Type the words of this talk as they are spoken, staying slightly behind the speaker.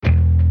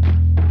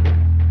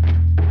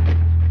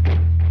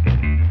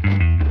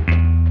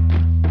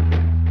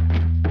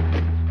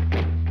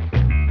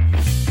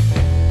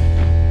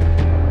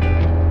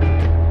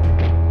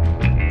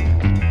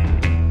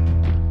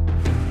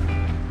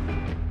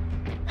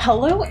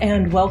Hello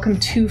and welcome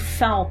to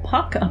Foul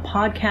Puck, a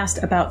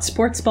podcast about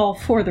sports ball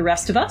for the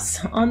rest of us.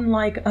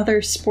 Unlike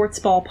other sports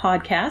ball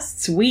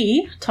podcasts,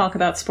 we talk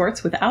about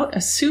sports without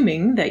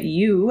assuming that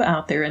you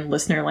out there in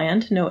listener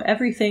land know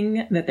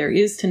everything that there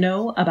is to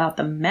know about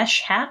the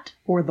mesh hat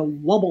or the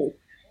wobble.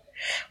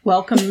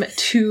 Welcome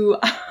to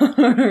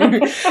our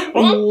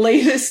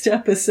latest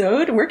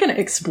episode. We're going to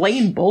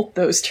explain both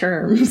those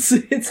terms.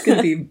 It's going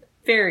to be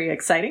very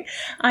exciting.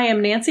 I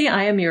am Nancy.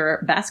 I am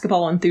your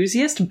basketball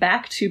enthusiast,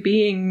 back to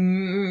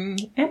being...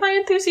 Am I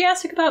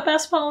enthusiastic about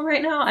basketball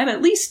right now? I'm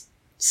at least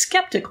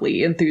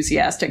skeptically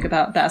enthusiastic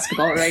about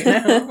basketball right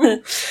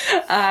now.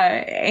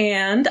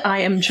 And I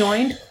am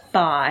joined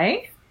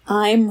by...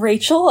 I'm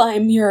Rachel.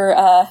 I'm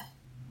your,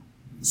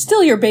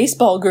 still your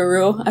baseball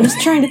guru. I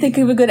was trying to think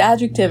of a good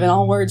adjective and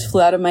all words flew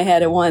out of my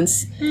head at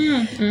once.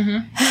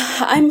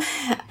 I'm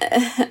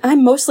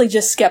mostly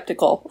just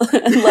skeptical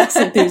and less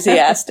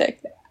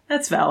enthusiastic.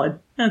 That's valid.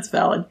 That's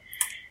valid.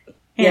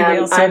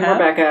 Yeah, I'm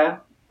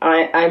Rebecca.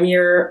 I'm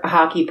your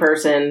hockey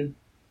person.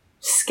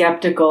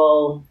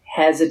 Skeptical,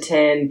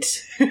 hesitant,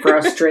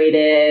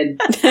 frustrated.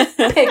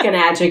 Pick an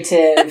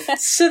adjective.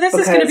 So this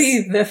is going to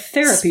be the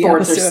therapy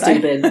sports episode. Are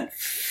stupid.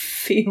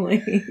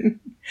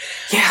 Feeling.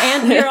 Yeah.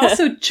 And we're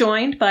also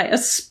joined by a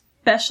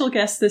special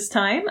guest this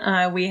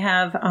time. We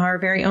have our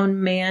very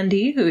own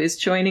Mandy, who is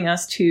joining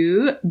us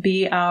to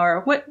be our...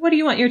 What do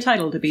you want your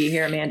title to be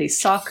here, Mandy?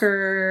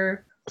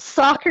 Soccer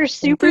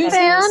super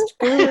fan?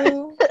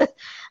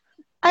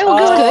 I will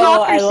go with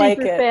soccer I like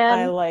super it. fan.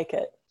 I like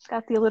it.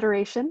 Got the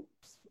alliteration.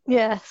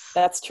 Yes.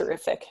 That's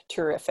terrific.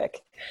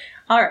 Terrific.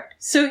 All right.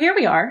 So here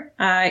we are.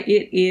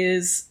 It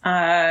is,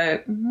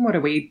 what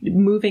are we,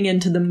 moving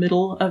into the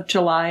middle of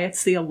July.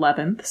 It's the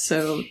 11th.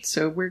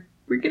 So we're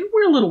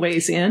a little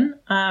ways in.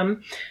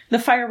 The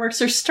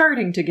fireworks are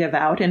starting to give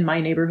out in my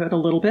neighborhood a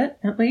little bit,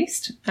 at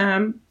least.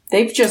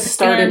 They've just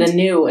started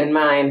anew in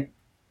mine.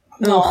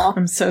 Oh,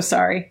 I'm so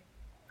sorry.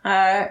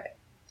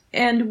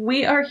 And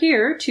we are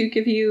here to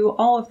give you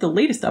all of the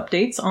latest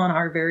updates on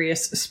our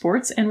various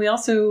sports, and we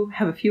also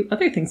have a few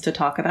other things to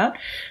talk about.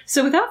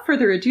 So without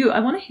further ado, I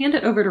want to hand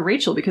it over to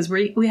Rachel, because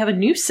we have a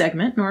new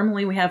segment.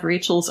 Normally we have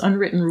Rachel's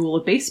Unwritten Rule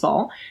of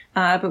Baseball,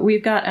 but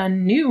we've got a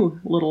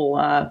new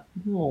little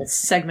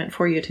segment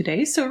for you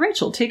today. So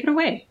Rachel, take it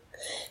away.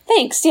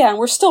 Thanks. Yeah,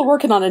 we're still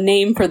working on a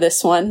name for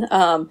this one.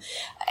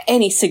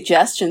 Any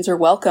suggestions are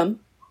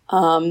welcome.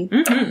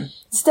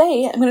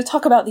 Today, I'm going to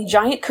talk about the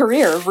giant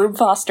career of Rube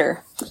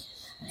Foster.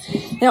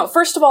 Now,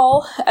 first of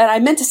all, and I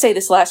meant to say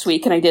this last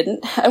week and I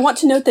didn't, I want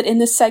to note that in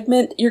this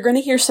segment, you're going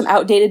to hear some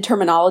outdated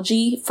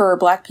terminology for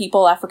Black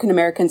people, African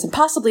Americans, and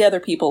possibly other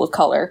people of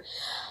color.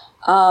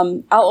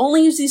 I'll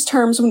only use these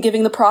terms when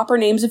giving the proper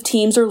names of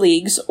teams or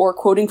leagues or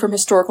quoting from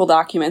historical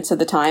documents at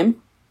the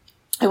time.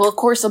 I will, of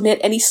course,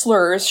 omit any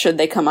slurs should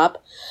they come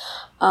up.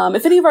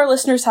 If any of our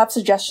listeners have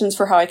suggestions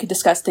for how I could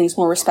discuss things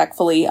more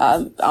respectfully,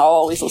 I'll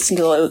always listen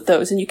to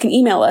those, and you can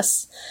email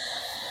us.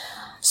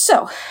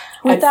 So,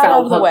 with that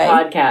out of the way...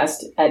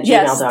 podcast@gmail.com.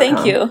 Yes,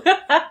 thank you.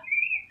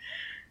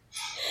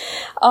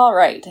 All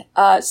right.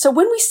 So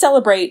when we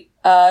celebrate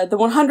the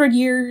 100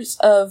 years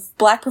of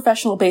Black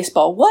professional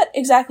baseball, what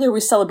exactly are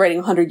we celebrating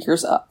 100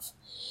 years of?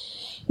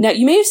 Now,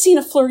 you may have seen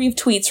a flurry of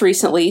tweets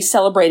recently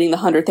celebrating the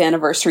 100th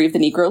anniversary of the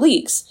Negro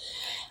Leagues.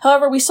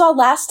 However, we saw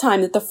last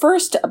time that the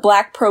first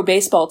Black pro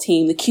baseball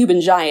team, the Cuban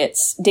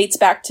Giants, dates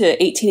back to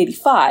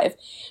 1885,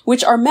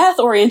 which our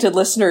math-oriented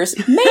listeners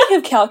may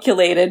have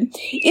calculated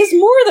is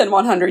more than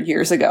 100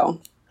 years ago.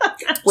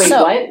 Wait,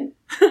 what?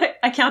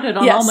 I counted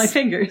on all my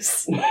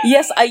fingers.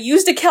 Yes, I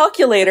used a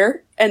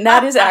calculator, and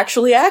that is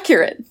actually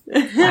accurate.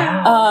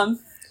 Wow.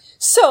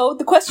 So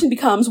the question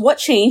becomes, what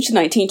changed in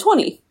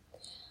 1920?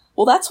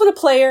 Well, that's when a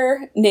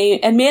player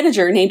and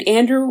manager named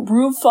Andrew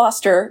Rube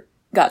Foster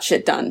got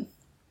shit done.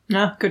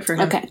 No, good for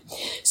him. Okay.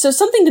 So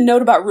something to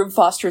note about Rube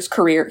Foster's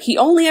career. He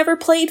only ever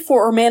played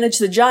for or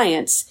managed the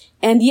Giants,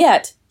 and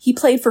yet he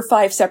played for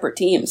 5 separate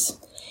teams.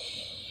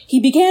 He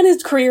began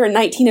his career in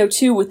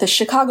 1902 with the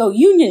Chicago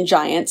Union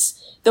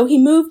Giants, though he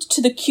moved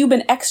to the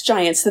Cuban X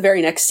Giants the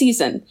very next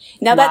season.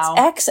 Now that's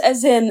X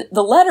as in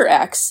the letter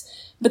X,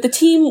 but the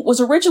team was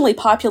originally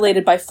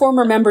populated by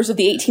former members of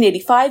the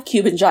 1885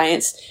 Cuban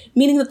Giants,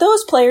 meaning that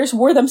those players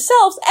were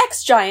themselves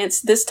X Giants,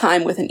 this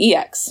time with an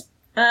EX.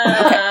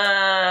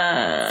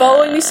 Okay.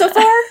 Following me so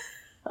far?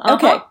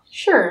 Okay.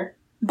 Sure.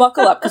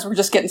 Buckle up, because we're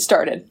just getting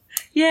started.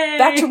 Yay!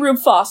 Back to Rube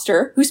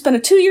Foster, who spent a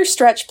 2-year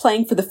stretch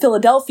playing for the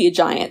Philadelphia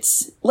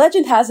Giants.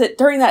 Legend has it,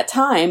 during that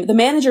time, the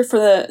manager for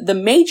the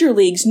Major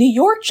League's New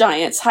York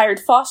Giants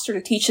hired Foster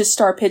to teach his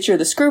star pitcher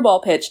the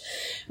screwball pitch,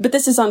 but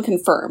this is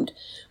unconfirmed.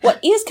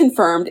 What is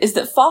confirmed is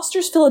that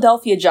Foster's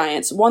Philadelphia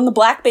Giants won the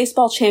Black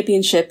Baseball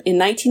Championship in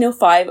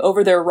 1905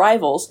 over their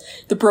rivals,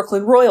 the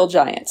Brooklyn Royal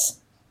Giants.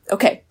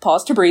 Okay,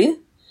 pause to breathe.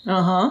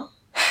 Uh-huh.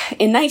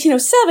 In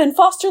 1907,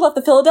 Foster left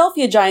the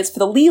Philadelphia Giants for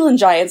the Leland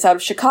Giants out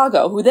of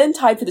Chicago, who then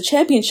tied for the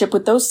championship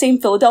with those same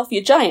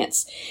Philadelphia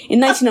Giants.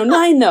 In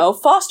 1909, though,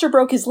 Foster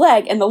broke his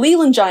leg, and the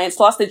Leland Giants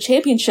lost the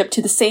championship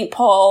to the St.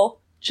 Paul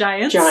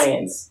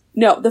Giants.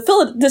 No,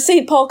 the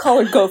St. Paul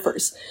Colored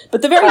Gophers.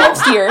 But the very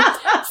next year,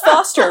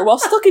 Foster, while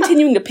still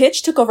continuing to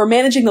pitch, took over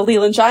managing the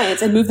Leland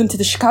Giants and moved them to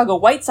the Chicago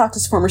White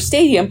Sox's former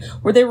stadium,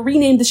 where they were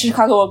renamed the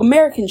Chicago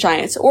American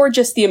Giants, or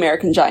just the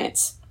American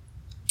Giants.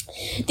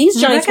 These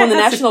Giants won the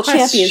national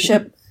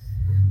championship.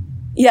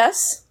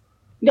 Yes?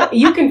 No,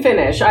 you can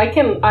finish. I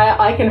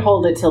can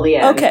hold it till the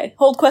end. Okay,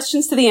 hold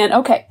questions to the end.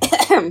 Okay.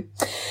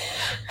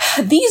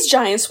 These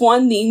Giants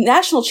won the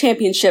national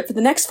championship for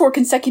the next 4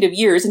 consecutive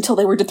years until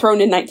they were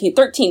dethroned in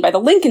 1913 by the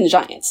Lincoln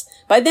Giants.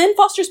 By then,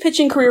 Foster's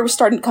pitching career was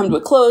starting to come to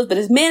a close, but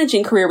his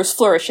managing career was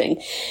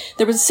flourishing.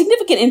 There was a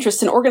significant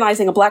interest in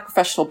organizing a black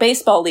professional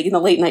baseball league in the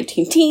late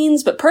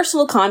 19-teens, but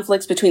personal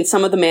conflicts between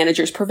some of the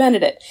managers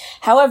prevented it.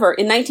 However,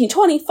 in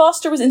 1920,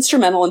 Foster was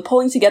instrumental in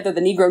pulling together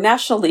the Negro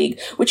National League,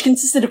 which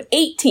consisted of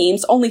 8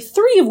 teams, only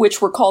 3 of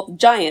which were called the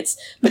Giants,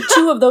 but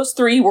 2 of those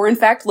 3 were in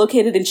fact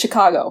located in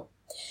Chicago.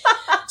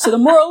 So the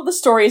moral of the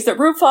story is that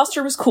Rube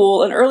Foster was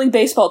cool and early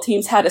baseball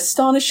teams had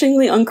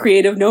astonishingly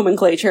uncreative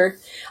nomenclature.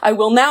 I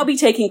will now be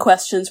taking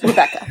questions.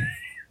 Rebecca.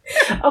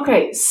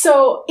 Okay,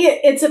 so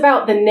it's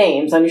about the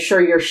names. I'm sure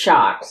you're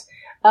shocked.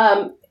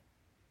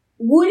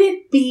 Would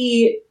it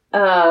be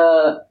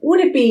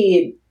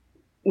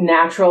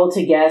natural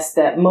to guess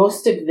that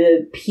most of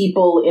the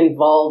people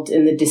involved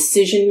in the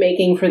decision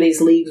making for these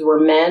leagues were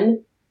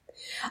men?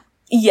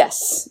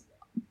 Yes.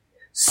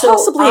 So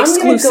possibly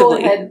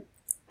exclusively.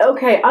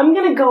 I'm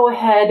going to go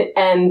ahead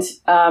and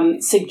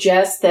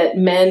suggest that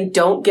men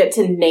don't get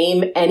to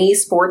name any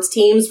sports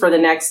teams for the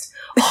next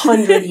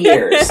 100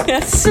 years.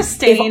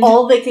 Sustained. If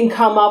all they can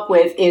come up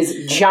with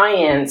is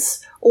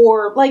Giants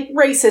or, like,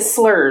 racist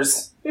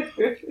slurs.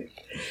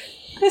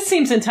 This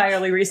seems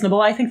entirely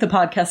reasonable. I think the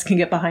podcast can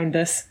get behind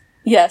this.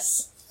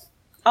 Yes.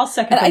 I'll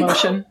second the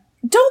motion.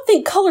 Don't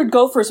think Colored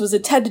Gophers was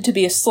intended to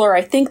be a slur.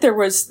 I think there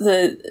was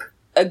a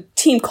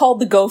team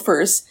called the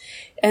Gophers.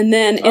 And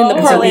then in the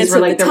parlance so these were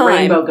like at the the time,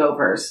 Rainbow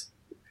Gophers.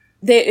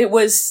 It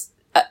was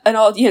this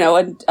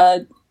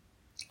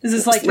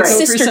is like the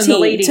Gophers and the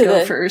Lady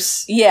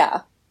Gophers.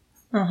 Yeah.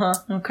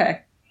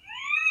 Okay.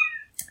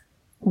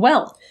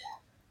 Well,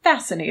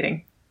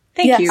 fascinating.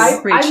 Thank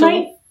you,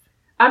 Rachel.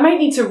 I might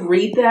need to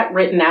read that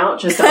written out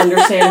just to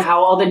understand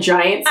how all the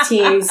Giants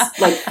teams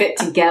fit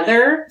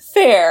together.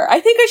 Fair.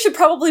 I think I should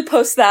probably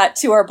post that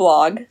to our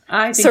blog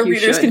so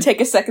readers can take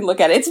a second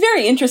look at it. It's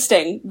very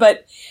interesting,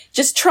 but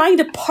just trying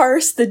to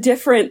parse the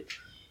different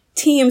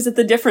teams at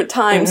the different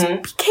times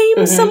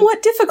became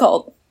somewhat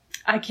difficult.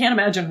 I can't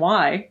imagine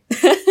why.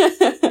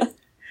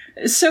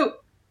 So,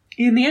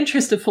 in the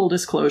interest of full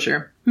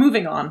disclosure,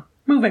 moving on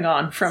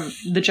from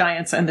the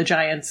Giants and the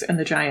Giants and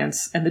the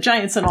Giants and the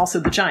Giants and also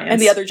the Giants.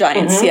 And the other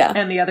Giants, yeah.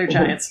 And the other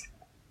Giants.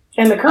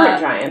 And the current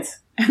Giants.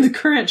 And the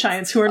current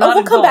Giants who are not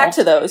involved. We'll come back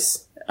to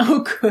those.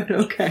 Oh, good,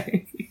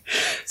 okay.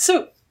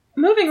 So,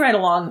 moving right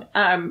along,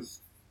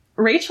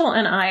 Rachel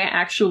and I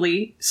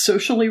actually,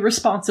 socially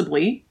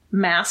responsibly,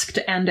 masked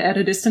and at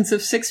a distance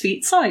of 6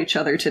 feet, saw each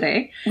other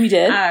today. We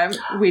did.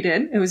 We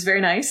did. It was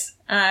very nice.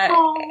 I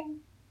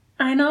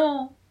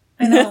know.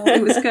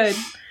 It was good.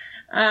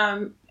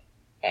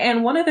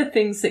 And one of the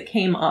things that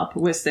came up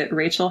was that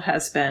Rachel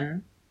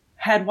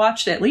had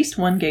watched at least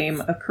one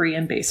game of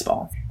Korean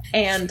baseball.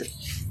 And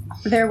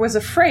there was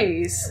a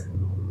phrase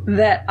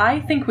that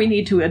I think we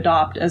need to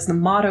adopt as the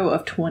motto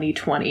of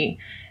 2020.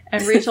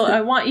 And Rachel,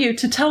 I want you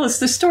to tell us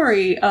the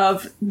story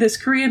of this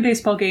Korean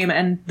baseball game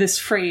and this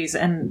phrase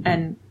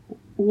and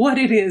what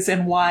it is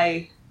and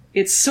why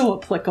it's so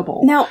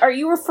applicable. Now, are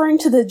you referring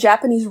to the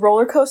Japanese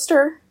roller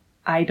coaster?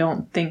 I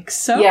don't think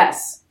so.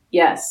 Yes.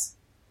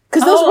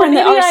 Because those were in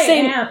our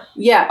same,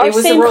 it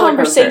was same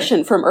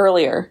conversation from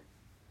earlier.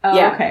 Oh,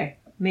 okay.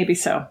 Maybe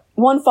so.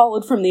 One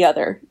followed from the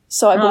other.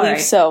 So I believe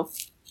so.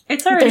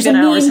 It's already been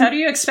hours. How do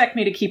you expect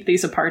me to keep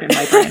these apart in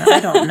my brain? I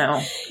don't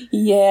know.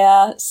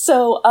 Yeah.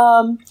 So,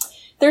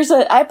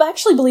 I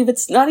actually believe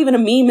it's not even a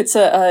meme. It's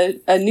a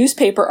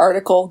newspaper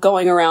article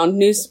going around,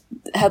 news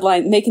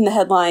headline, making the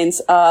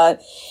headlines.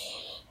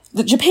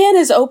 Japan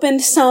has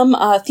opened some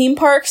theme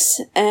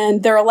parks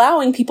and they're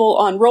allowing people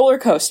on roller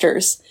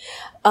coasters.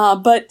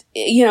 But,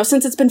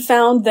 since it's been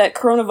found that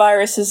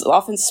coronavirus is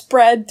often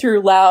spread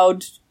through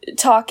loud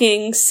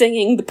talking,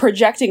 singing, the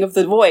projecting of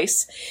the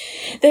voice,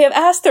 they have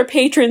asked their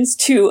patrons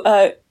to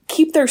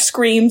keep their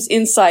screams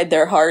inside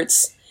their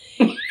hearts.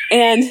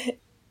 And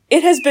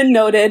it has been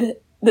noted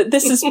that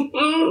this is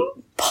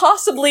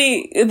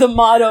possibly the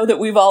motto that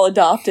we've all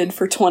adopted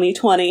for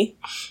 2020.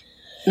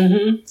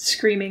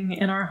 Screaming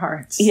in our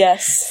hearts.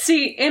 Yes.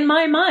 See, in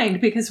my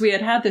mind, because we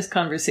had this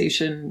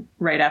conversation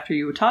right after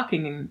you were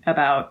talking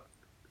about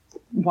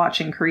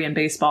watching Korean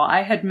baseball,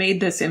 I had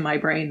made this in my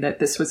brain that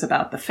this was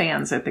about the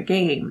fans at the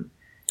game.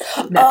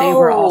 That they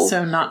were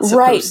also not supposed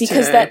right,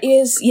 because to... that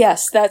is,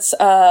 yes, that's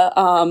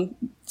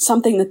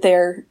something that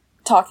they're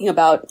talking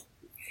about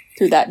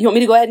through that. You want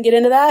me to go ahead and get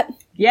into that?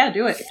 Yeah,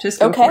 do it. Just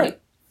go for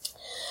it.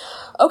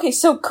 Okay,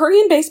 so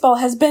Korean baseball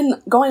has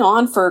been going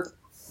on for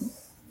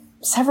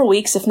several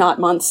weeks, if not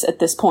months at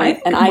this point.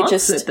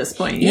 Months at this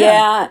point, yeah.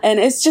 Yeah, and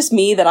it's just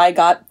me that I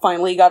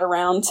finally got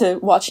around to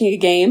watching a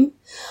game.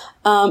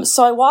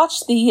 So I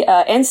watched the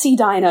NC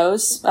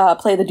Dinos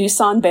play the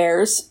Doosan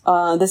Bears.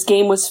 This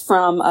game was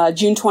from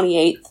June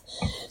 28th.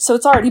 So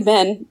it's already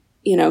been,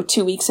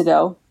 2 weeks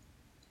ago.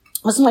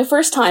 It was my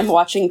first time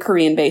watching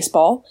Korean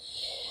baseball.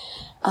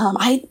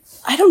 I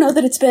don't know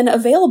that it's been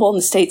available in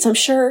the States. I'm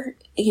sure,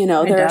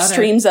 there are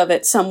streams of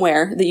it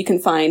somewhere that you can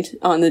find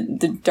on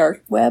the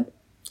dark web.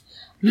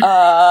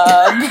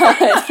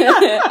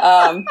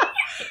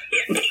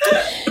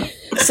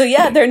 So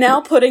yeah, they're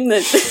now putting the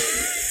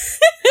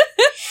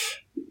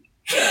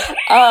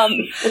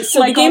it's so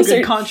like the games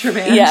are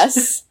contraband.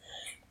 Yes.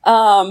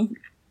 On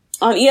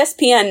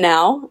ESPN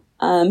now,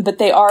 but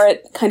they are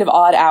at kind of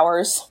odd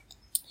hours.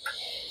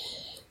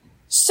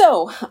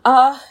 So,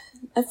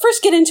 I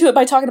first get into it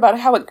by talking about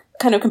how it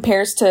kind of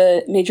compares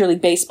to Major League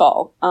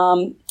Baseball.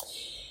 You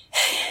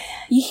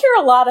hear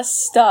a lot of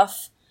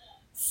stuff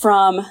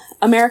from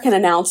American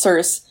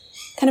announcers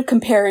kind of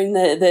comparing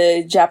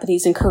the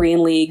Japanese and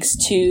Korean leagues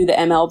to the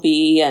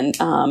MLB, and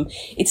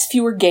it's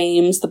fewer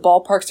games, the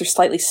ballparks are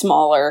slightly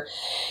smaller.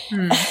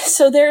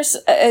 So there's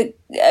a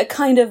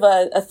kind of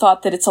a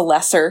thought that it's a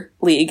lesser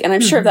league, and I'm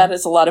sure that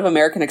is a lot of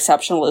American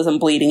exceptionalism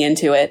bleeding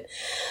into it.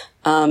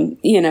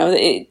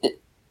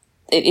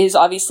 It is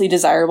obviously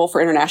desirable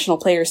for international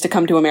players to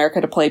come to America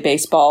to play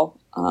baseball.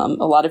 A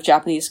lot of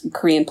Japanese and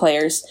Korean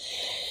players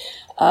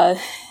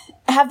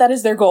have that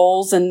as their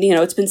goals, and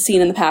it's been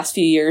seen in the past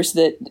few years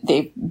that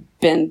they've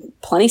been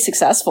plenty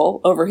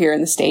successful over here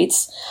in the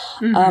States.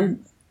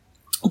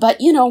 But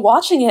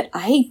watching it,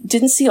 I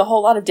didn't see a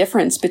whole lot of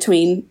difference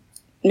between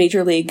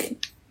Major League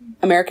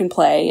American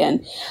play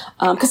and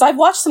because I've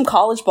watched some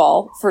college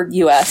ball for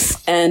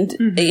US, and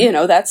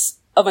that's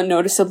of a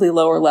noticeably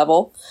lower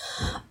level.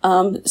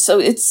 So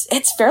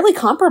it's fairly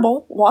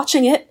comparable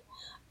watching it.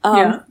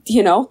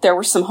 There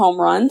were some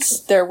home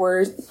runs. There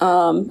were,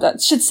 I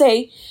should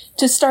say,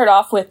 to start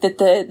off with, that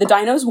the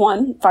Dinos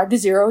won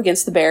 5-0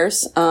 against the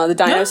Bears. The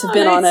Dinos have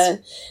been on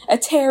a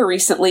tear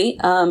recently.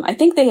 I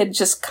think they had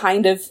just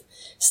kind of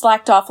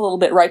slacked off a little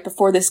bit right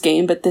before this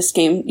game, but this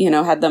game,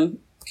 had them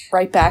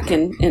right back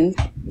in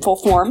full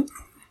form.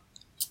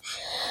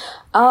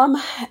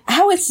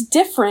 How it's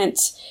different,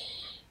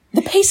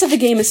 the pace of the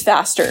game is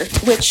faster,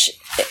 which,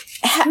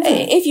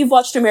 if you've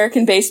watched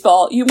American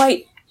baseball, you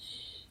might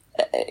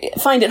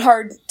find it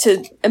hard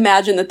to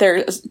imagine that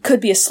there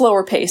could be a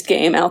slower paced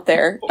game out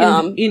there.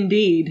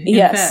 Indeed. In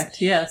fact,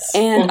 yes.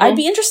 And I'd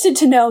be interested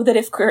to know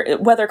that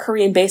whether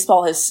Korean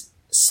baseball has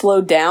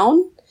slowed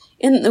down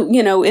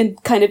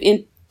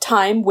in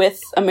time with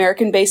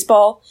American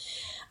baseball.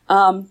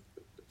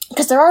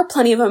 Because there are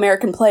plenty of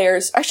American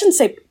players. I shouldn't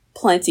say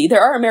plenty.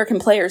 There are American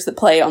players that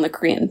play on the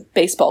Korean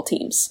baseball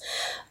teams.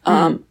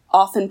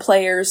 Often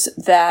players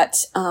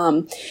that,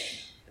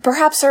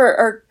 perhaps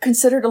are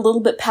considered a little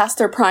bit past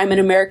their prime in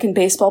American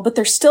baseball, but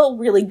they're still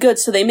really good.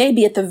 So they may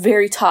be at the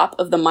very top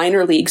of the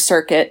minor league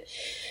circuit,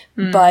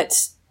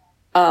 but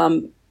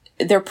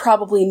they're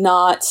probably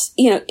not,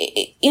 in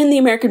the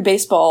American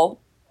baseball,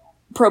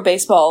 pro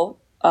baseball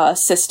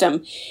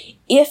system.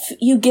 If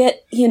you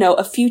get,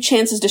 a few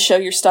chances to show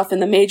your stuff in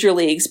the major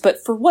leagues,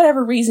 but for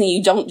whatever reason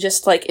you don't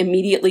just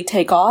immediately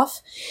take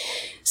off,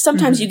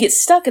 sometimes you get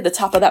stuck at the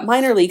top of that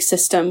minor league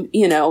system,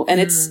 and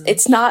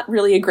it's not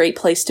really a great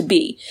place to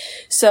be.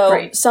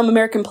 So some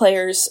American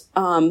players,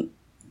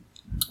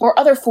 or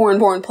other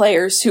foreign-born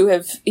players who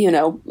have,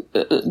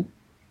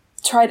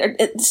 tried,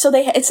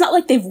 it's not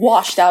like they've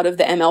washed out of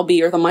the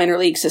MLB or the minor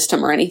league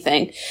system or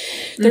anything.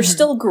 They're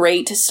still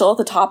great, still at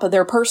the top of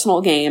their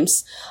personal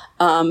games,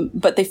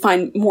 but they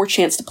find more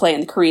chance to play in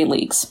the Korean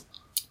leagues.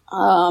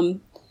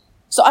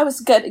 So I was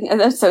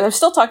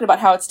still talking about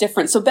how it's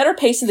different. So better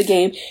pace of the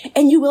game,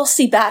 and you will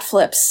see bat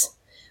flips,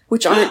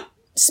 which aren't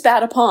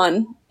spat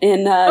upon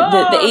in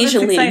the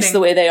Asian leagues the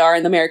way they are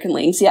in the American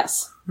leagues.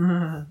 Yes.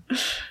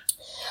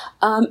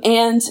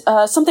 And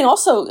something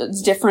also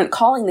different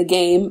calling the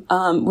game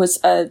was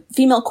a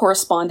female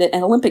correspondent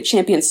and Olympic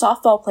champion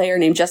softball player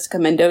named Jessica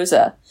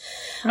Mendoza.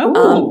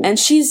 And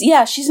she's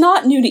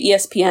not new to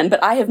ESPN,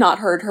 but I have not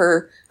heard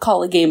her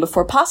call a game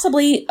before.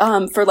 Possibly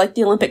for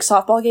the Olympic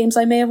softball games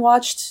I may have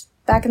watched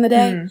back in the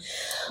day.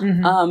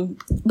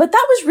 But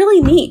that was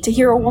really neat to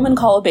hear a woman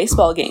call a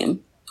baseball game.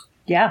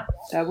 Yeah,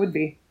 that would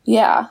be.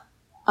 Yeah.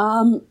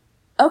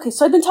 Okay,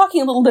 so I've been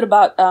talking a little bit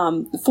about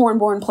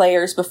foreign-born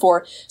players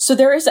before. So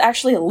there is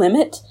actually a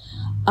limit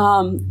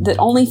that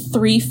only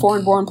 3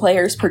 foreign-born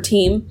players per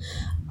team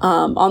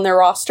on their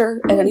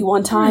roster at any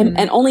one time,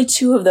 and only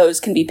 2 of those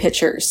can be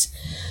pitchers.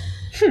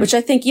 Which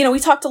I think, we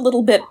talked a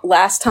little bit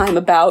last time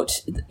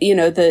about,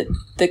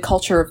 the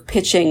culture of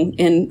pitching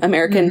in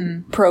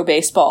American pro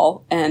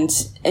baseball and,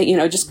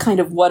 just kind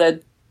of what a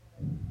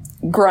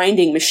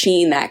grinding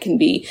machine that can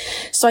be.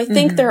 So I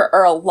think there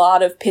are a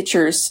lot of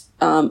pitchers,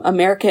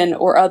 American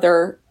or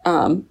other,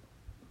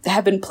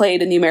 have been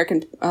played in the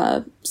American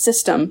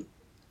system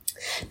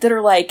that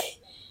are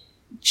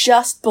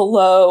just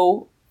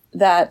below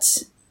that,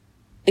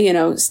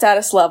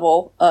 status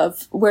level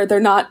of where they're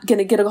not going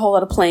to get a whole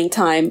lot of playing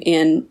time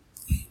in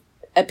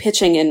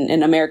pitching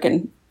in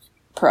American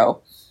pro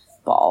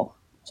ball.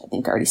 I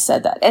think I already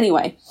said that.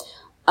 Anyway,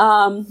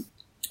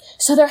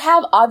 so there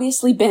have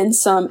obviously been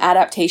some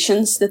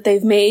adaptations that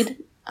they've made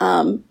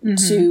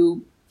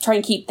to try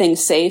and keep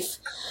things safe.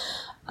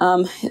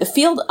 The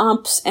field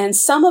umps and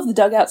some of the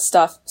dugout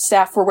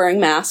staff were wearing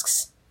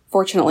masks.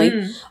 Fortunately,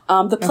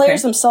 the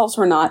players themselves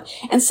were not,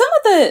 and some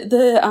of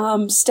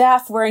the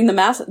staff wearing the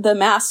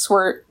masks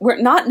were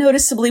not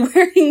noticeably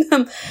wearing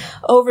them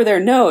over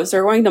their nose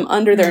or wearing them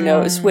under their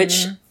nose,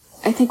 which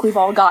I think we've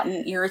all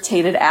gotten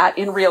irritated at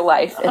in real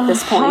life at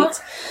this point.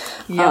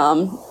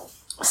 Yep.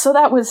 So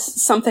that was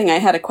something I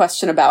had a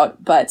question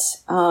about, but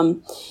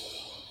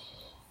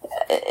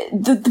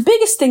the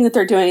biggest thing that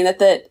they're doing that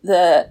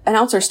the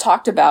announcers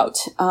talked about.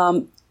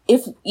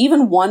 If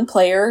even one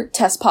player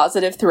tests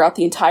positive throughout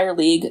the entire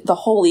league, the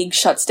whole league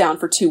shuts down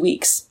for 2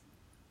 weeks.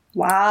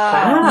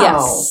 Wow.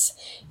 Yes.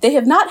 They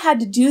have not had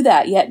to do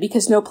that yet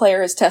because no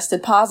player has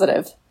tested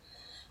positive.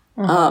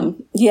 But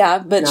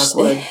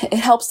it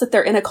helps that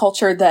they're in a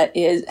culture that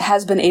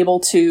has been able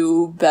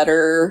to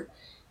better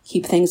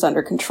keep things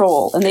under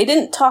control. And they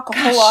didn't talk a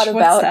whole lot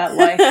about that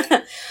like?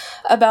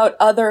 about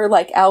other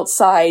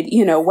outside,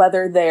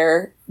 whether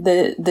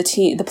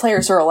the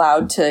players are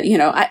allowed to,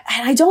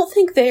 I don't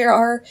think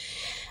I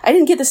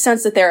didn't get the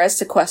sense that they're as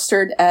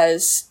sequestered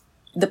as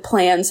the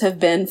plans have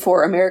been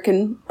for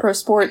American pro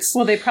sports.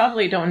 Well, they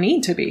probably don't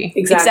need to be.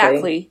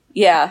 Exactly.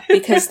 Yeah,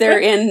 because they're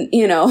in,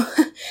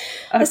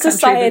 a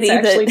society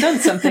that's actually that done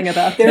something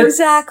about this.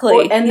 Exactly.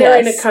 Well, and they're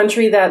in a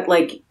country that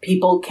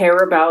people care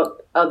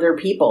about other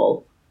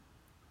people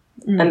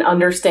and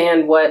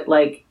understand what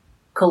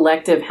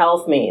collective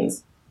health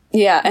means.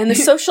 Yeah, and the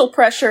social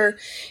pressure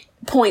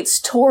points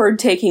toward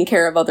taking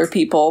care of other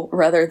people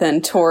rather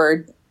than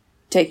toward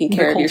taking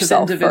care of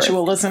yourself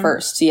individualism.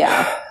 first.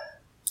 Yeah.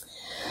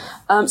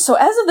 So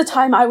as of the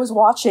time I was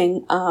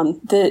watching,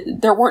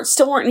 there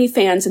weren't any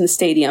fans in the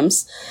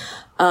stadiums.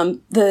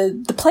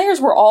 The players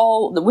were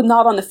all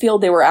not on the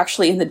field; they were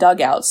actually in the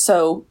dugouts.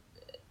 So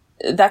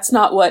that's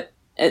not what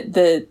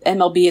the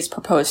MLB has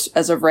proposed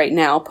as of right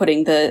now,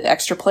 putting the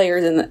extra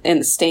players in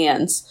the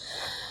stands.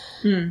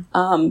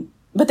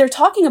 But they're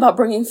talking about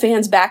bringing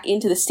fans back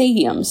into the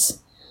stadiums.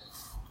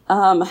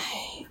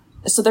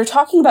 So they're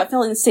talking about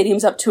filling the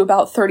stadiums up to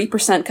about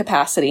 30%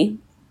 capacity.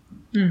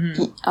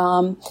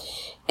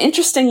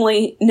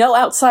 Interestingly, no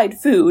outside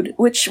food,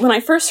 which when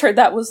I first heard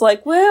that was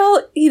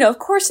well, of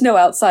course no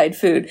outside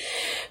food.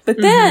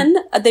 But then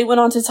they went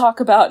on to talk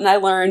about, and I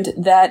learned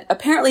that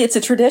apparently it's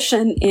a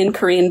tradition in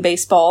Korean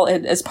baseball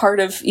as part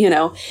of,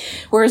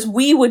 whereas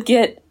we would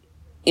get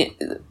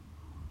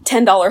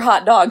 $10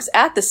 hot dogs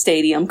at the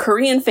stadium,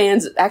 Korean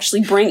fans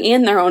actually bring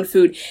in their own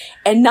food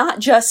and not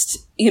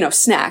just,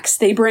 snacks.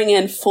 They bring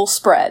in full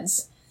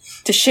spreads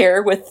to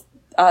share with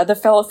the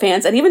fellow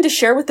fans and even to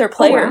share with their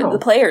the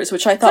players,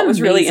 which I thought was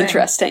really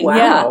interesting. Wow.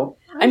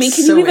 Yeah. I mean,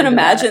 can you even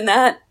imagine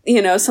that?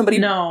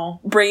 Somebody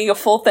bringing a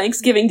full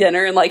Thanksgiving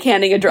dinner and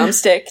handing a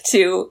drumstick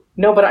to...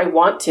 No, but I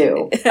want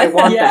to. I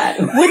want that.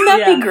 Wouldn't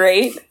that be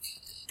great?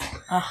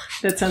 Oh,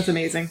 that sounds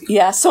amazing.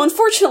 Yeah, so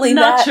unfortunately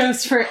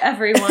nachos for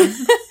everyone.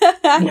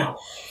 No.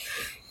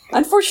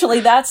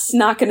 Unfortunately, that's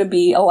not going to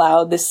be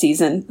allowed this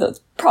season.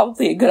 That's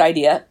probably a good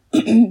idea.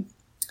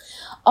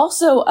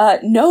 Also,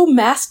 no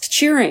masked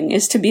cheering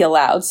is to be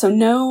allowed. So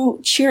no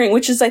cheering,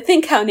 which is, I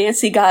think, how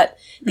Nancy got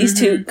these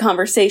two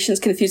conversations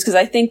confused, because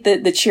I think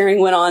that the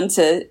cheering went on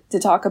to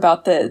talk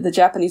about the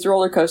Japanese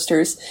roller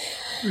coasters.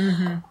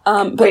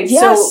 But wait,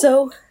 yeah,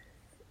 so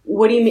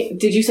what do you mean?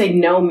 Did you say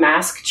no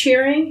mask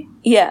cheering?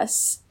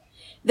 Yes.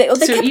 They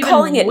kept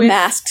calling it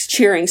masked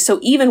cheering. So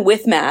even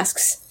with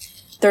masks,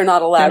 they're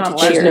not allowed to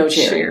cheer. There's no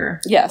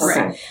cheer. Yes.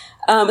 Okay.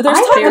 There's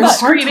talk about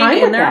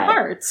screaming in their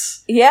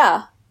hearts.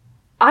 Yeah.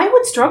 I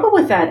would struggle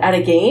with that at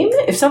a game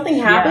if something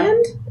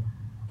happened.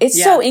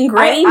 It's so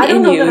ingrained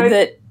in you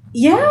that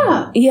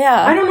Yeah.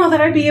 I don't know that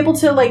I'd be able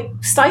to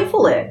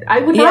stifle it. I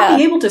would not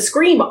be able to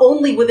scream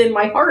only within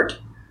my heart.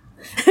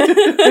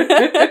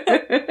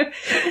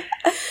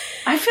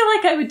 I feel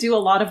like I would do a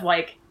lot of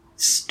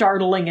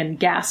startling and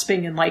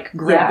gasping and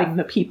grabbing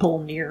the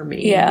people near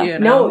me. Yeah.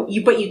 No,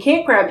 but you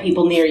can't grab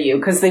people near you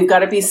because they've got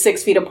to be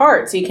 6 feet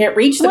apart, so you can't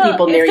reach the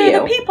people near you. If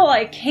they're the people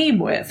I came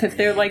with, if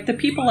they're the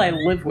people I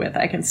live with,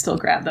 I can still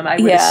grab them. I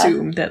would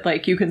assume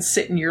that you can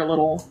sit in your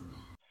little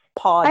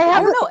pod. I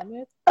have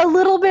a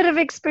little bit of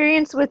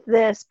experience with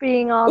this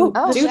being on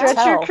the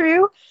stretcher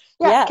crew.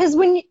 Yeah, because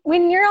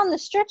when you're on the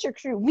stretcher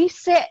crew, we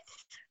sit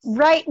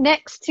right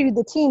next to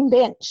the team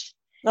bench.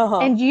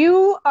 And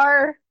you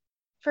are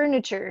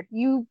furniture.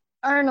 You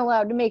aren't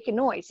allowed to make a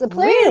noise. The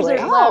players are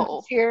allowed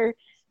to cheer,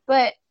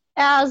 but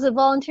as a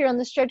volunteer on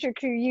the stretcher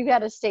crew, you got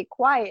to stay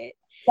quiet.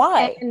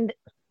 Why? And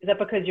is that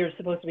because you're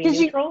supposed to be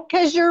neutral?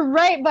 Because you're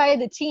right by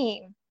the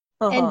team,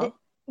 and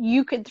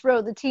you could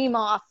throw the team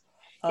off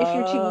if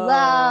you're too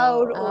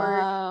loud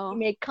or you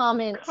make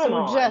comments. So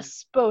we're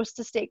just supposed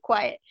to stay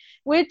quiet,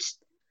 which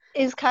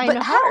is kind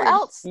of hard. How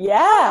else?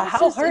 Yeah,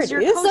 how hard is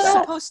your coach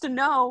supposed to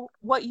know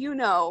what you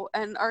know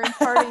and are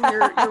imparting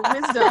your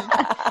wisdom?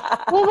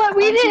 Well, what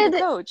we did,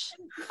 coach.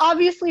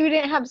 Obviously, we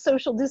didn't have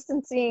social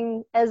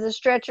distancing as a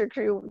stretcher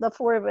crew. The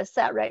four of us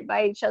sat right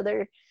by each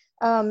other.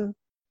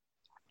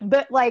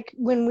 But like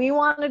when we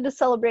wanted to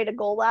celebrate a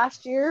goal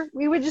last year,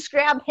 we would just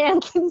grab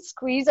hands and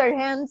squeeze our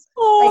hands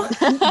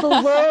like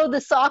below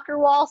the soccer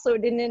wall so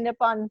it didn't end up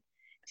on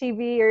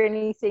TV or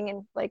anything,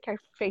 and like our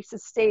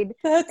faces stayed.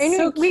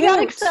 We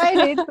got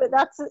excited, but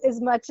that's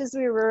as much as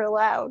we were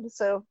allowed.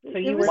 So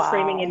you were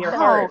screaming in your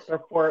heart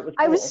before it was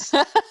cool. I was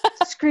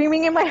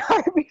screaming in my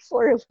heart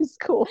before it was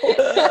cool.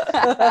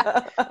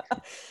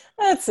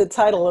 That's the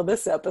title of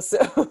this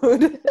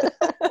episode.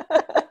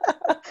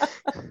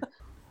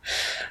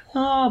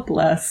 Oh,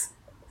 bless.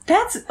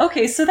 That's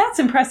okay. So that's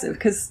impressive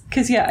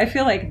because yeah, I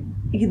feel like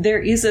there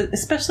is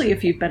especially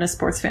if you've been a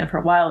sports fan for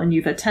a while and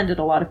you've attended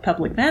a lot of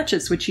public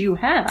matches, which you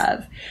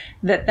have,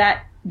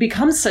 that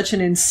becomes such an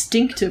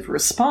instinctive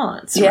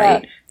response,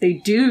 right? They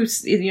do,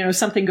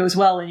 something goes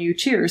well and you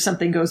cheer,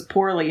 something goes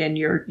poorly and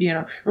you're,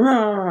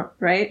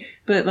 right?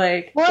 But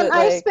like,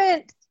 I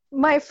spent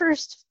my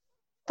first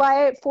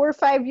 4 or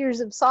 5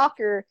 years of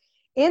soccer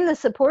in the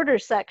supporter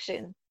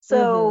section,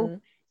 so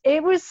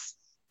it was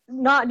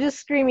not just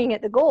screaming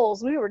at the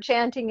goals. We were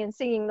chanting and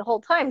singing the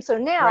whole time. So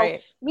now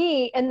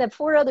me and the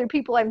 4 other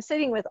people I'm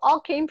sitting with all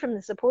came from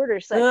the supporter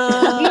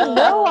section. We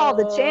know all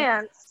the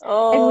chants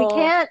and we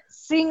can't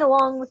sing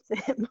along with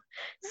them.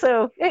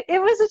 So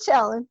it was a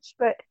challenge,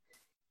 but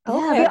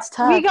that's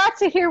tough. We got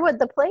to hear what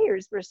the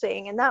players were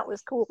saying, and that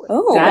was cool.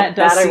 Oh, that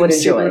I would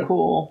enjoy. Super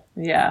cool.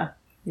 Yeah.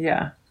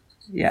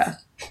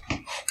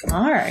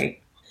 All right.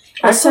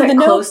 I've sat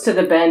close to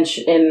the bench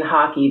in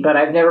hockey, but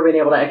I've never been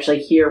able to actually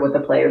hear what the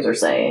players are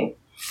saying.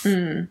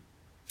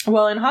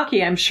 Well, in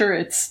hockey, I'm sure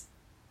it's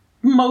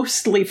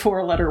mostly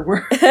 4-letter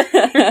words.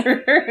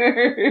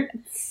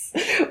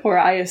 Or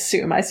I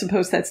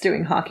suppose that's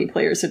doing hockey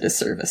players a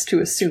disservice to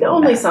assume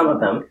only some of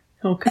them.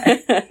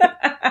 Okay.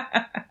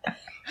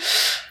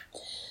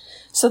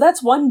 So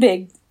that's one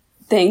big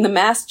thing, the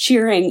mass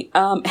cheering.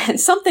 And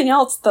something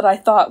else that I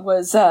thought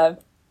was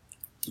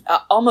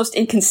almost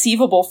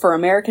inconceivable for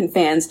American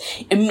fans,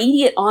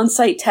 immediate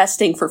on-site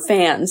testing for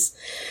fans.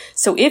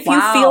 So if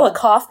you feel a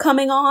cough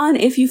coming on,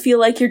 if you feel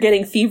like you're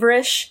getting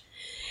feverish,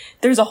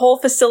 there's a whole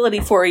facility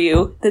for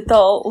you that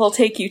they'll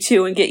take you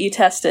to and get you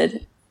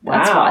tested. Wow.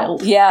 That's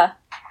wild. Yeah.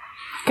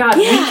 God,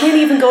 we can't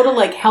even go to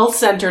like health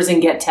centers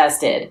and get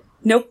tested.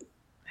 Nope.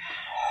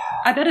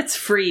 I bet it's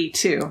free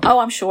too. Oh,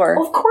 I'm sure.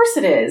 Well, of course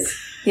it is.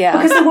 Yeah.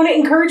 Because they want to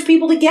encourage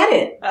people to get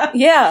it.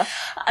 Yeah.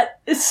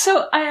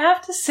 So I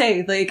have to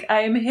say, like,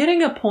 I'm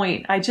hitting a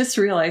point. I just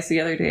realized the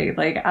other day,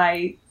 like,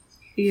 I'm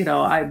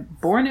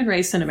born and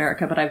raised in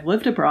America, but I've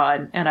lived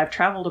abroad and I've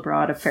traveled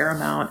abroad a fair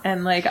amount.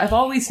 And like, I've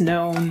always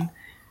known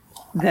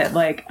that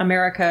like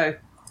America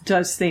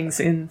does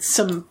things in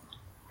some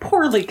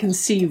poorly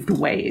conceived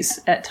ways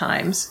at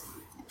times.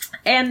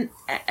 And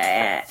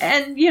I've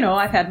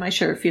had my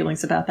share of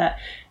feelings about that.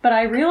 But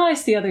I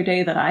realized the other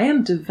day that I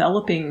am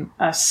developing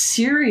a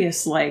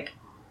serious, like,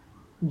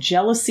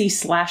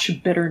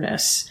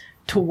 jealousy/bitterness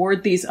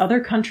toward these other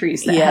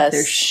countries that have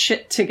their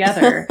shit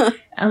together.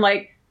 And,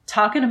 like,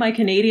 talking to my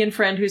Canadian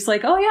friend who's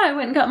like, oh, yeah, I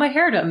went and got my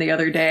hair done the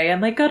other day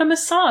and, like, got a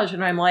massage.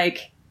 And I'm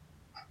like,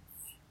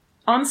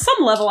 on some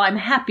level, I'm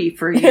happy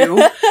for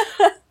you.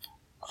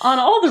 On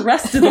all the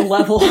rest of the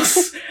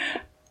levels...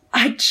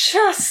 I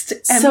just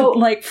am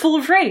like full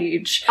of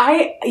rage.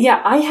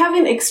 I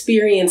haven't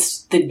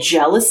experienced the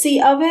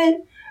jealousy of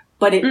it,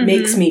 but it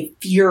makes me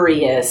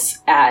furious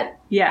at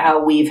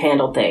how we've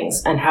handled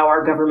things and how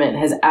our government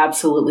has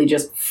absolutely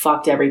just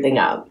fucked everything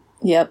up.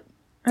 Yep.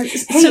 Hey,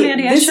 so,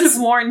 Mandy, I should have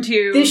warned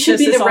you. This should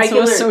be the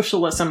regular also a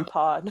socialism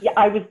pod. Yeah,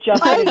 I was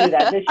just going to do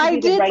that. This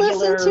should be the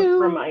regular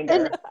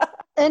reminder.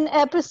 An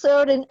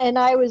episode and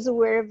I was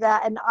aware of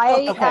that, and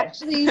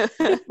actually,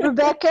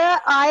 Rebecca,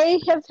 I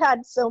have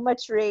had so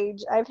much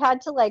rage. I've had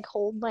to like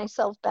hold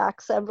myself back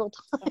several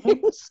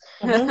times,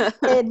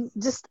 and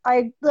just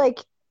I like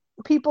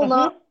people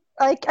not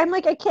like I'm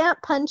like I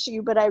can't punch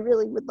you, but I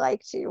really would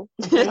like to.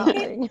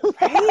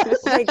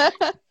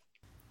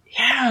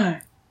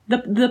 Yeah,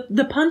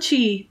 the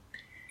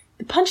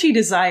punchy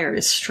desire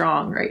is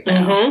strong right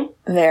now.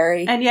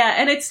 Very. And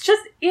and it's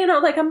just,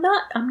 like I'm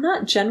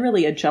not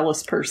generally a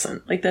jealous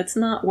person. Like that's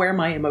not where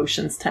my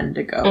emotions tend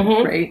to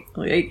go, right?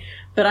 Like,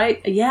 but I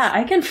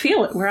can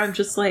feel it where I'm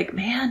just like,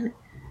 man,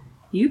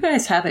 you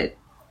guys have it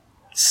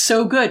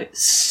so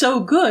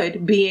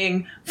good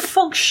being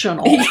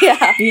functional.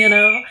 Yeah.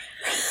 Imagine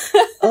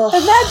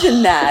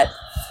that.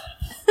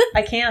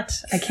 I can't.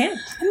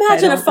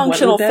 Imagine a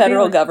functional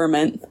federal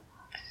government.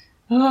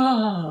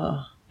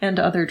 Oh. And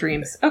other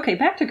dreams. Okay,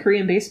 back to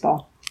Korean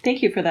baseball.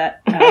 Thank you for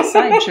that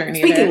side journey.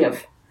 Speaking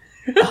of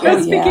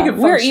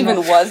where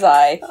even was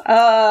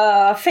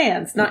I?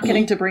 Fans not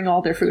getting to bring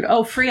all their food.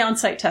 Oh, free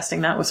on-site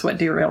testing. That was what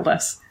derailed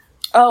us.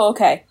 Oh,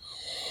 okay.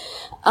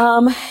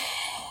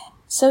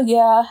 So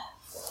yeah,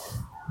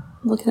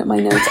 I'm looking at my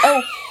notes.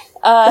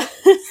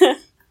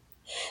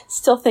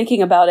 Still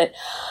thinking about it.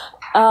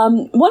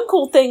 One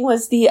cool thing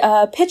was the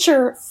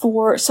pitcher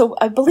so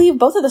I believe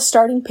both of the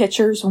starting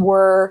pitchers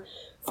were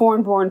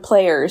foreign-born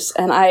players,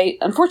 and I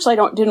unfortunately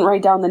didn't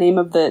write down the name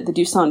of the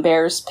Doosan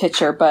Bears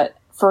pitcher, but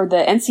for the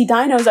NC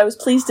Dinos, I was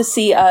pleased to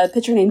see a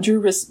pitcher named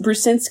Drew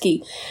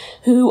Brusinski,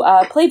 who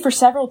played for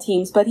several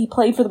teams, but he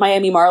played for the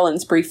Miami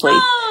Marlins briefly.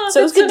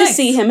 So it was good to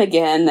see him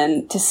again,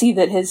 and to see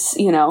that he's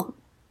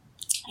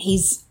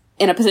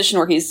in a position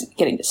where he's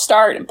getting to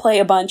start and play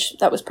a bunch.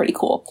 That was pretty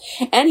cool.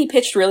 And he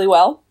pitched really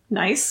well.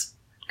 Nice.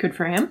 Good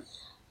for him.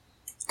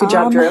 Good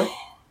job, Drew.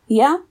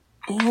 Yeah,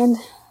 and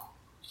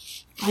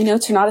my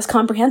notes are not as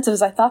comprehensive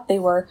as I thought they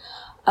were.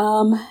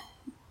 The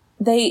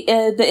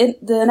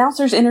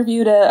announcers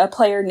interviewed a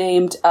player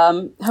named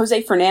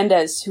Jose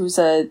Fernandez, who's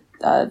a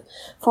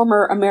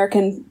former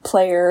American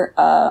player,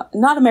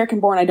 not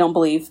American-born, I don't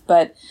believe,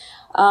 but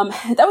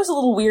that was a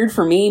little weird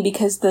for me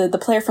because the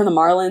player from the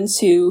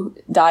Marlins who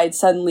died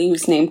suddenly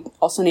was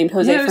also named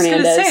Jose Fernandez. I was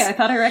going to say, I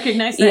thought I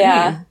recognized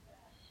that name.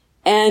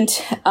 And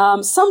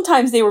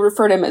sometimes they would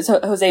refer to him as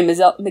Jose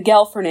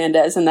Miguel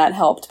Fernandez, and that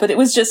helped. But it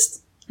was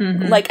just,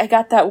 I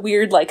got that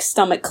weird,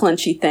 stomach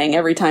clenchy thing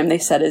every time they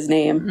said his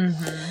name.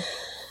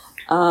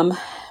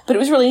 But it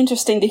was really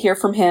interesting to hear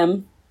from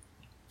him.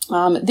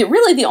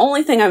 The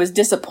only thing I was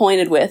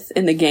disappointed with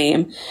in the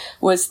game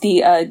was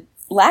the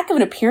lack of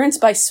an appearance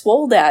by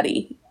Swole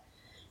Daddy.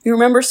 You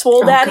remember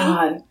Swole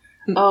Daddy?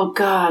 Oh,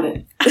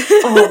 God.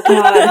 Oh,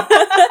 God.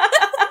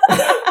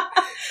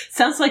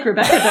 Sounds like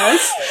Rebecca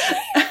does.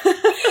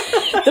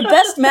 The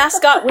best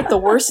mascot with the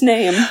worst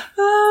name.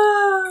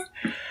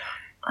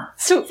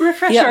 So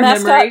refresh our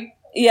memory.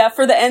 Yeah,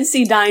 for the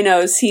NC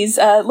Dinos, he's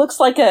looks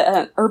like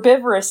an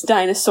herbivorous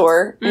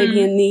dinosaur,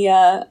 maybe in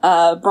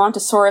the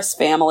Brontosaurus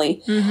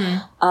family.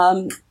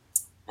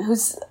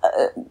 Who's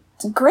a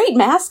great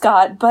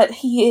mascot, but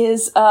he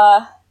is.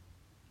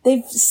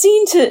 They've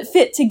seen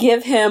fit to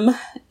give him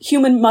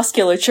human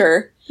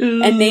musculature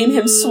and name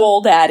him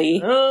Swole Daddy,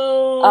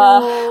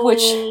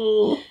 which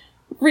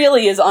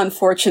really is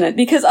unfortunate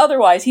because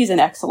otherwise he's an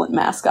excellent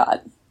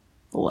mascot.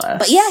 Bless.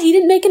 But yeah, he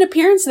didn't make an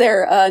appearance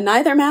there.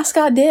 Neither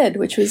mascot did,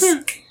 which was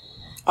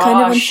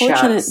kind of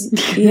unfortunate.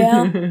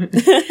 Yeah.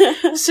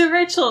 So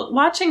Rachel,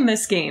 watching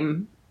this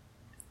game,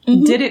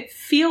 did it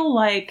feel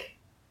like,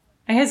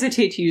 I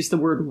hesitate to use the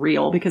word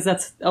real because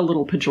that's a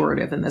little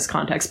pejorative in this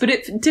context, but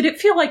did it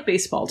feel like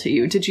baseball to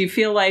you? Did you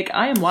feel like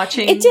I am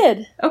watching? It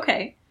did.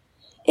 Okay.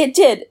 It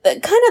did.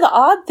 Kind of the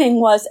odd thing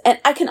was, and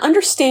I can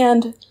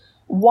understand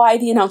why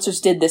the announcers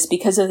did this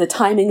because of the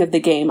timing of the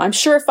game. I'm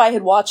sure if I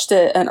had watched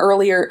a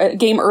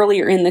game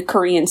earlier in the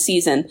Korean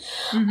season,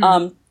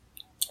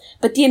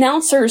 but the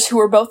announcers, who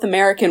were both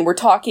American, were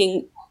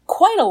talking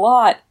quite a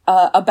lot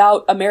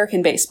about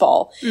American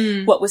baseball,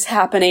 what was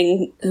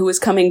happening, who was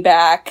coming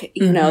back.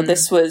 You know,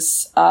 this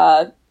was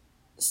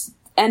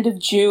end of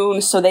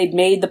June, so they'd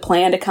made the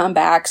plan to come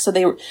back. So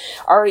they were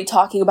already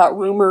talking about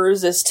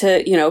rumors as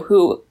to,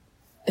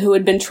 who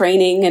had been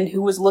training and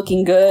who was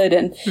looking good.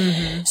 And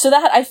so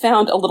that I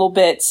found a little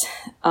bit,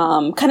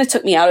 kind of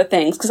took me out of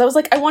things because I was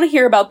like, I want to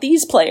hear about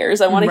these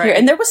players. I want to hear,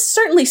 and there was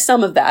certainly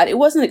some of that. It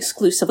wasn't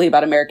exclusively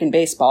about American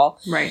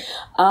baseball. Right.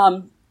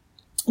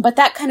 But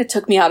that kind of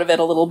took me out of it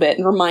a little bit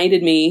and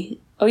reminded me,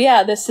 oh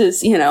yeah, this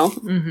is,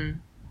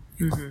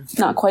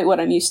 not quite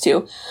what I'm used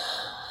to.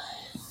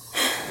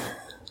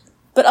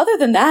 But other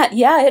than that,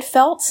 yeah, it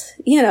felt,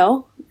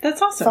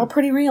 that's awesome. Felt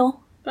pretty real.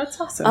 That's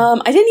awesome.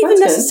 I didn't even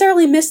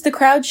necessarily miss the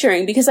crowd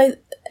cheering because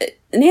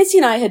Nancy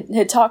and I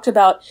had talked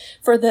about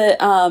for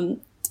the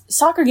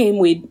soccer game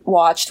we'd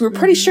watched. We were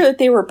pretty sure that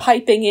they were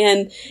piping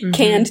in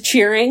canned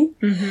cheering,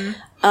 and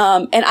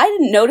I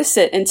didn't notice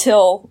it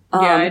until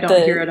I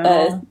don't hear it at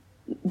all.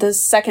 The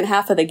second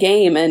half of the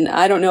game. And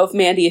I don't know if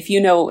Mandy, if you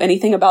know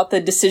anything about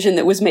the decision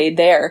that was made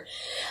there.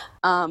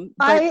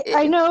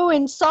 I know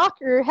in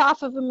soccer,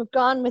 half of them have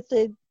gone with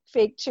the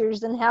fake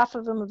cheers and half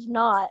of them have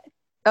not.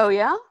 Oh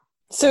yeah.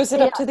 So is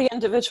it up to the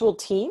individual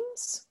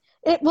teams?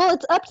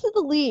 It's up to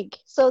the league.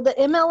 So the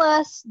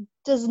MLS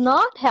does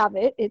not have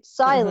it. It's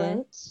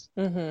silent.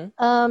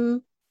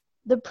 The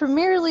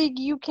Premier League,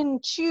 you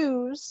can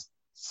choose.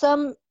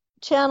 Some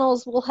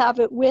channels will have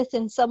it with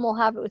and some will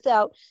have it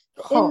without.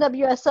 The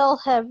NWSL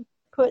have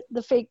put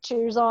the fake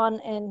cheers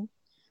on, and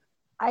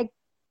I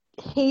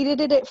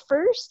hated it at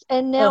first,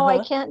 and now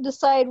I can't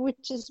decide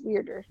which is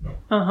weirder.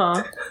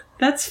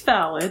 That's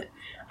valid.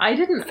 I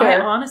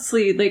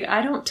honestly,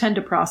 I don't tend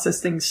to process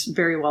things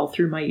very well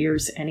through my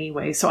ears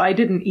anyway, so I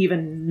didn't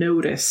even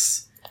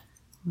notice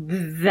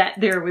that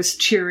there was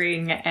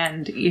cheering,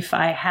 and if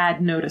I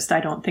had noticed, I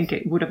don't think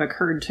it would have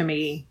occurred to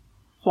me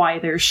why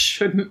there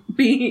shouldn't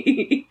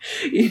be,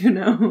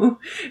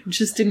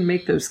 just didn't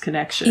make those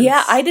connections.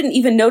 Yeah, I didn't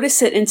even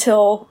notice it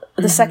until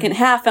the second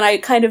half, and I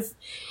kind of,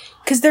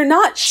 because they're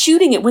not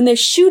shooting it. When they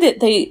shoot it,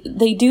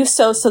 they do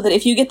so that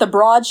if you get the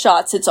broad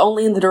shots, it's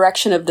only in the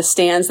direction of the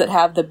stands that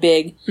have the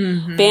big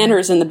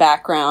banners in the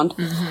background.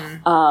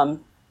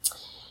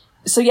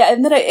 So yeah,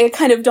 and then it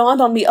kind of dawned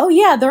on me, oh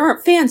yeah, there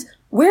aren't fans.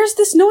 where's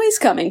this noise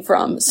coming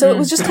from? So it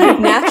was just kind of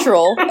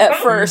natural at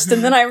first,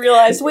 and then I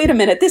realized, wait a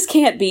minute, this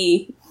can't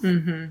be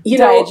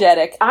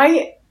diegetic.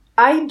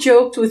 I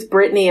joked with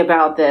Brittany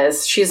about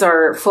this. She's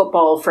our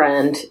football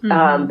friend,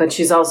 but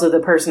she's also the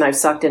person I've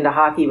sucked into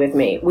hockey with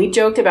me. We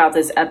joked about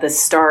this at the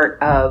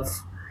start of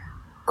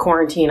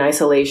quarantine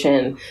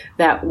isolation,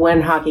 that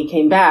when hockey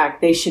came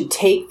back, they should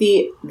take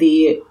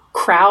the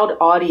crowd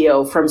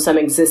audio from some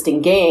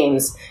existing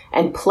games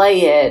and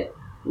play it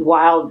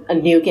while a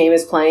new game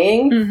is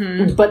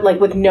playing, but like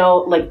with no,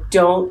 like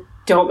don't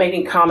make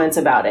any comments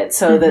about it,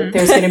 so that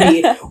there's going to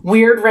be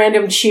weird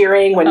random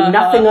cheering when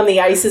nothing on the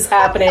ice is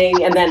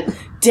happening, and then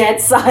dead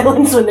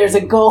silence when there's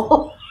a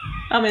goal.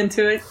 I'm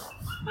into it.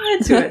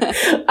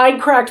 I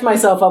cracked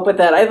myself up with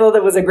that. I thought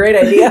that was a great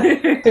idea.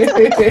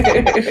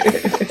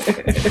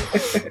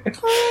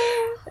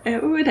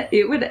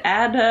 It would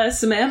add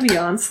some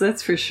ambiance,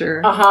 that's for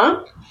sure.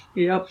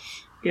 Yep.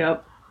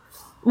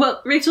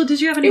 Well, Rachel,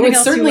 did you have anything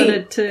else you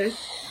wanted to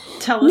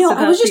tell us about? No,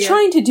 I was just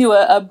trying to do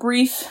a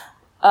brief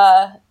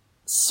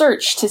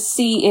search to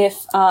see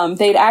if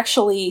they'd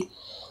actually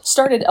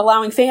started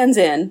allowing fans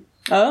in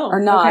or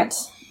not.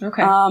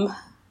 Okay.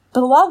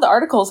 But a lot of the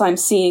articles I'm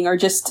seeing are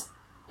just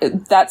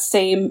that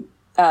same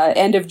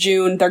end of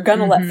June. They're going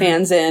to let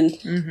fans in,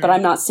 but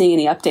I'm not seeing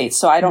any updates,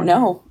 so I don't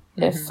know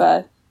if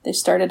they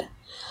started.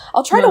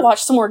 I'll try to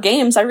watch some more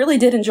games. I really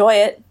did enjoy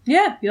it.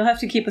 Yeah, you'll have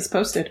to keep us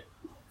posted.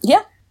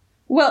 Yeah.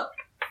 Well,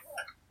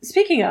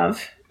 speaking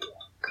of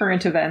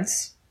current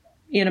events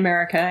in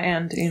America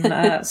and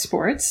in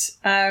sports,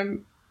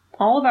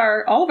 all of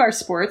our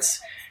sports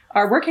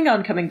are working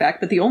on coming back,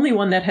 but the only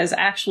one that has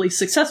actually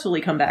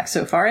successfully come back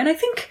so far, and I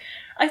think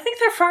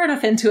they're far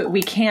enough into it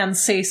we can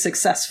say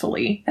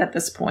successfully at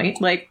this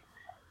point. Like,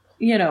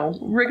 you know,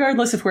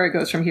 regardless of where it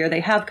goes from here, they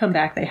have come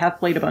back, they have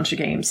played a bunch of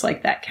games,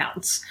 like that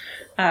counts,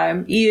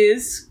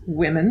 is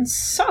women's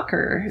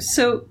soccer.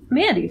 So,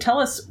 Mandy, tell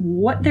us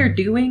what they're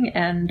doing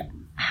and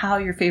how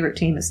your favorite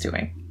team is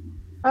doing.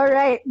 All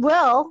right.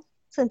 Well,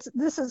 since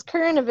this is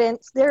current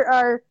events, there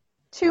are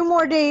 2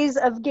 more days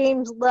of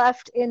games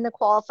left in the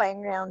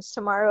qualifying rounds.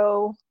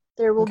 Tomorrow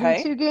there will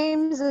be 2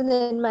 games, and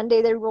then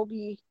Monday there will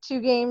be 2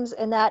 games,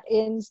 and that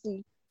ends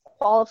the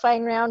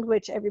qualifying round,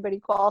 which everybody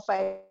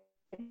qualified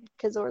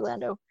because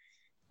Orlando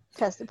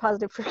tested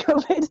positive for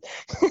COVID.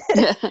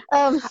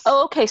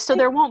 Okay. So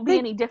there won't be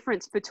any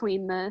difference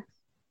between the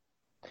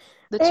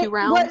 2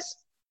 rounds?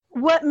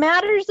 What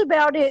matters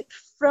about it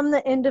from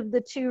the end of the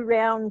 2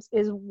 rounds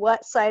is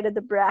what side of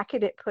the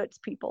bracket it puts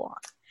people on.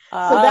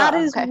 So that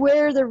is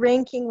where the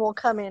ranking will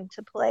come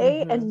into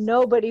play, and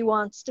nobody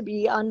wants to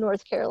be on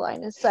North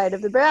Carolina's side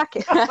of the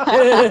bracket.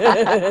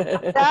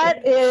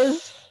 That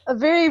is a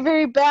very,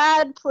 very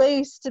bad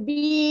place to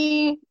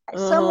be.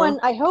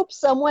 I hope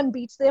someone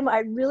beats them. I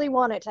really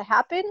want it to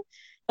happen.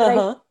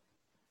 But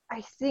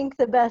I think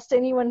the best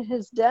anyone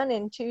has done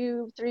in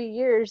 2-3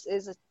 years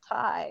is a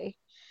tie.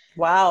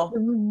 Wow.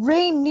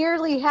 Reign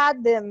nearly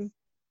had them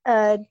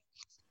at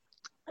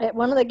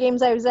one of the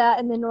games I was at,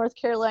 and then North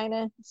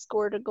Carolina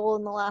scored a goal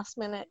in the last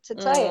minute to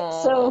tie it.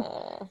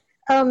 So,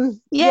 I'm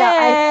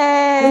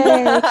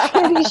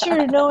pretty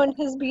sure no one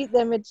has beat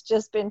them. It's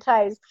just been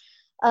ties.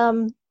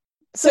 So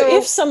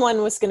if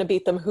someone was going to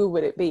beat them, who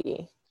would it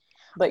be?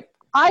 Like,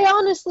 I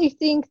honestly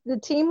think the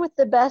team with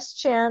the best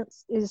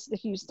chance is the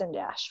Houston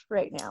Dash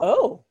right now.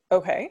 Oh,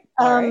 okay.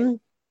 All right.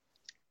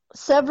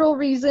 Several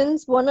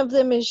reasons. One of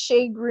them is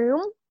Shea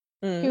Groom,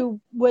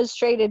 who was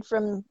traded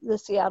from the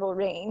Seattle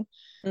Reign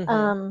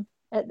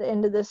at the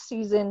end of this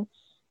season.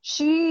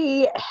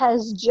 She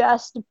has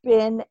just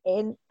been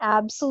an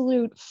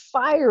absolute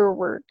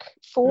firework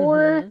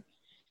for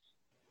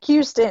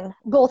Houston,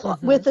 both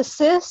with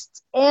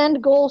assists and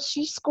goals.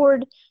 She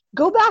scored.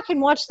 Go back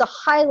and watch the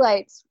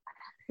highlights.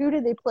 Who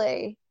did they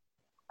play?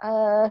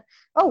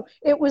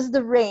 It was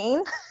the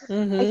Reign.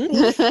 I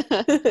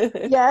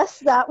think. Yes,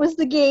 that was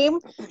the game.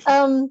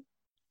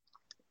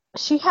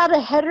 She had a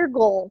header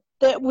goal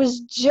that was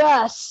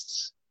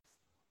just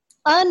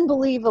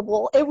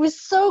unbelievable. It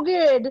was so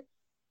good.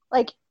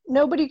 Like,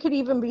 nobody could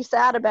even be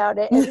sad about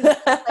it. And,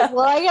 like,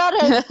 well,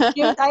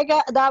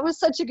 that was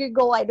such a good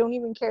goal. I don't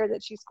even care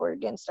that she scored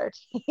against our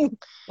team.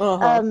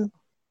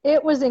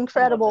 It was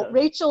incredible.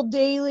 Rachel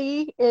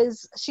Daly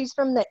she's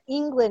from the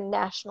England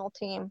national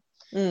team.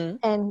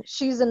 And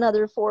she's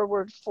another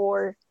forward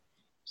for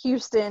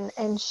Houston.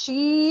 And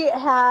she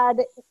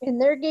had, in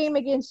their game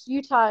against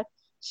Utah,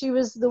 she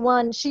was the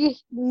one, she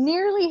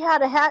nearly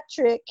had a hat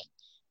trick,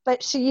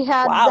 but she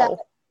had that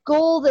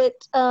goal that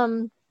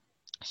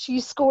she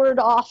scored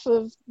off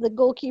of, the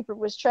goalkeeper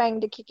was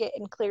trying to kick it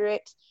and clear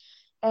it,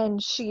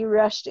 and she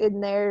rushed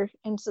in there,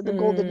 and so the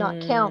goal did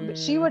not count. But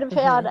she would have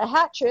had a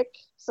hat trick,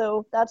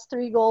 so that's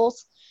 3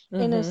 goals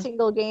in a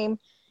single game.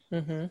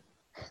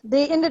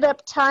 They ended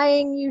up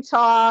tying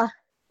Utah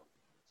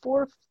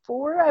 4-4,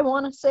 I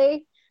want to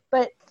say.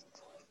 But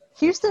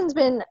Houston's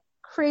been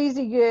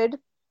crazy good.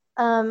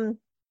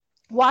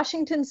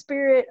 Washington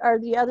Spirit are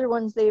the other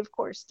ones. They, of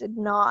course, did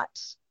not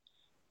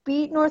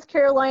beat North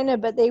Carolina,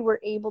 but they were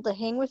able to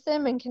hang with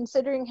them. And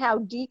considering how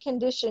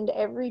deconditioned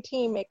every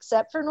team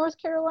except for North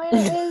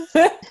Carolina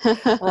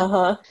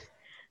is,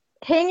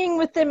 hanging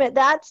with them at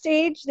that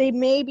stage, they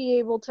may be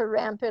able to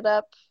ramp it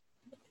up.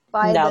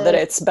 Now that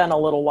it's been a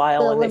little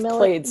while and they've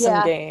played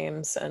some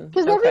games.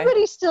 Because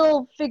everybody's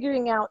still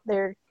figuring out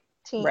their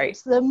teams. Right.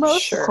 The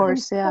most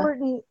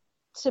important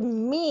to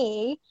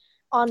me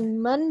on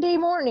Monday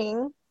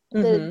morning,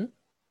 the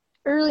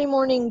early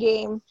morning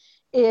game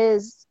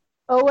is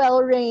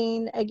OL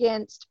Reign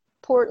against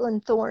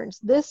Portland Thorns.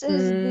 This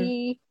is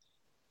the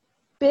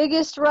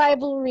biggest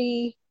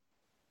rivalry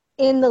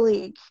in the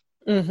league.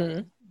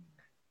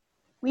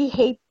 We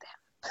hate them.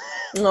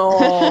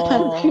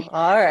 Oh,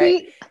 all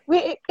right.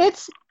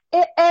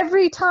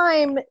 Every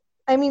time.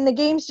 I mean, the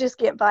games just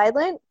get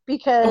violent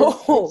because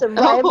it's a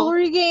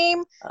rivalry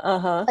game.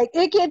 Like,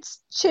 it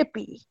gets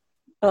chippy.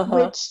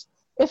 Which,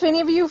 if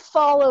any of you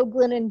follow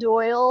Glennon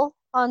Doyle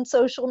on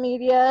social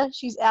media,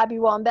 she's Abby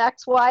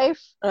Wambach's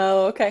wife.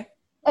 Oh, okay.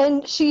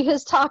 And she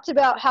has talked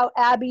about how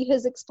Abby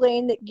has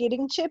explained that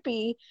getting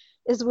chippy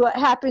is what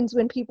happens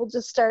when people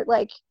just start,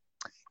 like,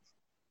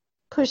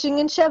 pushing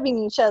and shoving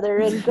each other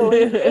and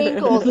going for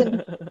ankles,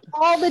 and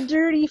all the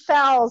dirty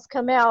fouls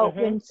come out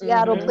when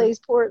Seattle plays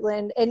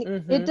Portland.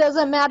 And it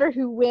doesn't matter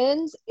who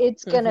wins,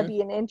 it's going to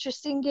be an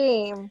interesting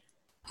game.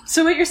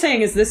 So what you're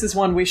saying is this is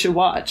one we should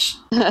watch.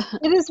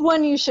 It is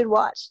one you should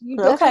watch. You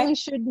definitely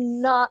should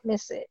not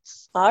miss it.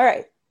 All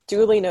right.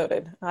 Duly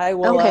noted. I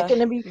will. It's going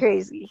to be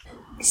crazy.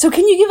 So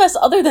can you give us,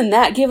 other than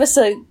that, give us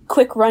a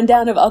quick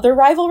rundown of other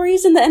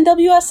rivalries in the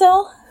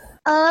NWSL?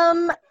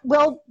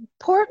 Well,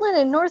 Portland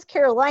and North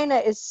Carolina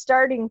is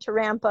starting to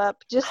ramp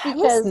up just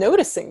because I was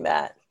noticing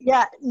that.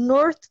 Yeah,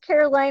 North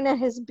Carolina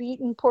has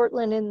beaten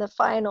Portland in the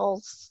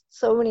finals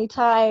so many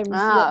times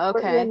that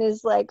Portland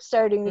is like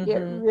starting to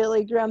get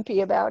really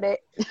grumpy about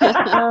it.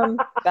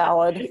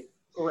 Valid.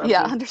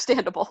 Yeah,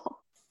 understandable.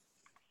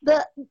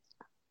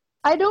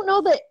 I don't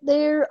know that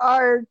there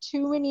are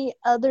too many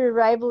other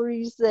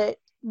rivalries that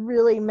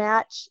really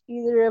match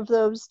either of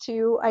those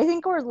two. I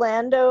think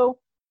Orlando,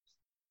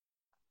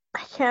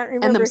 I can't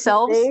remember and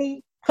themselves?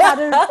 They had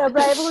a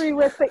rivalry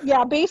with, but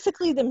yeah,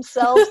 basically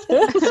themselves.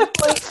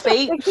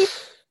 Fate. They keep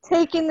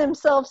taking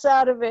themselves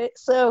out of it.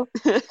 So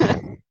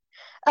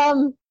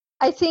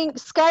I think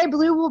Sky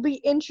Blue will be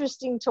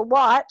interesting to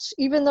watch,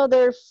 even though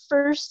their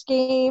first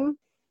game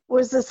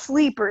was a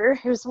sleeper.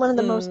 It was one of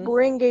the most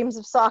boring games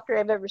of soccer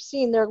I've ever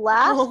seen. Their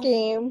last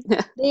game,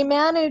 they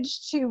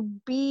managed to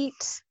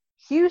beat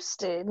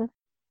Houston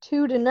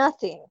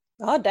 2-0.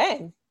 Oh,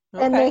 dang.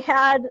 Okay. And they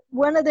had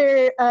one of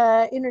their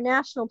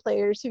international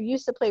players who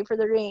used to play for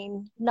the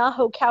Reign,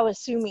 Naho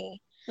Kawasumi.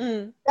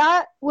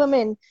 That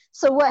woman.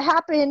 So what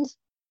happened,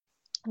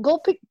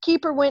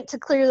 goalkeeper went to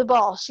clear the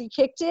ball. She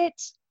kicked it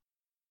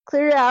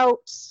clear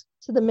out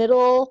to the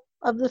middle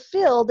of the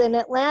field, and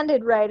it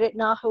landed right at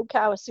Naho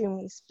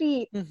Kawasumi's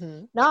feet.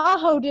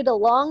 Naho did a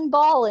long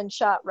ball and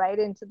shot right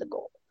into the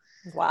goal.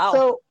 Wow.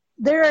 So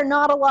there are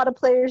not a lot of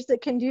players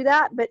that can do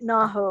that, but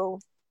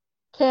Naho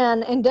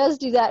can and does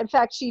do that. In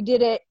fact, she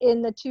did it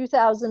in the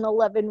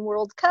 2011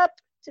 World Cup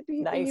to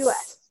beat the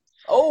U.S.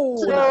 Oh,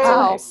 so,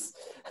 nice.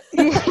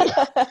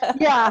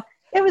 Yeah,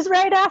 it was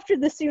right after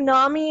the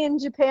tsunami in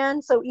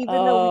Japan, so even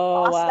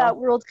though we lost that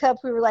World Cup,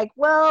 we were like,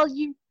 well,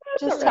 you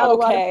just had a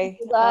lot of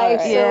people die,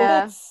 so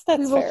that's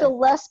we will fair. feel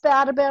less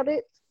bad about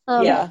it.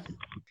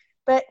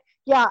 But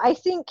yeah, I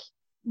think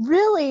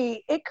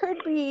really it could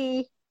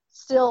be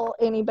still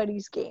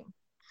anybody's game.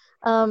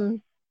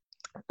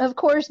 Of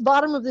course,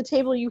 bottom of the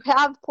table, you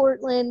have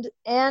Portland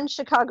and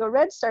Chicago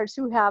Red Stars,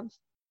 who have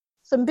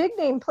some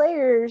big-name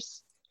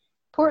players.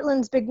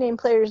 Portland's big-name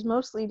players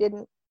mostly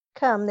didn't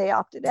come. They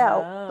opted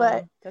out.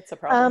 But that's a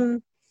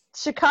problem.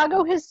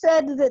 Chicago has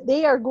said that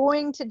they are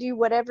going to do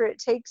whatever it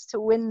takes to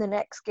win the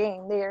next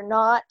game. They are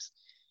not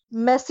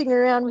messing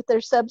around with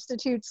their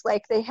substitutes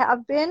like they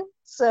have been.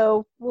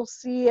 So we'll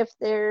see if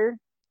their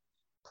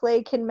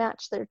play can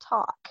match their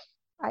talk.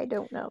 I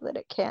don't know that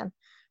it can,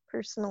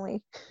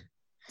 personally.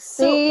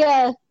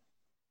 So,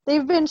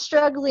 they've been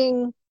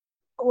struggling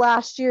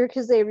last year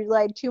because they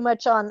relied too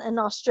much on an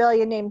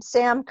Australian named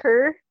Sam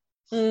Kerr,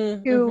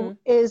 who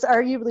is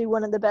arguably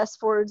one of the best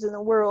forwards in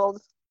the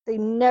world. They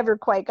never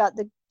quite got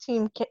the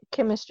team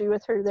chemistry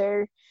with her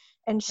there,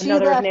 and she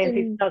left.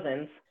 Nancy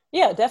Cousins.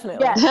 Yeah,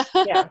 definitely.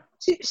 Yeah.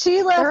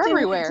 She left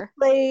to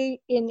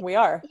play in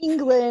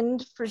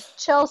England for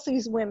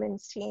Chelsea's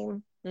women's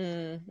team,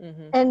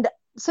 and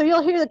so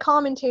you'll hear the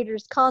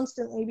commentators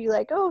constantly be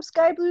like, "Oh,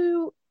 Sky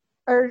Blue."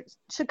 Or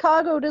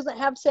Chicago doesn't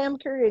have Sam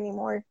Kerr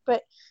anymore,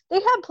 but they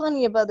have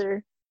plenty of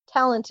other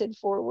talented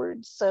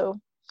forwards, so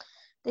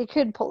they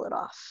could pull it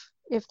off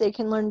if they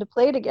can learn to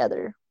play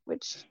together,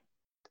 which,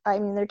 I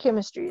mean, their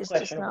chemistry has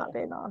just not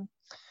been on.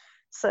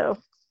 So,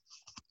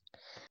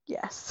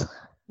 yes.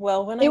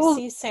 Well, when I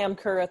see Sam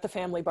Kerr at the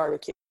family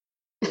barbecue,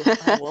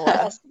 I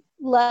will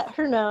let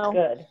her know.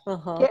 Good.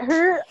 Get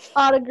her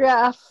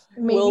autograph,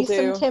 maybe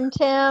some Tim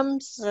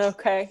Tams.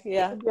 Okay,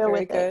 yeah,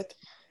 very good.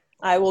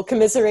 I will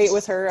commiserate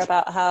with her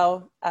about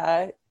how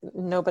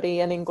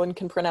nobody in England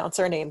can pronounce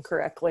our name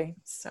correctly.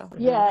 So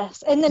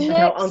yes, and the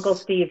next Uncle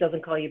Steve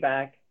doesn't call you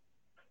back.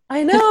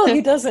 I know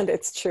he doesn't.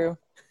 It's true.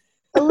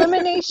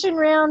 Elimination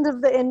round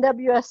of the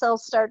NWSL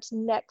starts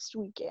next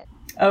weekend.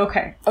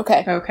 Okay.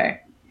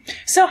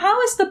 So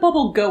how is the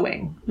bubble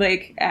going?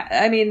 Like,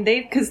 I mean,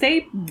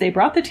 they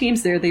brought the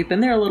teams there. They've been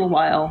there a little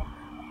while.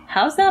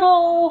 How's that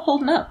all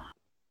holding up?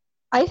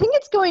 I think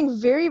it's going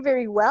very,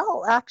 very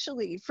well,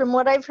 actually. From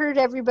what I've heard,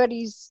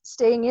 everybody's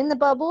staying in the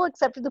bubble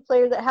except for the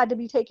player that had to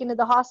be taken to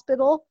the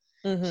hospital.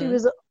 Mm-hmm. She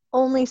was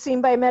only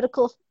seen by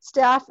medical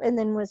staff and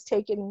then was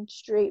taken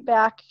straight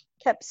back,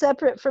 kept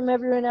separate from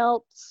everyone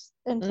else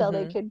until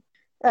they could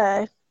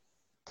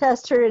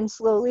test her and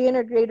slowly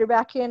integrate her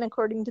back in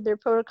according to their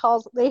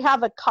protocols. They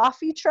have a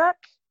coffee truck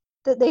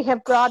that they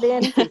have brought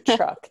in.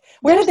 Truck.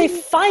 Where did they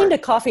find a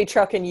coffee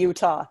truck in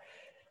Utah?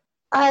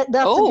 That's a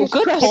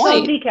good point. It's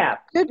all decaf.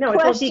 Good no,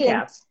 question. It's all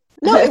decaf.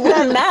 No, it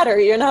wouldn't matter.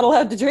 You're not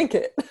allowed to drink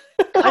it.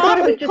 I thought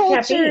it was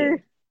just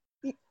caffeine.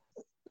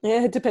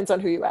 Yeah, it depends on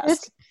who you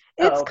ask.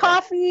 It's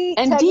coffee.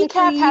 And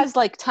decaf has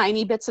like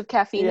tiny bits of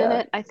caffeine in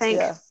it, I think.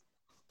 Yeah.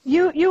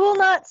 You will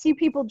not see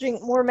people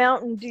drink more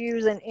Mountain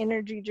Dews and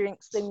energy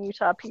drinks than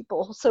Utah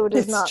people, so it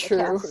is not true.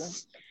 The caffeine.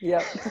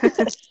 Yep.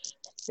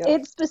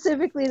 It's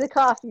specifically the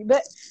coffee,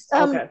 but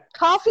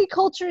coffee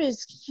culture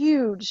is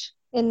huge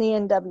in the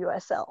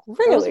NWSL.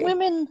 Really? Those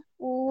women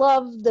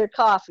love their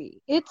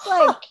coffee. It's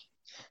like,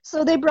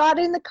 so they brought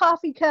in the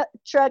coffee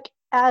truck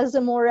as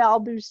a morale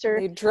booster.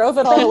 They drove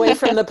it all the way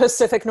from the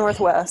Pacific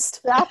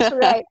Northwest. That's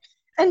right.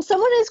 And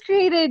someone has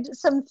created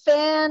some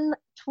fan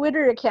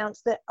Twitter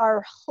accounts that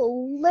are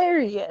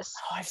hilarious.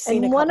 Oh, I've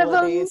seen a couple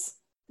of these.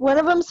 One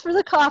of them's for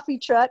the coffee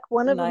truck.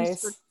 One of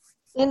them's for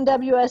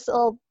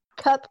NWSL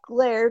Cup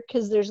glare,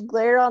 because there's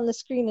glare on the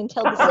screen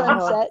until the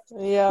sunset.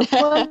 Yeah.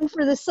 One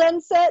for the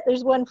sunset.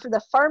 There's one for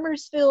the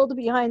farmers field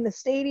behind the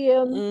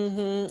stadium.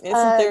 Mm-hmm.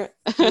 Isn't there?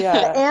 Yeah.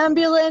 The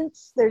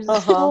ambulance. There's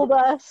a school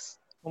bus.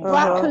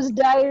 Blatko's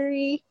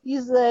diary.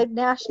 He's the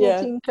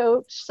national team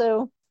coach.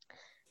 So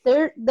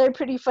they're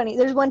pretty funny.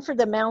 There's one for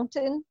the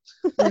mountain.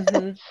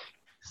 Mm-hmm.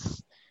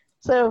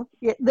 So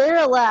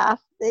they're a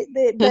laugh.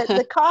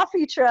 The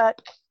coffee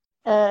truck.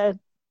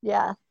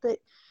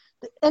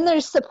 And their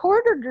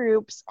supporter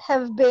groups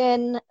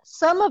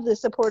some of the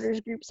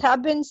supporters groups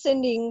have been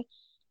sending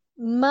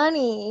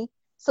money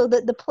so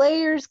that the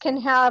players can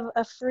have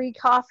a free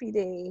coffee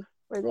day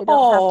where they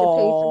don't have to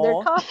pay for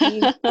their coffee.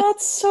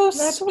 That's so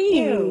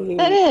sweet.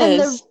 That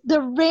is. And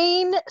the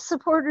Reign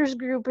supporters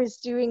group is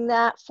doing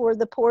that for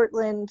the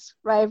Portland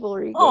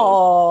rivalry game.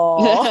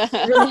 Oh,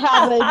 We're going to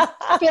have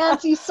a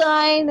fancy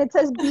sign that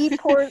says Beat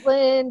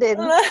Portland.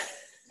 And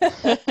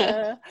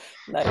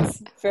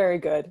nice. Very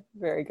good.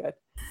 Very good.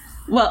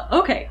 Well,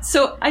 okay.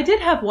 So I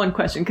did have one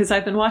question because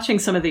I've been watching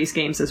some of these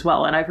games as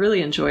well, and I've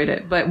really enjoyed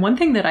it. But one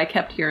thing that I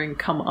kept hearing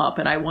come up,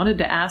 and I wanted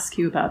to ask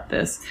you about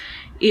this,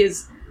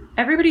 is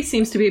everybody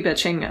seems to be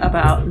bitching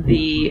about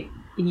the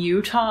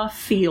Utah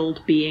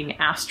field being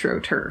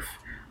AstroTurf.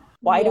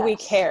 Why do we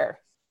care?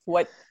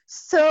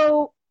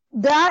 So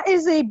that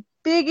is a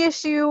big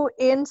issue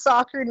in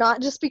soccer,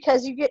 not just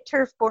because you get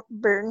turf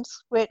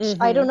burns, which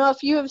I don't know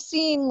if you have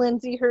seen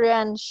Lindsey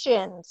Horan's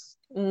shins.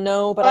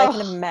 No, but I can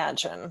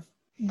imagine.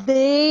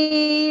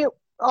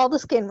 All the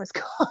skin was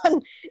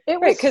gone.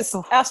 Right, because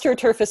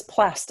AstroTurf is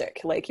plastic.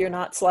 Like, you're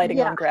not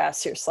sliding on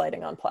grass, you're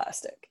sliding on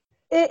plastic.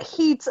 It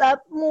heats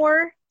up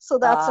more, so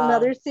that's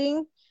another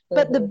thing.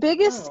 But the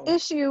biggest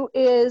issue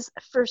is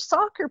for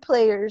soccer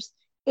players,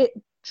 it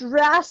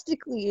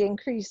drastically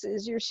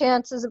increases your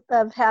chances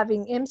of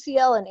having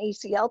MCL and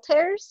ACL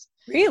tears.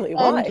 Really?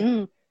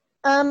 Why?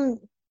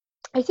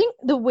 I think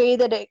the way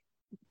that it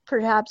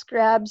perhaps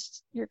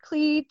grabs your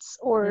cleats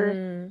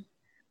or...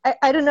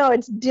 I don't know,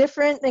 it's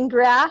different than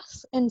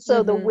grass, and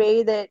so the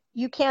way that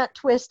you can't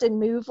twist and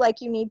move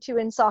like you need to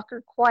in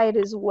soccer quite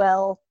as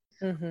well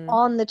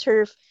on the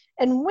turf.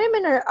 And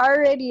women are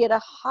already at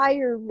a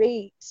higher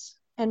rate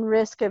and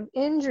risk of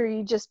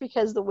injury just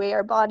because the way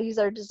our bodies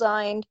are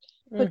designed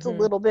puts a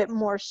little bit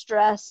more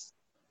stress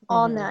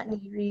on that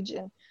knee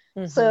region.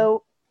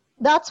 So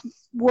that's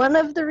one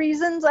of the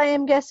reasons I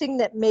am guessing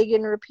that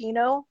Megan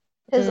Rapinoe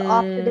has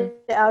opted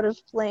out of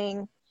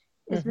playing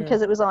is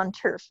because it was on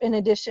turf in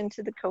addition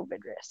to the COVID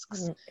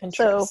risks.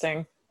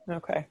 Interesting.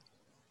 Okay.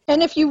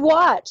 And if you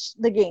watch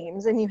the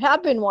games, and you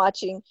have been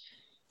watching,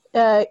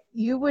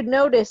 you would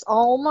notice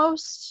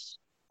almost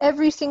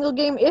every single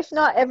game, if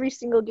not every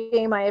single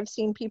game, I have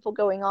seen people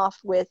going off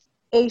with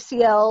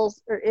ACLs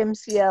or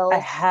MCLs. I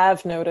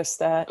have noticed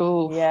that.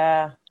 Ooh.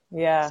 Yeah.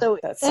 So,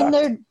 and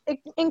they're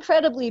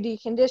incredibly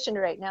deconditioned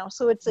right now,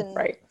 so it's an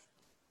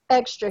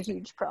extra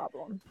huge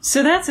problem.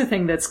 So that's a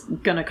thing that's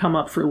going to come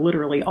up for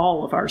literally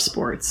all of our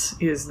sports,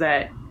 is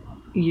that,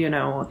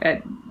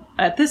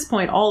 at this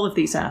point, all of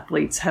these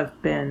athletes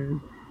have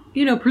been,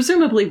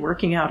 presumably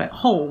working out at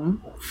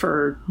home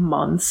for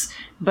months,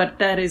 but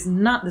that is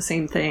not the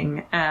same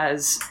thing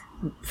as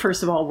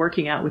first of all,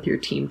 working out with your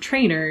team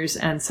trainers,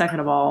 and second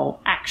of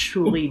all,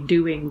 actually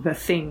doing the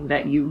thing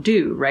that you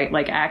do, right?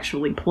 Like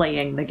actually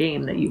playing the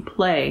game that you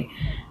play.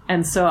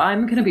 And so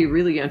I'm going to be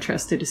really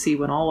interested to see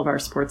when all of our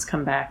sports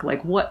come back,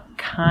 like what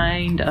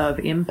kind of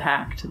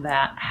impact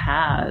that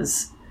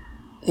has.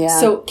 Yeah.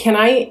 So can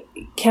I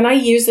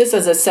use this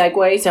as a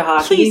segue to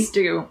hockey? Please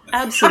do.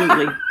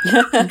 Absolutely.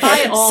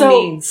 By all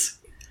means.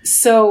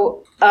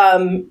 So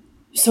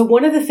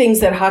one of the things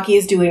that hockey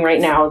is doing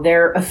right now,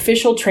 their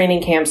official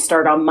training camps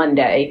start on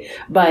Monday,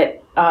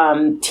 but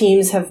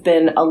teams have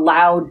been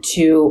allowed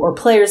to, or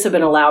players have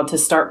been allowed to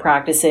start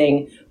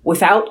practicing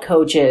without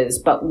coaches,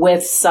 but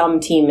with some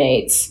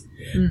teammates.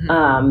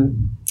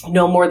 Mm-hmm.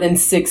 No more than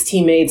 6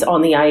 teammates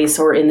on the ice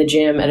or in the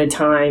gym at a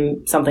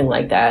time, something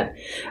like that.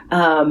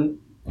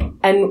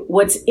 And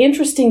what's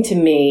interesting to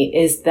me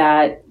is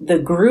that the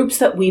groups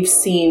that we've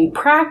seen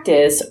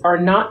practice are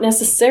not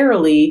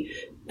necessarily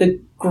the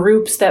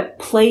groups that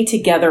play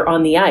together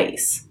on the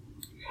ice.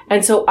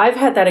 And so I've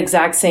had that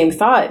exact same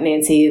thought,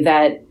 Nancy,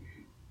 that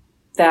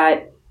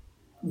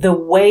the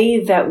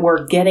way that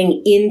we're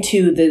getting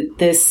into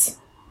this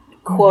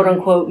quote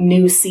unquote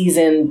new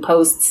season,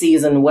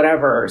 post-season,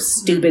 whatever,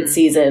 stupid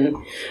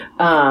season,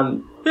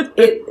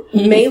 it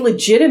may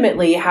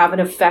legitimately have an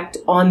effect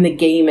on the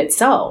game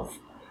itself.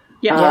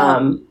 Yeah.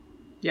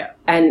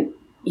 And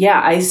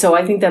so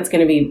I think that's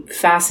going to be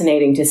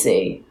fascinating to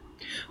see.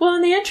 Well,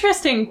 and the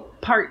interesting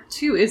part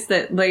too is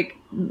that, like,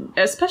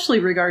 especially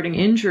regarding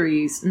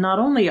injuries, not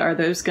only are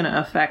those going to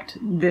affect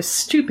this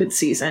stupid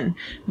season,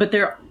 but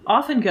they're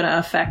often going to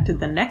affect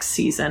the next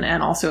season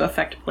and also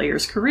affect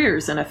players'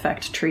 careers and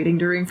affect trading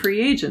during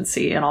free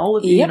agency and all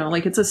of you know,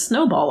 like it's a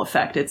snowball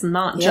effect. It's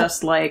not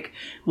just like,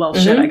 well,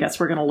 shit, I guess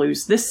we're going to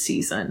lose this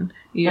season,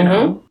 you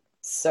know?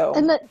 So,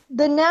 and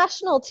the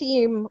national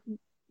team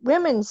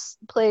women's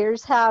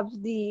players have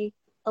the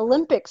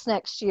Olympics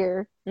next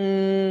year.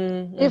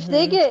 If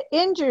they get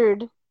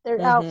injured,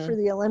 they're out for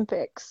the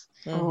Olympics.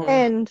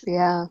 And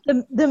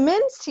the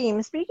men's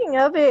team, speaking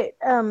of it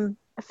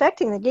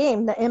affecting the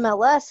game, the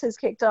MLS has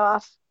kicked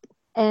off,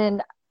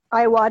 and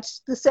I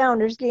watched the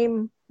Sounders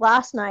game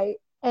last night,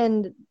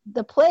 and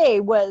the play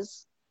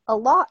was a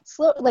lot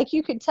slow. Like,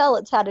 you could tell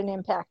it's had an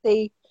impact.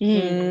 They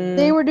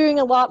were doing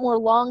a lot more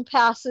long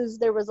passes.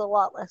 There was a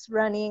lot less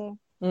running.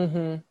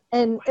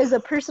 And as a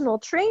personal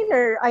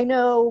trainer, I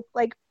know,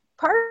 like,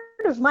 part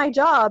of my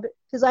job,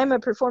 because I'm a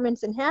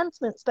performance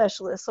enhancement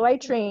specialist, so I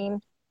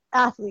train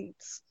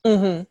athletes.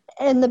 And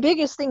the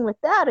biggest thing with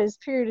that is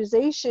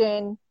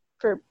periodization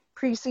for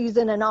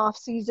preseason and off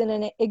season,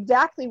 and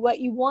exactly what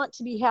you want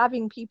to be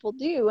having people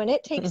do. And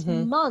it takes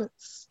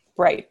months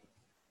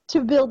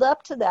to build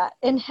up to that,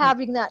 and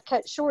having that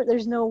cut short,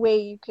 there's no way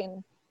you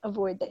can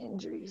avoid the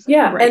injuries.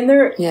 And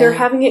they're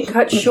having it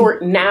cut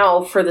short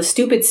now for the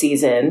stupid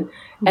season,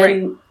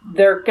 and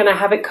they're going to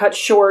have it cut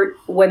short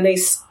when they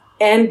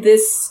end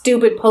this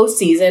stupid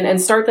postseason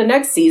and start the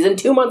next season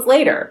 2 months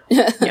later.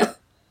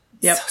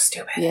 So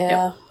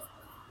stupid.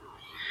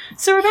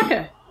 So,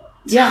 Rebecca,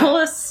 tell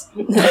us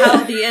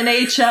how the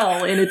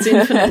NHL, in its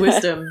infinite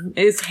wisdom,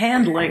 is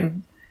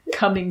handling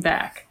coming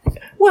back.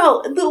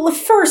 Well,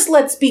 first,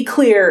 let's be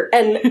clear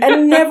and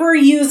never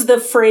use the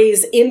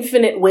phrase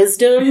infinite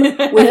wisdom with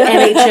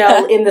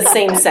NHL in the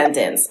same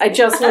sentence. I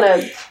just want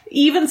to...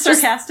 Even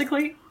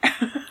sarcastically?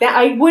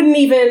 I wouldn't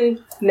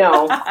even...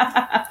 No.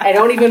 I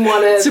don't even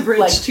want to... It's a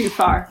bridge too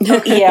far.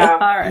 Okay. All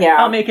right.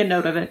 I'll make a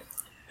note of it.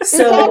 It's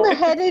on the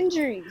head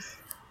injuries.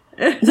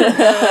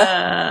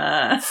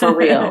 For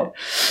real.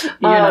 You're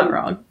not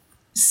wrong.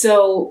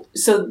 So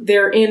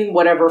they're in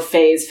whatever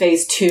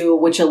phase 2,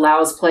 which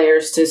allows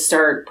players to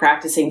start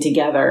practicing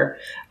together.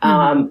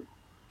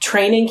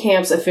 Training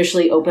camps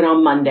officially open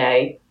on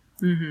Monday.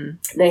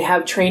 They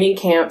have training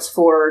camps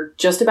for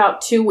just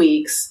about 2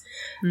 weeks.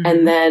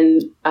 And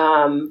then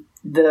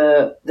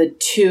the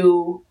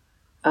two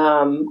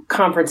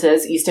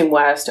conferences, East and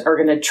West, are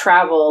going to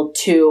travel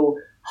to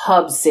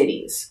hub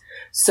cities.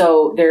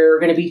 So there are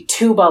going to be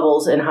 2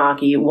 bubbles in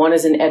hockey. One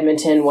is in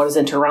Edmonton, one is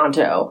in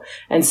Toronto.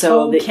 And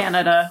so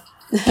Canada.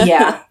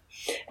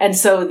 And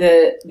so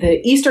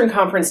the Eastern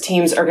Conference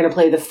teams are going to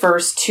play the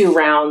first 2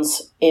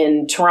 rounds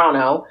in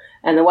Toronto,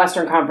 and the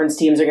Western Conference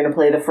teams are going to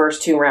play the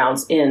first 2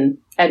 rounds in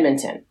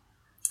Edmonton.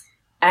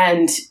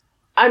 And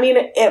I mean,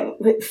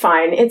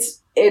 fine.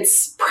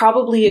 It's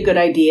probably a good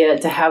idea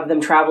to have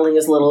them traveling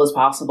as little as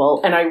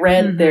possible. And I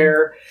read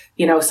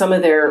some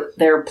of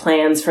their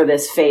plans for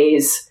this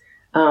phase,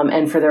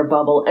 and for their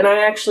bubble. And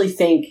I actually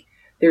think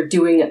they're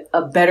doing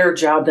a better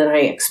job than I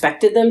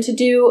expected them to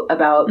do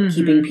about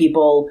keeping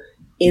people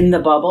in the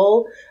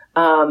bubble.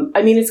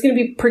 I mean, it's going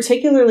to be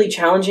particularly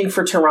challenging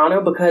for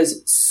Toronto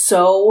because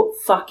so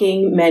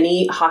fucking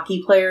many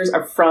hockey players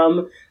are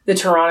from the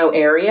Toronto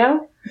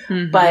area.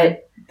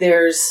 But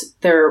there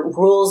are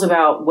rules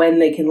about when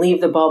they can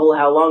leave the bubble,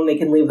 how long they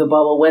can leave the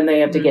bubble, when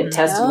they have to get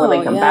tested, when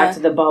they come back to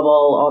the bubble,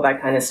 all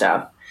that kind of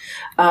stuff.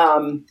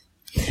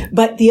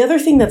 But the other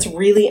thing that's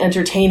really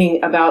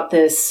entertaining about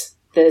this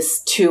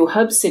 2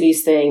 hub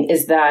cities thing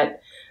is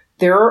that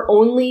there are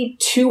only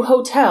 2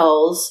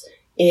 hotels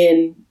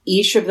in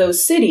each of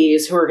those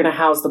cities who are going to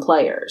house the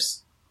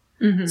players.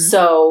 Mm-hmm.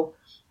 So,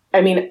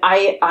 I mean,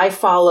 I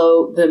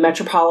follow the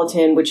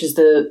Metropolitan, which is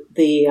the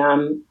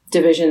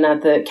division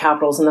that the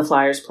Capitals and the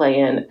Flyers play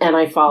in, and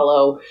I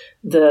follow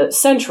the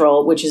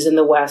Central, which is in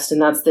the West,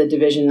 and that's the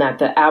division that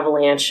the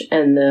Avalanche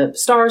and the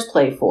Stars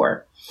play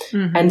for.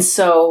 Mm-hmm. And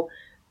so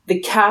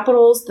the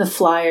Capitals, the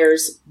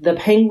Flyers, the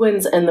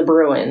Penguins, and the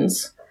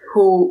Bruins,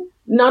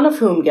 none of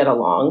whom get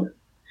along.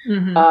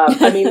 Mm-hmm.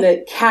 I mean,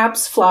 the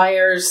Caps,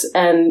 Flyers,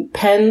 and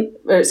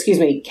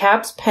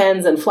Caps,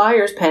 Pens, and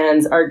Flyers,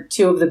 Pens are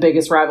two of the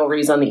biggest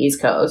rivalries on the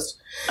East Coast.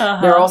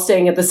 Uh-huh. They're all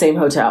staying at the same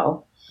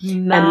hotel.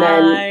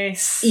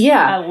 Nice. And then,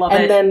 I love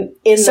it. And then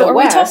in so the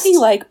West... are we talking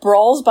like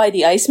brawls by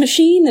the ice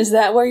machine? Is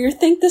that where you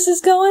think this is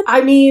going?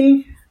 I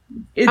mean,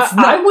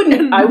 I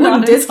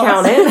wouldn't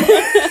discount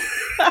it.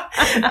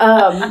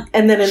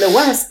 And then in the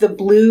West, the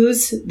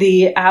Blues,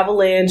 the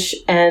Avalanche,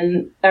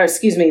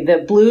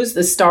 the Blues,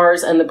 the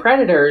Stars, and the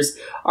Predators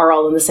are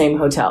all in the same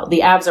hotel.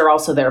 The Avs are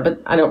also there,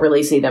 but I don't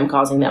really see them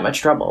causing that much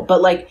trouble.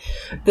 But like,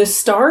 the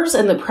Stars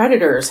and the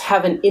Predators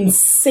have an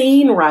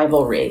insane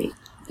rivalry.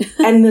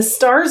 And the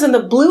Stars and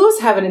the Blues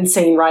have an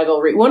insane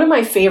rivalry. One of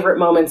my favorite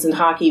moments in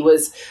hockey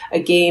was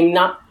a game,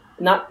 not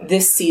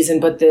this season,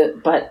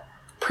 but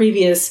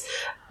previous.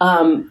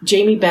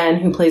 Jamie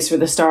Benn, who plays for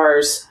the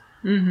Stars,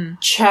 mm-hmm.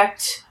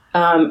 checked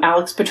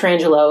Alex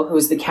Pietrangelo, who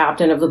was the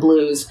captain of the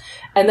Blues,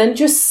 and then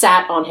just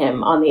sat on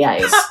him on the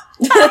ice.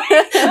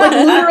 Like,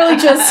 literally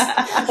just,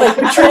 like,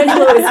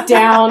 Pietrangelo is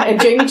down,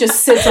 and Jamie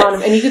just sits on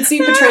him, and you could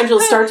see Pietrangelo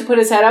start to put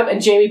his head up, and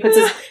Jamie puts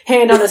his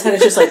hand on his head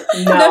and is just like,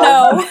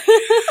 no.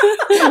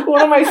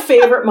 One of my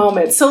favorite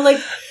moments. So, like,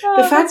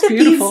 the fact that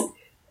beautiful.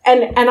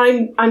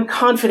 And I'm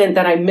confident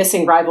that I'm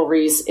missing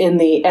rivalries in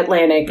the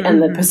Atlantic mm-hmm.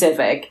 and the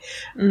Pacific.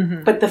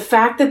 Mm-hmm. But the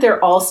fact that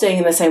they're all staying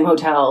in the same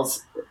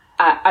hotels,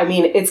 I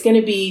mean, it's going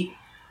to be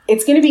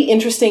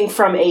interesting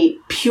from a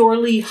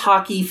purely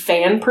hockey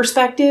fan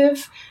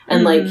perspective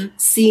and mm-hmm. like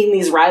seeing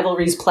these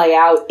rivalries play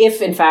out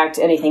if in fact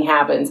anything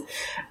happens.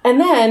 And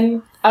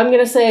then I'm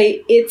going to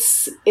say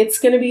it's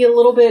going to be a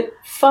little bit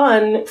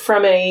fun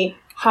from a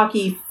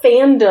hockey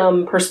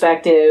fandom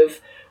perspective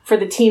for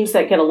the teams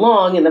that get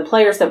along and the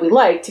players that we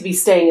like to be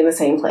staying in the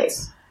same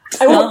place.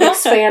 I won't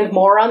expand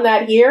more on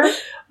that here,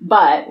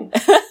 but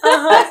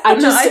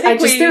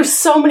there's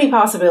so many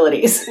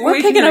possibilities. We're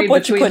picking up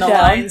what you put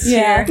down.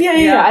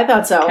 Yeah, I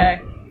thought so.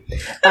 Okay.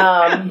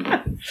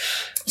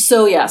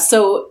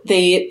 So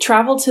they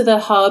travel to the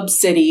hub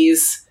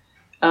cities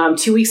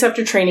 2 weeks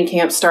after training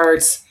camp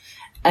starts,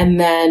 and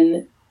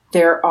then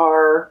there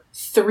are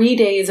 3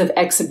 days of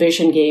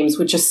exhibition games,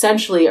 which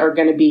essentially are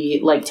going to be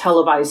like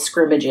televised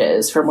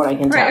scrimmages, from what I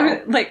can tell.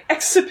 Right, like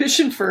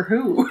exhibition for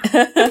who?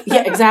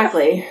 Yeah,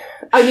 exactly.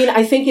 I mean,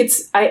 I think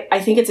it's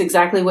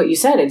exactly what you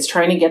said. It's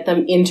trying to get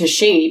them into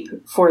shape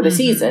for the mm-hmm.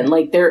 season.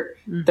 Like they're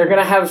going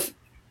to have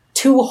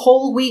 2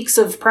 whole weeks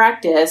of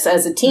practice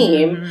as a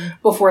team mm-hmm.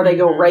 before they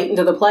go right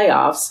into the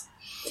playoffs.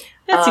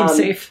 That seems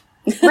safe,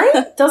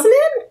 right? Doesn't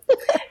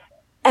it?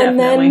 And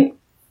then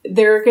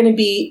there are going to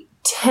be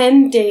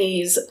 10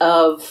 days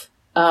of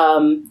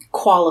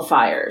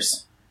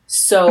qualifiers.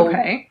 So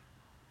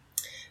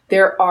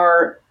there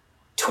are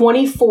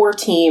 24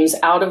 teams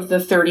out of the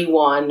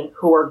 31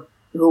 who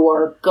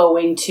are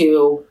going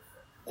to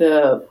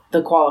the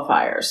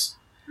qualifiers.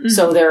 Mm-hmm.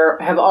 So there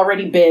have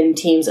already been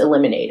teams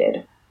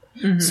eliminated.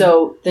 Mm-hmm.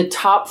 So the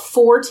top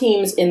 4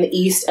 teams in the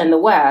East and the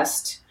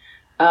West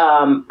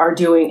are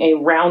doing a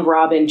round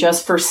robin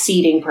just for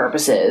seeding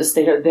purposes.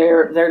 They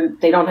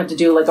don't have to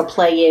do like a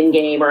play-in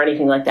game or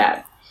anything like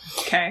that.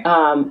 Okay.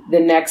 The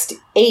next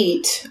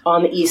 8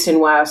 on the East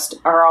and West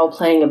are all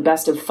playing a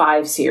best of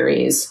 5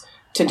 series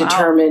to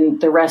determine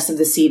the rest of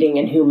the seeding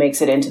and who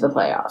makes it into the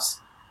playoffs.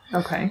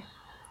 Okay.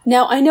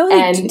 Now, I know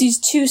that these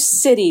 2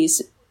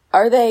 cities,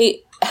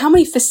 how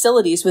many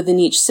facilities within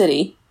each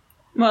city?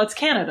 Well, it's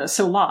Canada,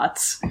 so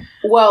lots.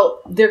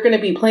 Well, they're going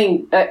to be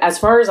playing, as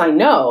far as I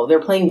know, they're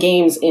playing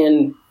games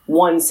in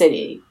one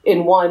city,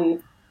 in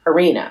one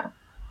arena.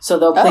 So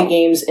they'll play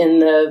games in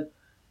the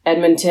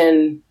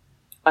Edmonton...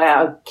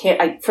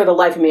 for the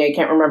life of me, I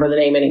can't remember the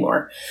name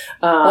anymore.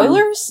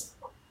 Oilers?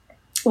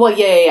 Well,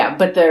 yeah.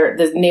 But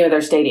the name of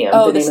their stadium.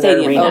 Oh, the name stadium.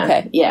 Of their arena.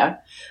 Okay.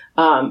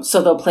 Yeah.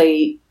 So they'll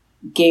play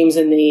games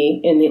in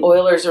the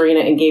Oilers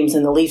arena and games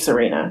in the Leafs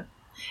arena.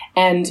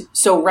 And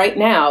so right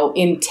now,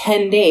 in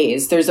 10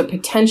 days, there's a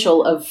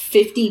potential of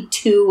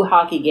 52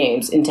 hockey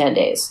games in 10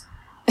 days.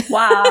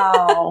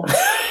 Wow.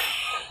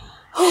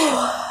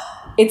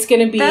 It's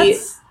going to be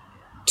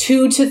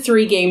 2 to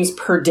 3 games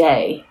per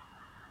day.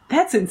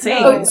 That's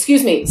insane. Oh,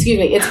 excuse me. It's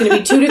going to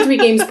be 2 to 3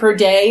 games per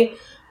day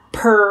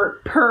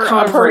per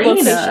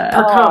conference.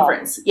 Per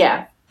conference.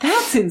 Yeah.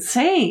 That's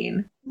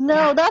insane.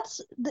 No,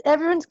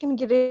 everyone's going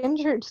to get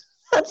injured.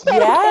 That's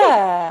not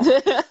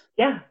okay.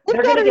 Yeah.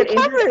 They're going to get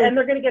injured and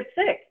they're going to get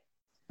sick.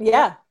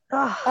 Yeah.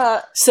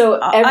 So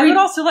I would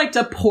also like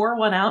to pour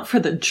one out for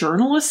the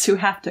journalists who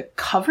have to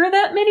cover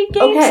that many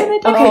games in a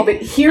day. Okay,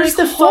 but here's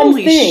the fun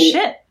thing.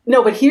 Shit.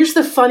 No, but here's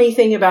the funny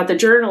thing about the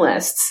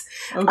journalists.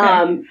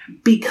 Okay.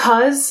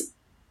 Because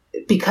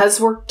because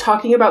we're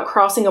talking about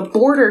crossing a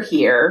border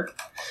here,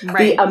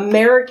 the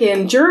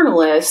American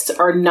journalists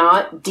are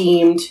not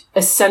deemed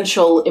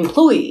essential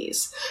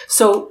employees.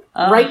 So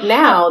right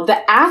now,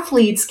 the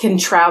athletes can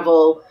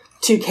travel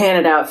to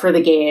Canada for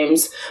the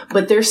games,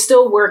 but they're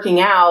still working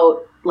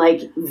out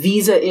like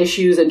visa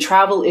issues and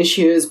travel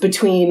issues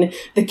between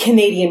the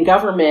Canadian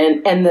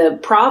government and the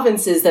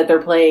provinces that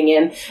they're playing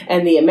in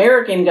and the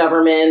American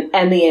government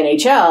and the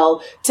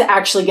NHL to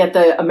actually get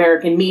the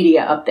American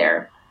media up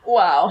there.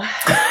 Wow.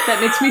 That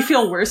makes me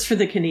feel worse for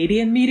the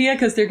Canadian media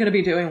because they're going to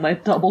be doing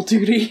like double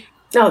duty.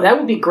 Oh, that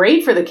would be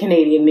great for the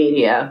Canadian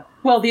media.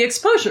 Well, the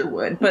exposure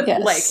would, but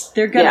like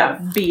they're going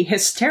to be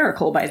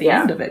hysterical by the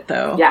end of it,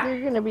 though. Yeah. They're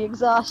going to be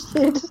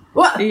exhausted.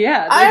 Well,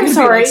 yeah, I'm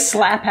sorry. Be, like,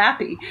 slap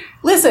happy.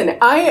 Listen,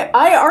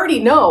 I already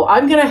know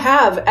I'm going to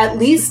have at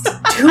least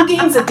 2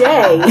 games a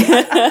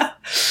day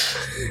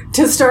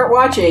to start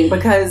watching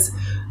because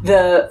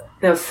the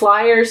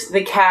Flyers,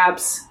 the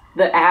Caps,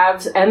 the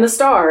Avs, and the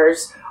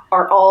Stars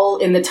are all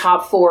in the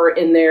top 4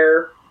 in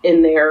their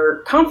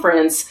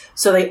conference,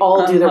 so they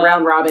all do the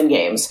round robin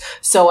games.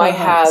 So I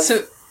have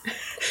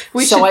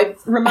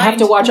I have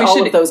to watch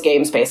all of those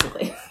games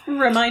basically.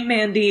 Remind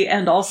Mandy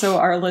and also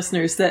our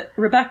listeners that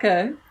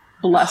Rebecca,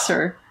 bless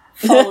her,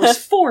 follows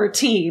 4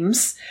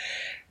 teams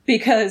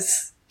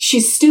because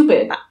she's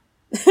stupid.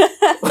 I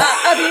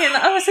mean,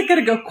 I wasn't going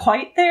to go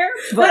quite there,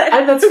 but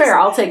that's fair.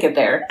 I'll take it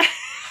there.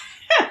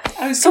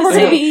 I was going to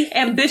say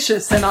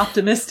ambitious and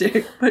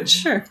optimistic, but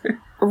sure.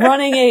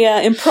 Running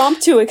a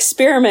impromptu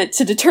experiment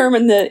to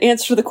determine the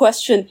answer to the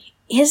question,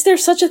 is there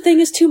such a thing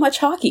as too much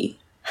hockey?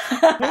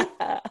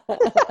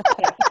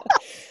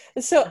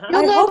 So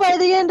you'll know by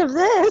the end of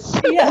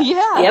this. Yeah.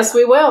 Yes,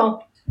 we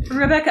will.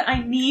 Rebecca,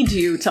 I need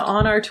you to,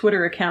 on our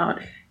Twitter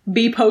account,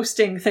 be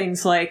posting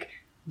things like,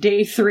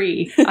 day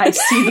 3, I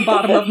see the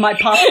bottom of my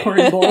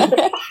popcorn bowl.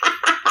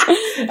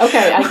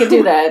 Okay, I can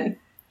do that.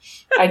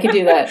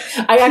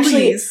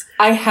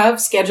 I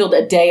have scheduled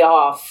a day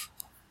off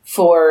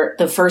for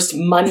the first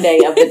Monday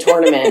of the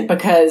tournament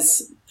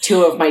because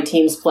 2 of my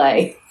teams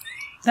play.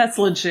 That's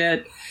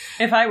legit.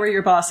 If I were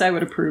your boss, I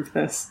would approve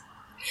this.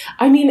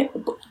 I mean,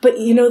 but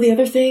you know, the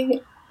other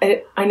thing,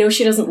 I know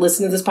she doesn't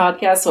listen to this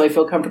podcast, so I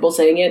feel comfortable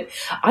saying it.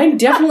 I'm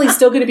definitely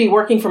still going to be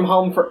working from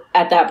home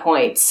at that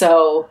point.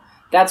 So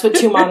that's what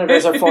 2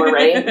 monitors are for,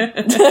 right?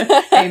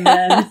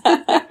 Amen.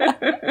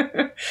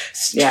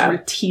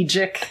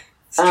 Strategic.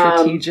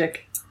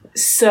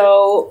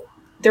 So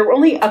there were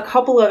only a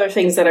couple other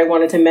things that I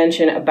wanted to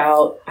mention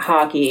about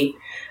hockey.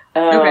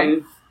 Okay.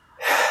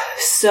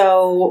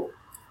 So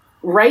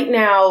right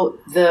now,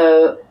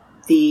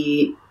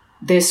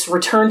 this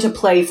return to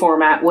play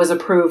format was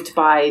approved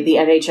by the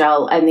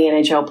NHL and the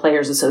NHL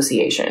Players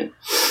Association.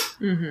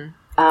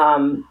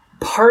 Mm-hmm.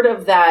 Part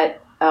of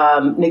that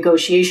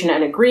negotiation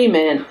and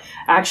agreement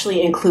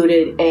actually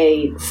included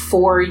a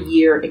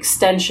 4-year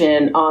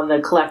extension on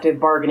the collective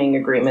bargaining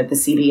agreement, the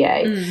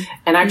CBA. Mm.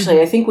 And actually,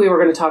 I think we were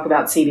going to talk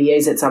about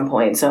CBAs at some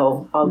point,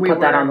 so I'll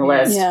put that on the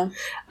list. Yeah.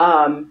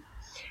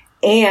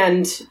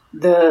 And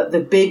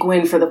the big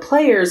win for the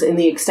players in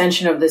the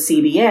extension of the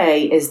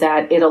CBA is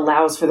that it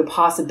allows for the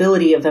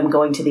possibility of them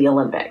going to the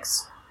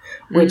Olympics,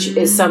 which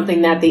is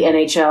something that the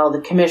NHL, the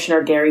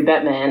commissioner, Gary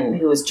Bettman,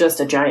 who is just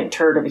a giant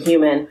turd of a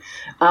human,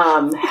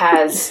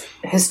 has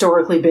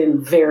historically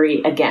been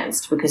very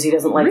against because he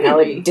doesn't like how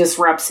it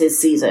disrupts his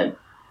season.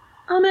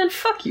 Oh, man,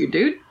 fuck you,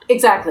 dude.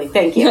 Exactly.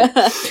 Thank you.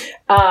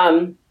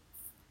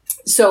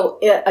 So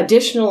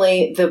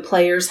additionally, the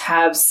players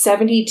have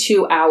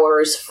 72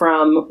 hours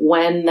from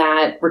when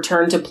that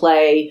return to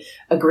play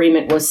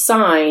agreement was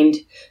signed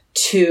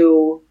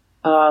to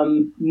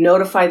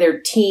notify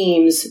their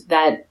teams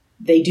that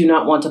they do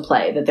not want to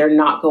play, that they're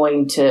not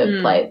going to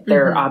play.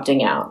 They're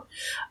opting out.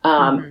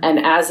 And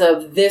as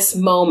of this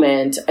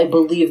moment, I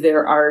believe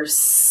there are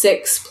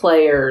 6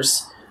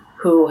 players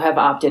who have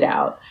opted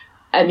out.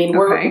 I mean,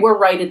 we're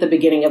right at the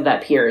beginning of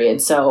that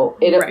period, so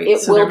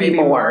it will be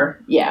more.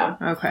 Yeah.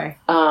 Okay.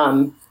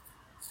 No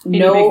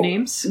big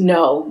names?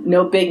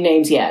 No big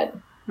names yet.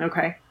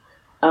 Okay.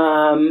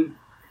 I'm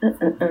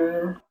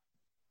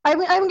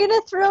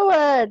gonna throw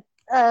a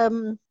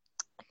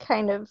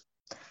kind of,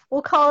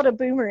 we'll call it a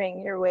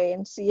boomerang your way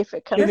and see if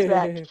it comes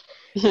back.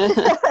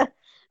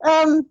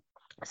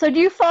 So do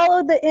you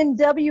follow the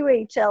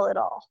NWHL at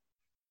all?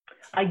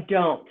 I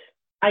don't.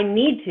 I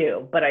need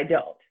to, but I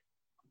don't.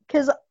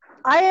 Because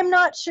I am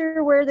not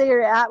sure where they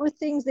are at with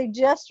things. They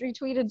just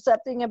retweeted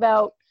something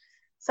about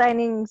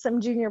signing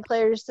some junior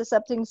players to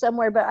something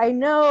somewhere, but I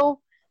know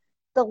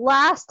the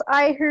last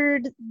I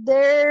heard,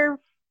 their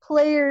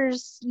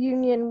players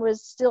union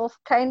was still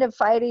kind of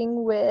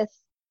fighting with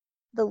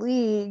the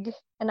league,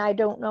 and I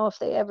don't know if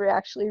they ever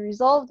actually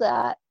resolved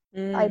that.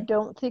 I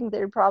don't think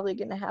they're probably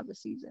going to have a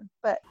season,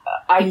 but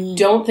I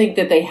don't think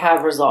that they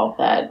have resolved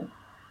that,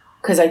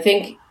 because I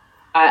think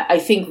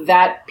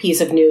that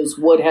piece of news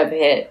would have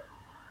hit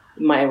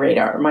my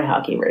radar, my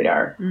hockey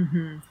radar.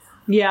 Mm-hmm.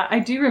 Yeah, I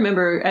do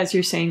remember, as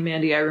you're saying,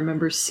 Mandy, I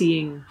remember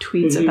seeing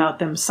tweets about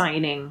them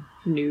signing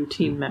new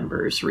team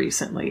members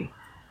recently.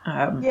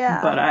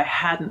 But I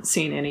hadn't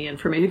seen any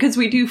information because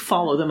we do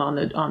follow them on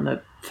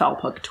the Foul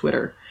Puck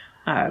Twitter.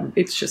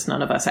 It's just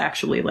none of us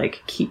actually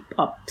like keep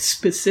up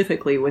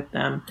specifically with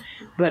them.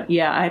 But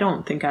yeah, I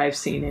don't think I've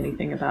seen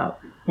anything about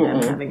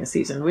them having a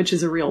season, which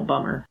is a real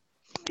bummer.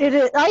 It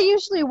is. I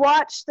usually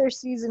watch their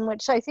season,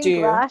 which I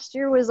think last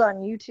year was on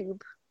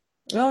YouTube.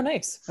 Oh,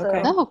 nice. So,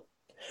 okay.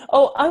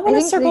 I want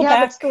to circle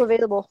back. It's still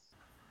available.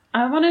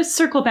 I want to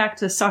circle back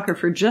to soccer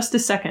for just a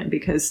second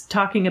because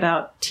talking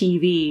about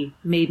TV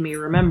made me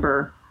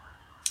remember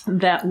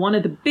that one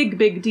of the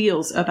big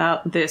deals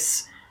about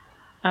this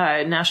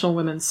National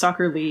Women's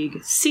Soccer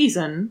League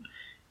season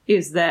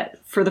is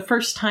that for the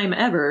first time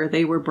ever,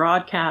 they were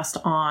broadcast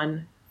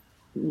on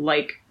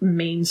like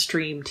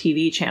mainstream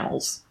TV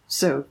channels.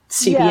 So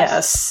CBS.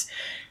 Yes.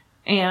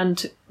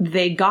 And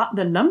they got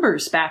the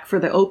numbers back for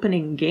the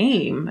opening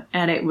game,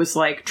 and it was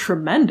like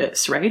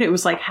tremendous, right? It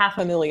was like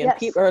 500,000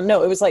 people. Or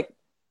no, it was like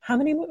how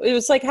many? It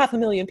was like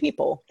 500,000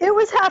 people. It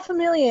was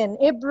 500,000.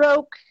 It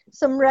broke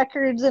some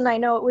records, and I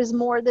know it was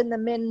more than the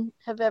men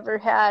have ever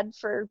had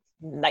for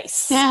a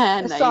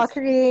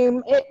soccer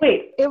game.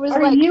 It was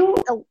like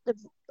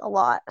a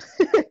lot.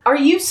 Are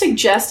you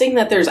suggesting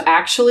that there's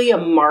actually a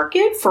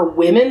market for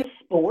women's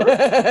sports?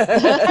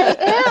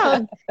 I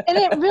am, and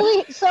it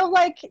really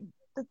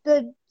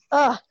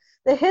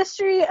the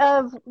history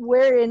of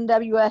where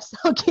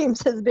NWSL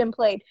games has been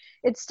played.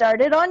 It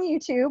started on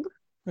YouTube.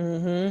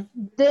 Mm-hmm.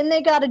 Then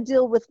they got a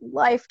deal with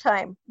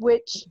Lifetime,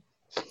 which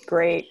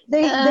great.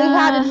 They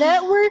had a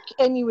network,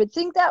 and you would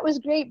think that was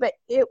great, but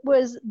it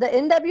was the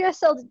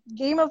NWSL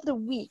game of the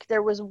week.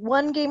 There was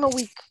one game a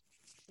week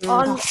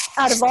out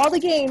of all the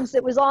games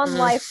that was on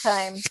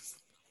Lifetime,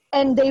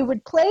 and they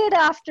would play it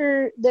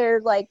after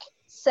their like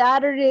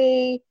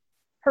Saturday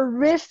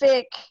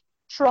horrific,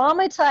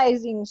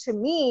 traumatizing to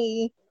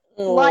me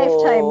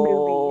Lifetime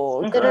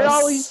movies that are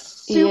always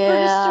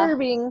super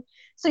disturbing.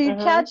 So you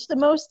catch the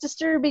most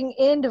disturbing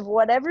end of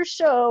whatever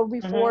show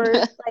before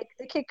like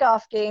the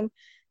kickoff game.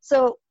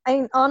 So I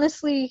mean,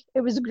 honestly,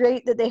 it was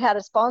great that they had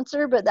a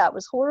sponsor, but that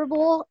was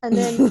horrible. And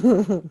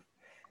then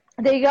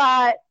they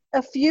got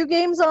a few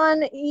games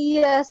on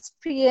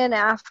ESPN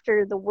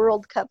after the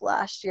World Cup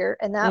last year,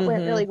 and that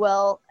went really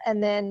well.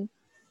 And then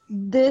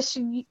this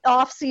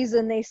off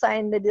season, they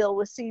signed the deal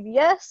with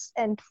CBS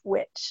and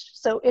Twitch,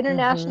 so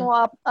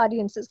international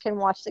audiences can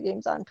watch the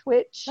games on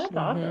Twitch. That's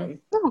awesome.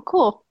 Oh,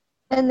 cool.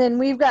 And then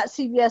we've got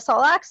CBS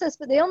All Access,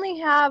 but they only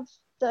have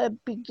the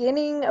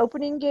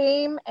opening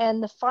game,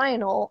 and the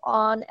final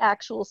on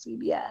actual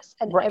CBS,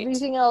 and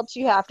everything else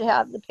you have to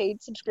have the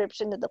paid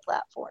subscription to the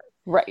platform.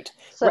 Right.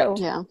 So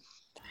yeah.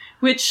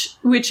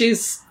 Which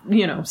is,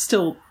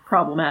 still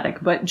problematic,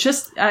 but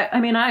just,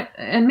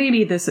 and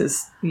maybe this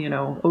is,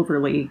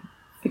 overly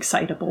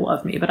excitable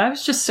of me, but I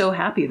was just so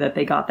happy that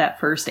they got that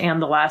first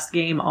and the last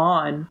game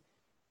on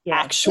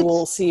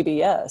actual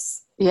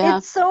CBS. Yeah.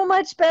 It's so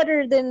much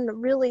better than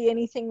really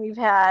anything we've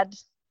had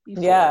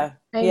before. Yeah.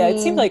 It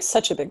seemed like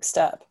such a big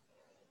step.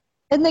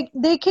 And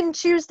they can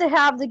choose to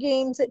have the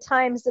games at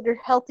times that are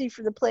healthy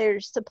for the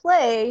players to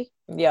play.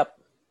 Yep.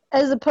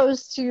 As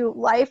opposed to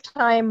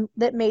Lifetime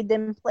that made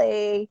them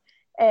play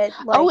at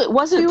it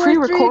wasn't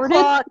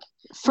pre-recorded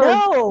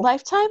for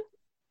Lifetime?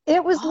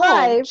 It was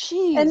live,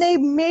 and they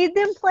made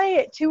them play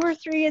at 2 or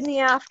 3 in the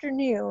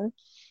afternoon.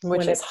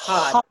 When it's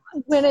hot.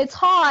 When it's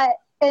hot,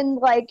 and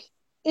like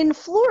in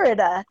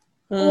Florida.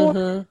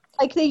 Or,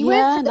 like they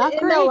went to the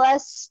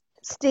MLS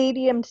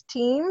stadiumed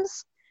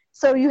teams.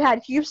 So you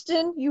had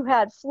Houston, you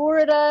had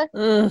Florida.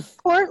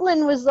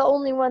 Portland was the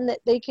only one that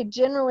they could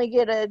generally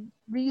get a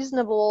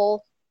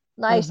reasonable,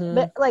 nice,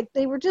 but like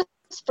they were just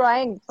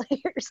frying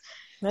players.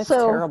 That's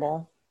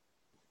terrible.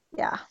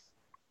 Yeah.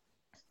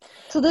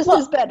 So this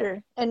is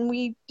better, and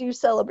we do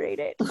celebrate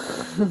it.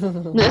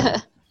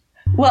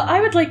 Well,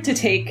 I would like to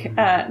take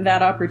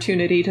that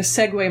opportunity to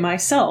segue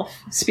myself,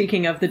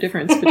 speaking of the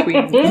difference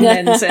between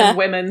men's and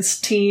women's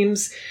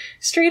teams,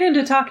 straight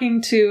into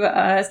talking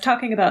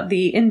about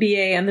the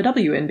NBA and the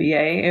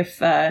WNBA,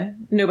 if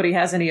nobody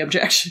has any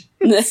objections.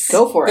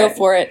 Go for it. Go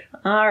for it.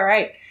 All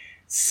right.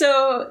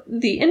 So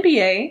the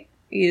NBA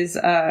is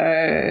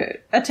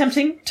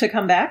attempting to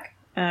come back.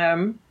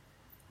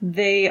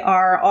 They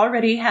are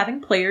already having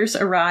players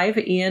arrive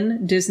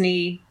in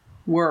Disney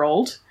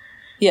World.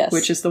 Yes.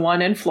 Which is the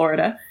one in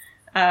Florida,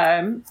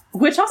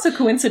 which also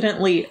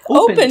coincidentally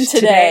opened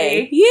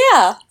today.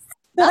 Yeah.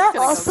 That's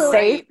also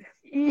great.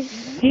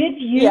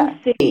 Did you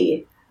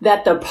see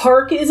that the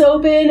park is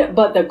open,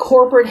 but the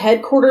corporate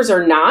headquarters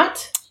are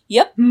not?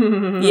 Yep.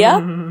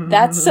 Yeah.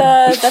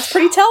 That's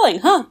pretty telling,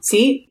 huh?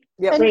 See?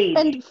 Yep.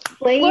 And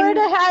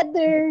Florida had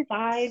their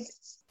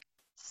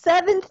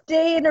 7th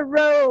day in a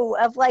row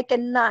of like a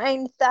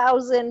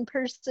 9,000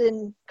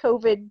 person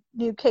COVID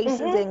new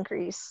cases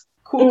increase.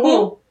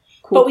 Cool.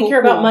 But we care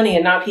about money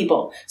and not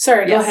people.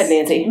 Sorry, go ahead,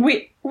 Nancy.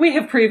 We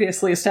have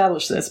previously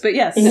established this, but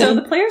yes. So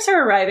the players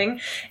are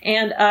arriving,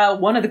 and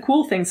one of the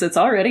cool things that's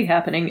already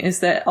happening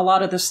is that a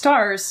lot of the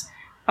stars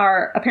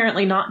are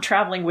apparently not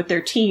traveling with their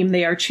team.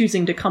 They are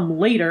choosing to come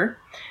later,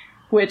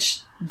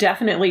 which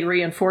definitely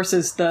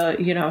reinforces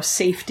the,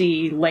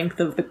 safety length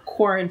of the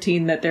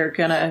quarantine that they're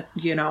gonna,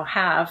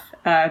 have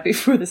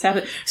before this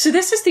happens. So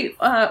this is the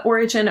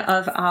origin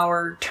of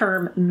our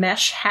term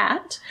mesh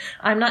hat.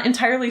 I'm not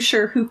entirely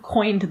sure who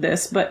coined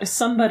this, but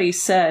somebody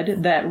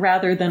said that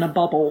rather than a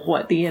bubble,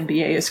 what the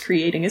NBA is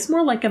creating is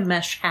more like a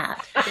mesh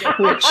hat,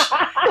 which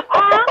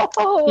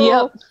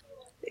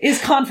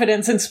is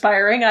confidence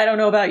inspiring. I don't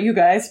know about you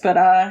guys, but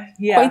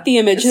yeah. Quite the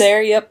image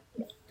there, yep.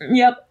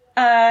 Yep.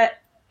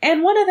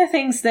 And one of the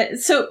things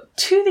so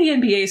to the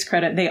NBA's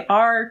credit, they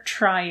are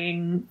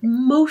trying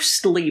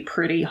mostly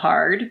pretty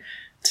hard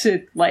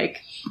to,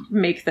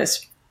 make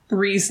this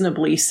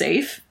reasonably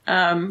safe.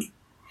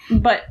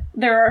 But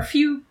there are a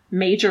few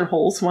major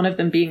holes, one of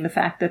them being the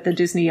fact that the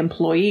Disney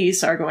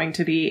employees are going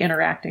to be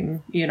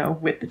interacting,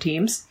 with the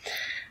teams.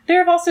 There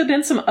have also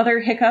been some other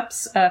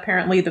hiccups.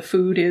 Apparently the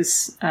food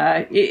is,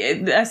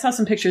 I saw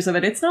some pictures of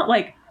it. It's not,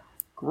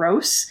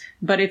 gross,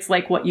 but it's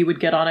like what you would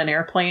get on an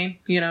airplane.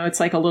 It's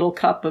like a little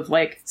cup of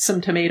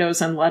some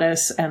tomatoes and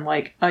lettuce and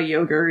a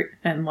yogurt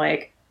and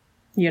a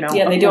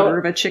quarter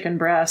of a chicken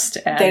breast.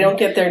 And they don't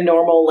get their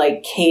normal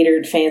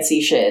catered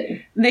fancy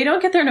shit. They don't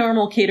get their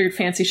normal catered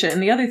fancy shit.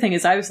 And the other thing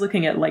is I was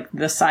looking at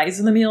the size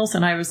of the meals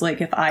and I was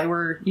like, if I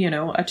were,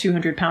 a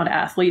 200-pound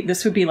athlete,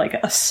 this would be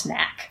a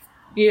snack,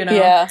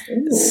 Yeah.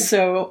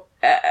 So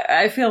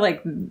I feel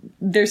like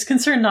there's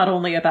concern not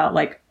only about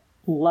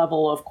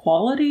level of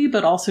quality,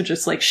 but also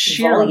just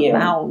sheer volume.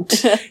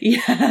 Amount.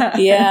 Yeah.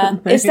 Yeah.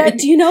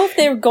 Do you know if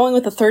they're going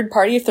with a third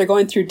party, if they're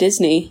going through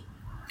Disney?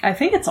 I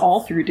think it's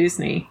all through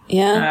Disney.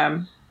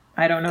 Yeah.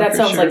 I don't know. That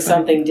sounds like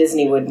something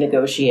Disney would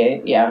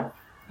negotiate. Yeah.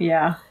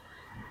 Yeah.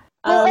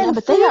 Well, and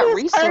but food they got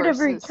is part of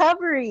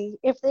recovery.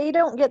 If they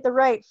don't get the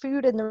right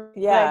food and the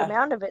right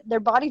amount of it,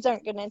 their bodies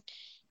aren't going to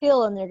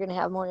heal and they're going to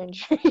have more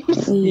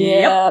injuries.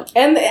 Yeah.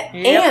 And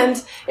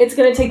it's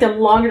going to take them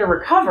longer to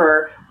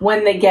recover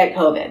when they get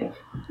COVID.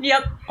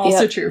 Yep.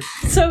 Also true.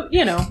 So,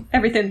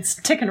 everything's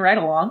ticking right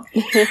along.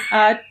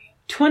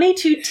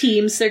 22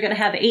 teams. They're going to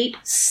have 8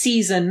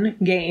 season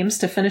games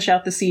to finish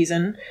out the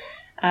season.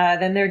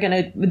 Then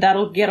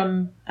that'll get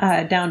them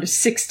down to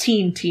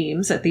 16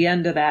 teams at the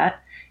end of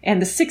that. And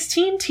the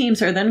 16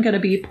 teams are then going to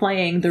be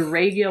playing the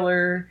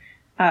regular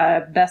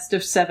best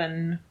of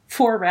 7,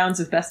 4 rounds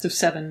of best of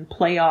 7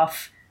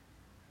 playoff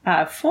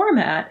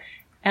format.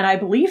 And I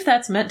believe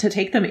that's meant to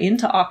take them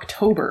into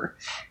October,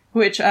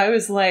 which I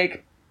was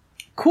like,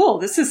 cool,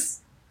 this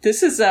is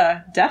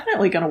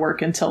definitely going to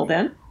work until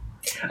then.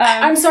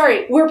 I'm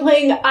sorry, we're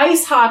playing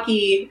ice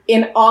hockey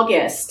in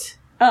August.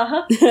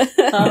 Uh-huh.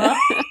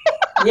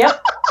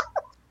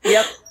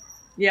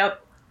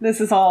 Yep. This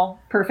is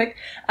all perfect.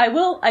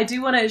 I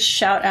do want to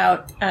shout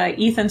out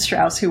Ethan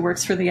Strauss, who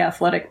works for The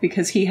Athletic,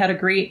 because he had a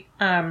great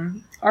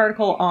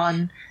article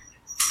on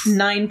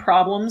 9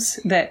 problems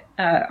that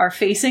are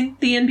facing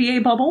the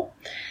NBA bubble.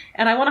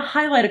 And I want to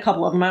highlight a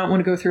couple of them. I don't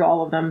want to go through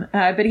all of them.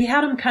 But he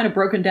had them kind of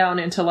broken down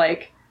into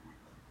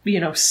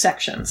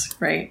sections,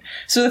 right?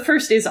 So the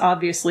first is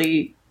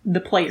obviously the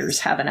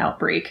players have an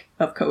outbreak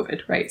of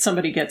COVID, right?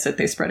 Somebody gets it,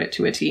 they spread it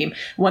to a team.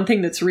 One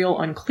thing that's real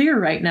unclear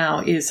right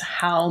now is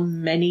how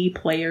many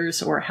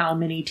players or how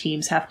many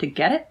teams have to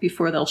get it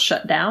before they'll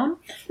shut down.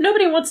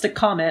 Nobody wants to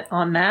comment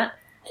on that.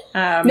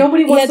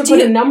 Nobody wants to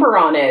put a number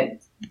on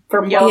it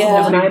for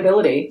plausible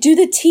deniability. Do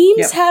the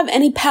teams have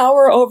any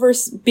power over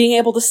being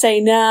able to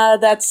say, nah,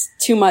 that's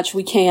too much,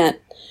 we can't?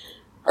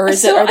 Or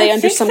are they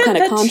under some kind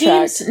of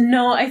contract?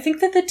 No, I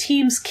think that the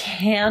teams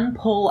can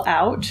pull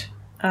out.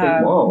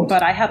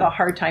 But I have a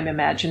hard time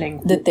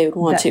imagining that they would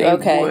want to.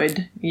 Okay.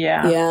 Would.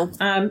 Yeah.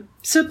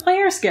 So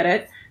players get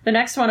it. The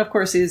next one, of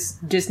course, is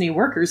Disney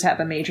workers have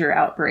a major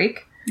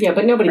outbreak. Yeah,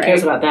 but nobody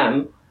cares about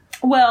them.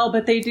 Well,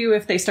 but they do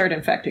if they start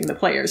infecting the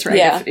players, right?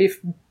 Yeah. If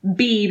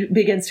B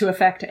begins to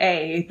affect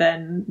A,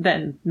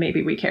 then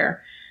maybe we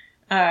care.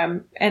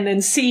 And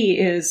then C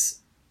is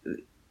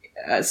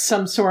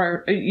some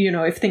sort,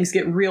 if things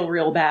get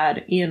real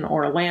bad in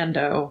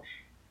Orlando,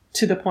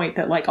 to the point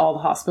that all the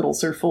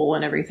hospitals are full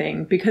and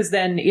everything, because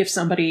then if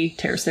somebody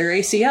tears their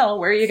ACL,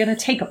 where are you going to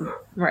take them,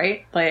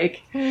 right?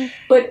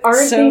 But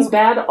aren't things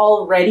bad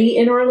already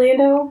in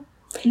Orlando?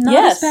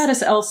 Not as bad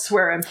as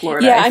elsewhere in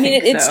Florida. Yeah, I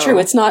mean, it's true.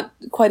 It's not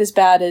quite as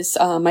bad as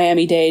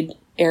Miami-Dade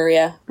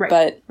area,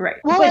 right?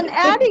 Well, and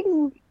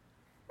adding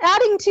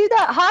to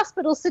that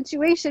hospital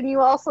situation, you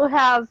also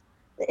have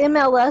the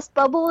MLS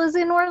bubble is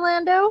in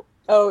Orlando.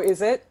 Oh,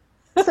 is it?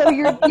 So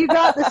you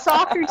got the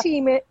soccer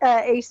team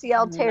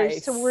ACL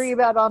tears to worry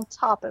about on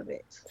top of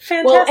it.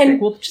 Fantastic. Well,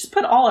 and we'll just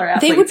put all our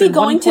athletes they would be in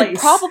going one place.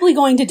 probably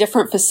going to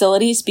different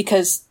facilities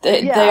because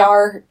they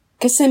are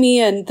Kissimmee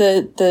and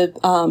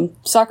the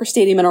soccer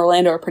stadium in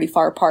Orlando are pretty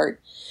far apart.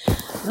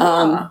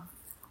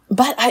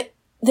 But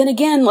then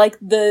again,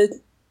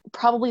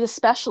 probably the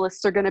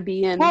specialists are going to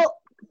be in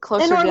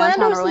closer to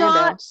downtown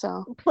Orlando.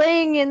 So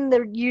playing in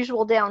the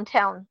usual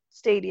downtown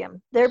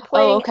stadium, they're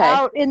playing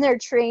out in their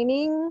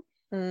training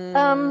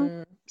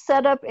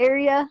setup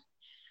area.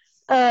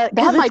 That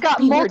might got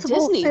be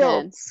multiple Disney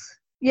fields.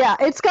 Then. Yeah,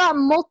 it's got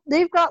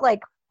they've got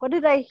what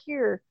did I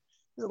hear?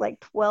 like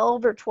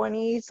 12 or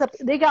 20.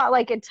 They got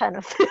like a ton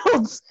of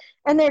fields,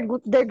 and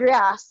they're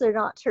grass. They're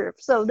not turf.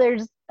 So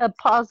there's a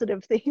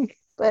positive thing,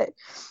 but.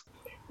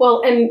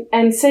 Well,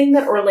 and saying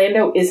that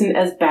Orlando isn't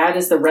as bad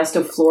as the rest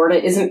of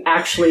Florida isn't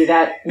actually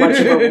that much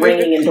of a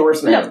ringing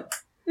endorsement.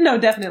 No,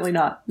 definitely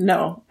not.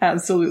 No,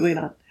 absolutely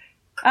not.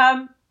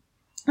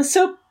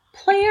 So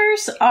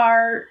players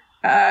are,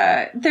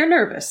 they're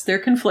nervous. They're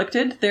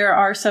conflicted. There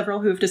are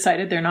several who've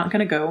decided they're not going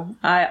to go.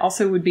 I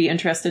also would be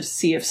interested to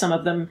see if some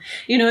of them,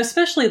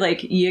 especially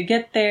like you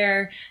get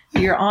there,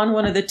 you're on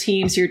one of the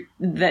teams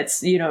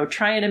that's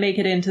trying to make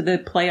it into the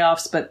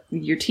playoffs, but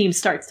your team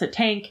starts to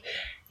tank.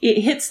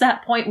 It hits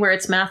that point where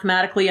it's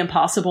mathematically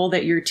impossible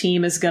that your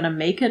team is going to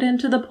make it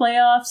into the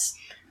playoffs.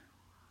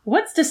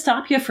 What's to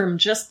stop you from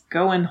just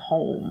going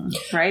home,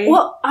 right?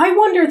 Well, I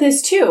wonder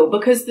this too,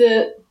 because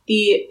the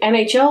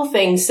NHL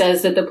thing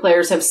says that the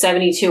players have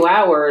 72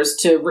 hours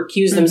to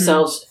recuse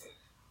themselves.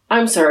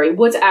 I'm sorry,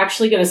 what's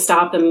actually going to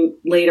stop them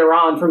later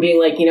on from being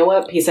like, you know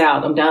what, peace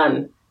out, I'm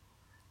done?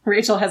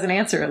 Rachel has an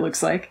answer, it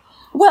looks like.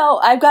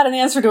 Well, I've got an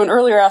answer to an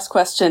earlier asked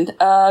question.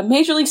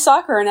 Major League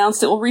Soccer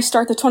announced it will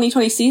restart the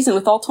 2020 season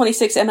with all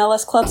 26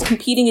 MLS clubs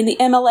competing in the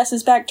MLS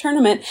is Back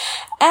tournament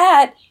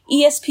at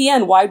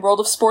ESPN Wide World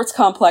of Sports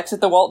Complex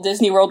at the Walt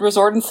Disney World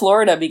Resort in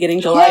Florida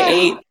beginning July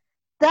 8th.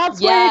 That's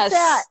where it's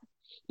at.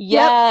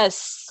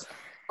 Yes. Yep.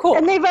 Cool.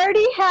 And they've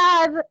already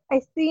had,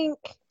 I think,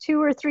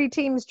 2 or 3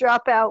 teams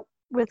drop out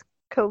with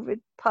COVID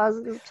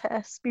positive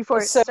tests before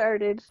it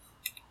started.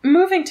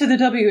 Moving to the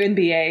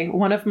WNBA,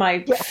 one of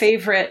my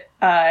favorite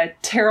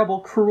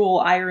terrible, cruel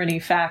irony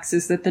facts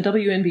is that the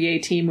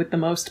WNBA team with the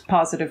most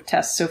positive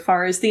tests so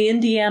far is the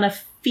Indiana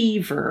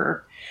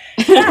Fever.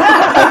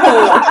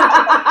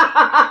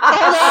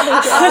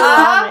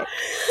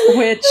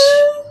 Which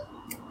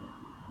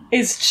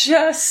is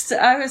just,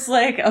 I was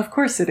like, of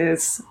course it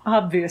is.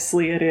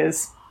 Obviously it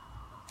is.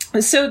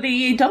 So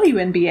the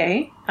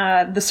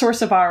WNBA, the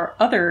source of our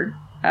other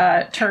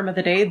term of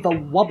the day, the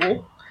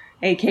wobble,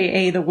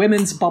 aka the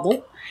women's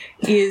bubble,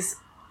 is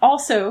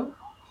also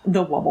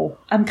the wobble.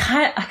 I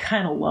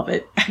kind of love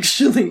it,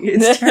 actually.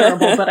 It's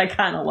terrible, but I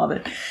kind of love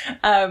it.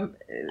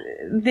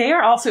 They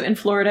are also in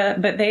Florida,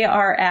 but they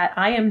are at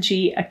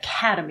IMG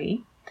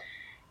Academy.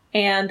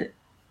 And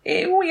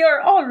we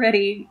are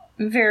already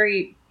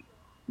very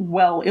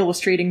well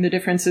illustrating the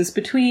differences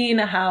between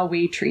how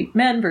we treat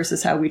men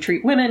versus how we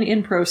treat women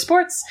in pro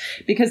sports,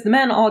 because the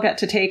men all got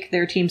to take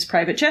their team's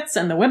private jets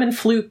and the women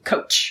flew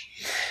coach.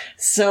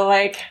 So,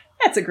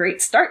 that's a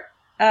great start.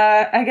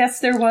 I guess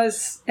there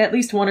was at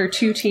least 1 or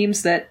 2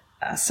 teams that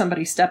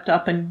somebody stepped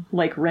up and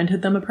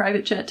rented them a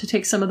private jet to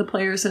take some of the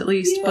players at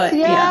least. Yeah. But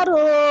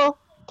Seattle.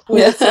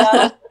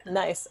 Yeah.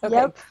 Nice. Okay.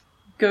 Yep.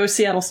 Go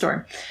Seattle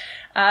Storm.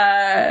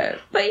 But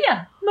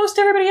yeah, most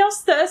everybody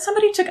else,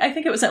 somebody took, I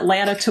think it was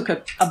Atlanta, took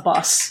a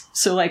bus.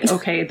 So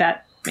okay,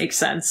 that makes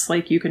sense.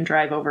 You can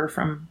drive over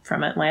from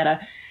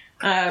Atlanta.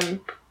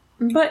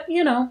 But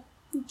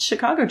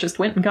Chicago just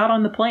went and got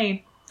on the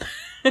plane.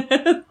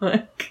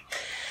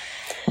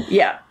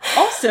 Yeah.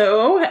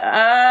 Also,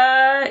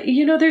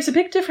 there's a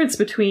big difference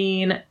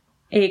between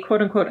a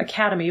quote-unquote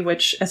academy,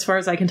 which, as far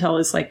as I can tell,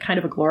 is kind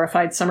of a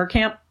glorified summer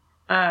camp,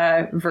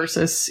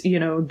 versus,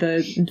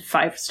 the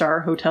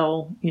 5-star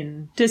hotel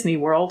in Disney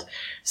World.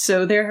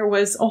 So there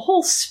was a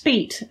whole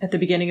spate at the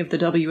beginning of the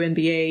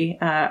WNBA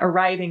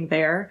arriving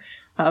there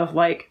of,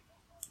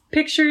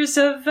 pictures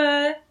of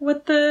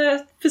what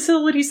the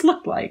facilities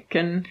looked like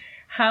and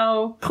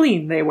how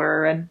clean they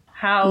were and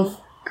how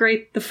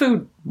great the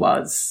food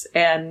was.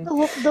 And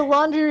the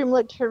laundry room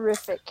looked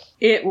horrific.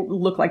 It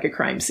looked like a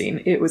crime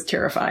scene. It was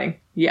terrifying.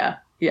 Yeah.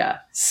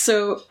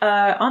 So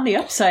on the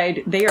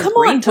upside, they are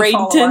great to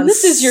follow on.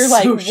 This is your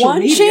one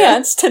media.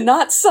 chance to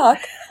not suck.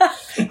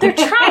 They're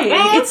trying.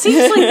 It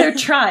seems like they're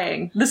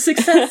trying. The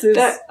success is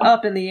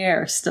up in the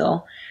air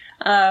still.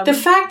 The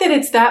fact that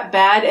it's that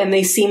bad and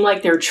they seem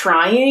like they're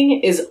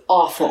trying is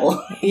awful.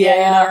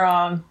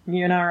 Yeah,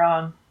 you're not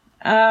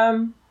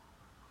wrong.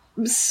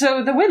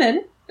 So the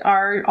women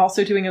are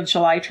also doing a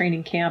July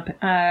training camp.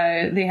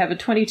 They have a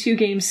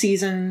 22-game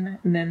season,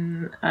 and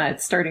then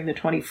it's starting the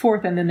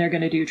 24th, and then they're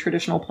going to do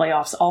traditional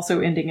playoffs, also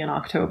ending in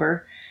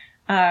October.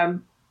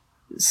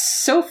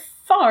 So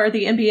far,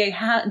 the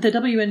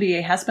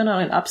WNBA has been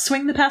on an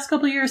upswing the past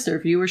couple of years. Their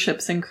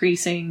viewership's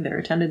increasing, their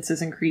attendance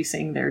is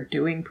increasing, they're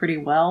doing pretty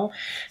well.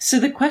 So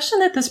the question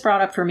that this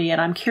brought up for me,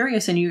 and I'm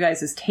curious in you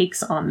guys'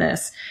 takes on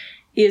this,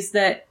 is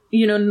that,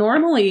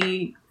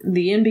 normally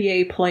the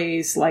NBA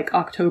plays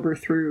October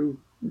through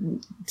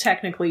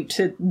technically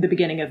to the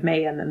beginning of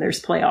May, and then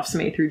there's playoffs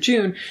May through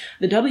June.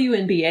 The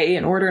WNBA,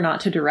 in order not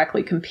to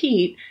directly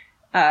compete,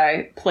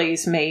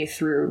 plays May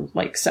through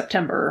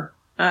September.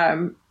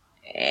 And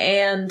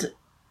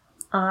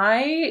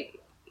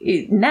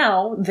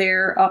now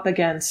they're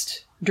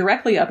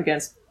directly up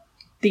against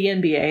the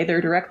NBA.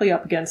 They're directly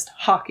up against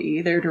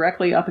hockey. They're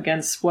directly up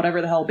against whatever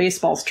the hell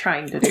baseball's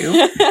trying to do.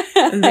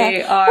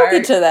 They are. We'll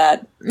get to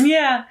that.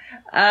 Yeah.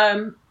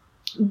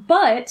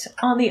 But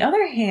on the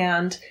other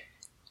hand,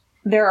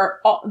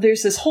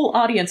 there's this whole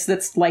audience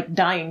that's like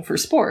dying for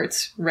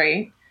sports,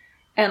 right?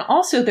 And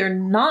also they're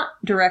not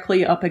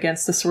directly up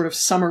against the sort of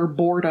summer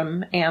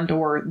boredom and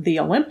or the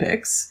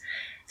Olympics.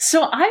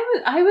 So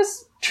I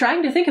was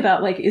trying to think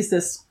about, like, is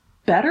this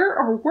better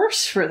or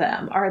worse for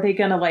them? Are they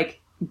going to, like,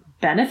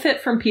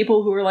 benefit from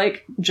people who are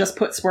like, just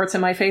put sports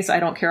in my face, I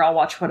don't care, I'll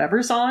watch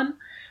whatever's on?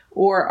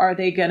 Or are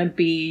they going to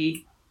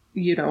be,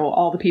 you know,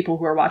 all the people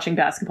who are watching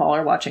basketball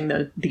are watching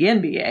the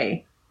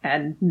NBA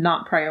and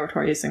not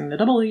prioritizing the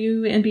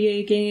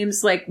WNBA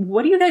games? Like,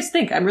 what do you guys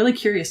think? I'm really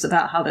curious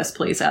about how this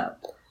plays out.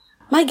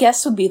 My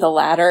guess would be the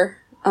latter,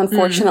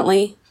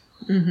 unfortunately.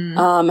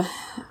 Mm-hmm.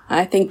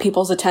 I think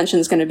people's attention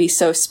is going to be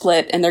so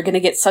split, and they're going to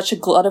get such a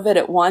glut of it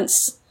at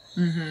once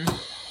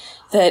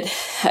that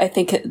I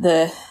think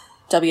the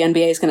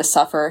WNBA is going to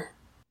suffer.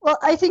 Well,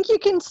 I think you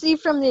can see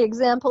from the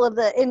example of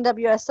the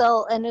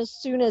NWSL, and as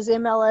soon as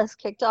MLS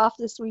kicked off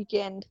this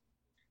weekend,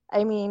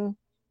 I mean,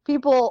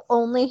 people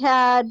only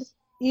had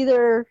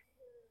either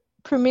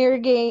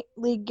Premier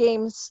League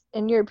games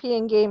and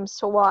European games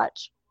to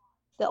watch.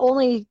 The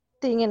only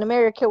thing in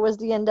America was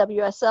the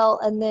NWSL,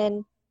 and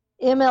then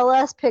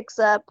MLS picks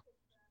up,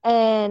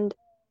 and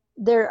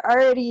they're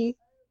already,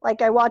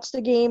 like, I watched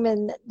the game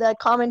and the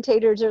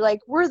commentators are like,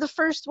 we're the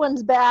first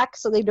ones back,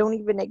 so they don't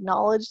even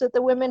acknowledge that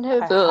the women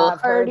have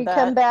already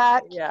come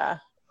back. Yeah.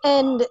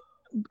 And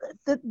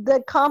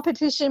the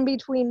competition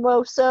between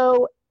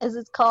WOSO, as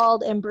it's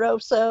called, and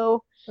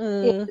BROSO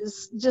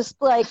is just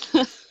like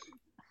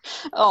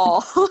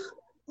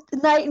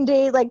night and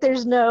day. Like,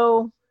 there's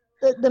no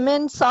the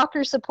men's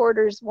soccer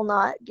supporters will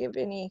not give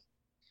any.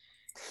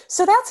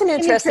 So that's an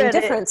interesting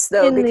difference,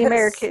 though, in the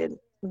American.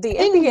 The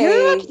NBA, in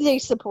Europe, they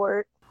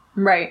support.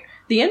 Right.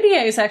 The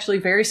NBA is actually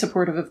very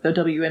supportive of the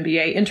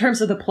WNBA in terms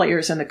of the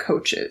players and the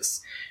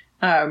coaches.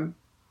 And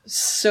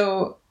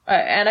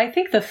I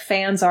think the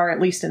fans are,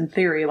 at least in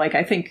theory, like,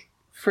 I think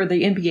for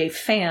the NBA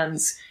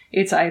fans,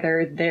 it's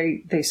either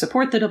they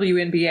support the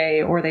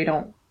WNBA or they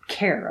don't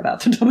care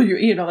about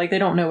the like, they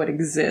don't know it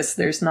exists.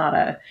 There's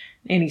not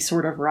any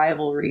sort of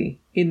rivalry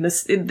in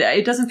this.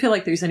 It doesn't feel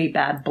like there's any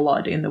bad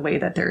blood in the way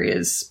that there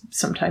is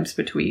sometimes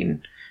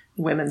between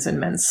women's and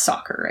men's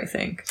soccer, I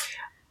think.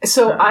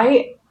 So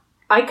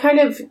I'm kind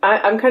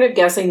of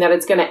guessing that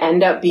it's going to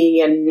end up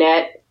being a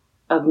net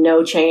of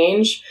no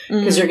change,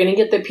 because you're going to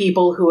get the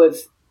people who have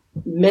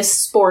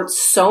missed sports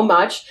so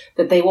much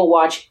that they will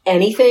watch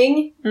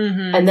anything,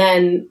 and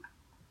then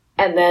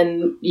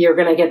you're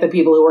going to get the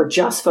people who are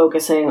just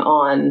focusing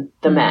on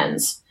the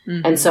men's.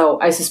 And so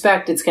I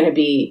suspect it's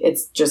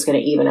just going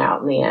to even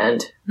out in the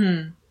end.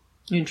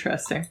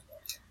 Interesting.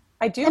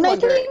 I think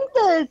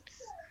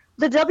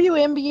the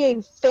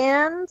WNBA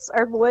fans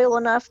are loyal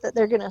enough that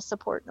they're going to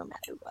support no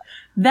matter what.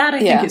 That I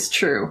think is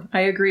true. I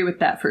agree with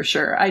that for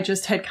sure. I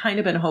just had kind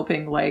of been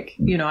hoping, like,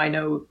 I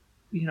know,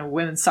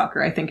 women's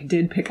soccer, I think,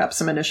 did pick up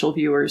some initial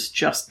viewers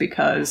just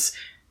because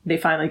they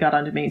finally got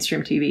onto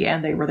mainstream TV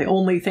and they were the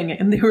only thing,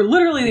 and they were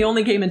literally the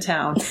only game in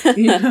town,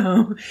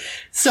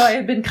 So I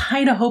had been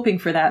kind of hoping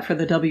for that for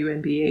the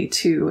WNBA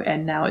too,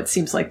 and now it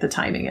seems like the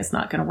timing is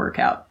not going to work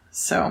out.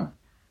 So,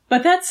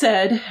 but that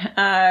said,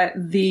 I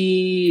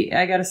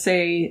gotta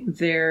say,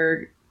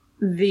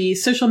 the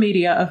social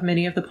media of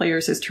many of the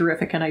players is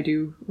terrific, and I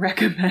do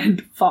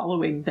recommend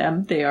following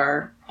them. They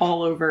are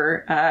all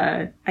over,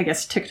 I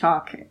guess,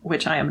 TikTok,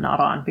 which I am not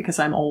on because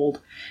I'm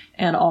old,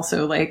 and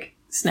also, like,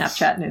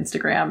 Snapchat and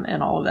Instagram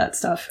and all of that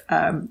stuff.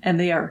 And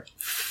they are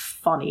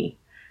funny.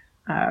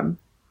 And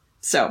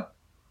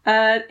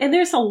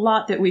there's a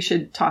lot that we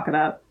should talk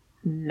about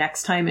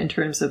next time in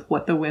terms of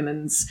what the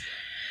women's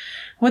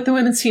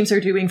teams are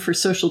doing for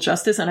social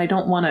justice. And I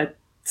don't want to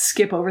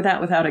skip over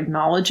that without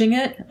acknowledging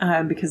it,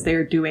 because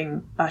they're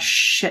doing a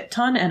shit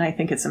ton, and I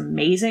think it's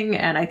amazing.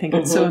 And I think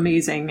it's so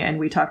amazing. And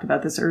we talked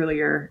about this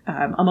earlier,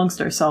 amongst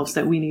ourselves,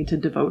 that we need to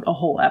devote a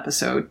whole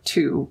episode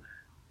to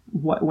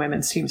what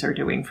women's teams are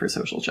doing for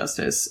social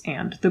justice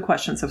and the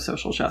questions of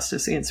social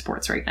justice in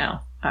sports right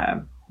now.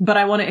 But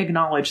I want to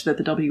acknowledge that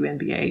the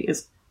WNBA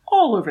is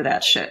all over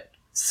that shit.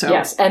 So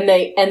yes, and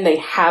they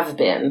have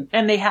been.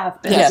 And they have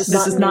been. Yes.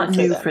 This is not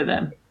new for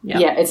them.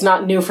 Yeah, it's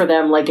not new for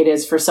them like it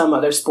is for some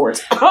other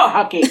sports.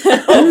 Hockey.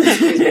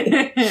 Excuse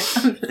me.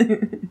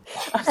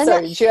 I'm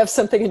sorry, did you have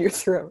something in your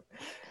throat?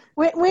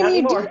 When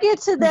you do get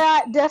to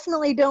that,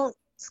 definitely don't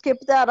skip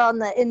that on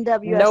the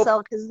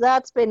NWSL, because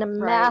that's been a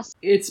massive.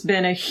 It's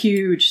been a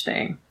huge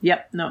thing.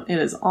 Yep. No, it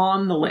is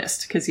on the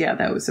list because,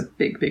 that was a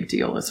big, big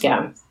deal as well.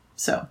 Yeah.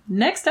 So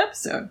next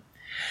episode,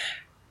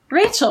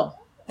 Rachel.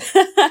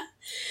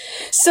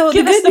 So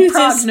give the us good news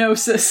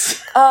prognosis.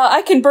 Is,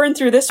 I can burn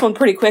through this one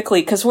pretty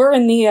quickly because we're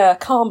in the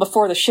calm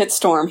before the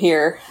shitstorm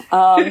here.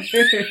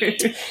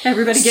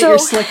 Everybody get your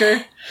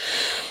slicker.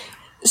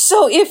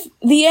 So if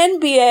the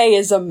NBA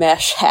is a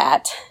mesh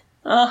hat,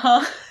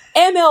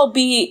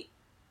 MLB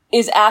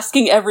is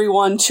asking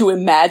everyone to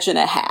imagine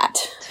a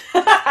hat.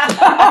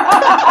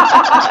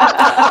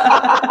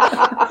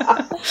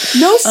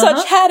 No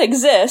such hat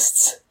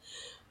exists,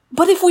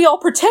 but if we all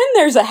pretend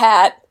there's a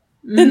hat,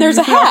 then there's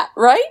a hat,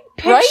 right?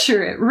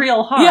 Picture it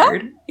real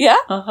hard. Yeah?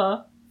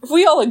 Uh-huh.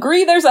 We all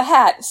agree there's a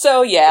hat.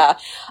 So yeah,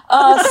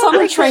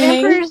 summer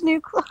training. Emperor's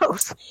new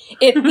clothes.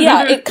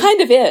 It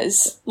kind of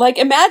is. Like,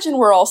 imagine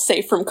we're all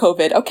safe from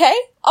COVID. Okay,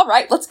 all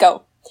right, let's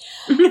go.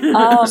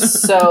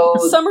 So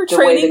summer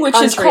training, which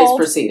is called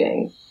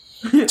proceeding.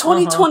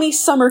 2020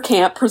 Summer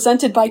Camp,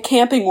 presented by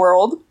Camping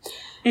World.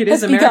 It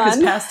is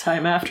America's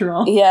pastime, after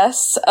all.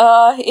 Yes.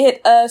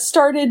 It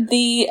started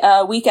the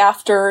week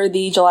after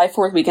the July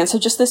 4th weekend, so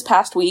just this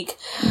past week,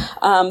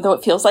 though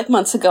it feels like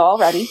months ago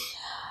already.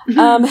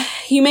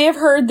 You may have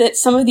heard that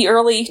some of the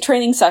early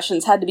training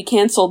sessions had to be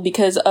canceled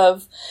because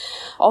of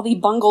all the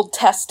bungled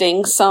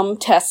testing. Some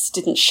tests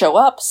didn't show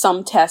up,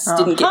 some tests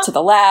didn't get to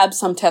the lab,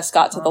 some tests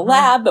got to the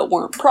lab but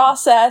weren't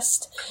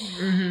processed.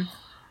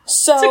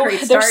 So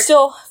they're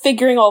still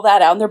figuring all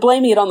that out, and they're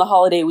blaming it on the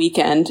holiday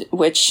weekend,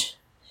 which...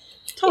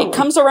 It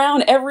comes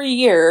around every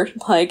year.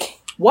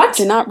 Like, what?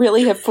 Did not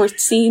really have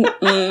foreseen.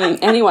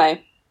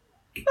 Anyway.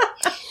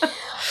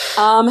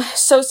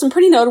 So some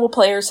pretty notable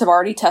players have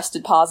already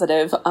tested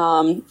positive.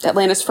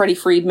 Atlanta's Freddie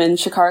Freedman,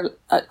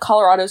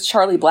 Colorado's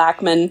Charlie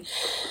Blackmon,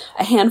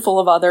 a handful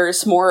of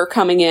others. More are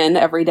coming in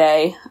every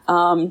day.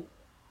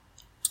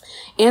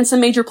 And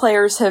some major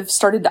players have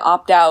started to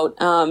opt out.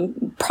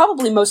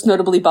 Probably most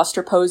notably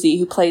Buster Posey,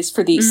 who plays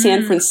for the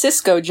San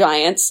Francisco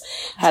Giants.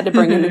 Had to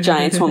bring in the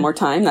Giants one more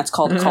time. That's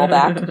called a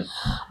callback.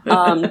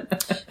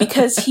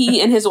 Because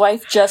he and his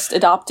wife just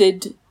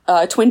adopted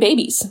twin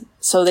babies.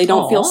 So they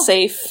don't feel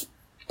safe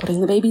putting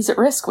the babies at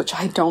risk, which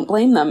I don't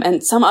blame them.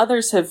 And some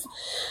others have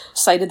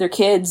cited their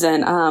kids.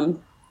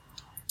 And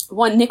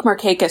one, Nick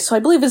Markakis, who I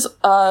believe is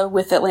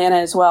with Atlanta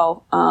as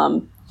well,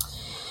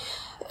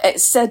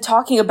 said,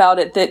 talking about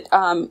it,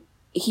 that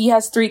he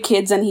has 3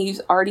 kids and he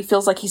already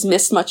feels like he's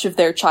missed much of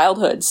their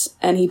childhoods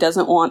and he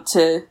doesn't want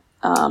to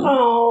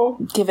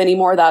give any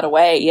more of that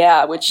away.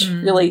 Yeah, which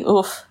really,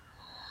 oof.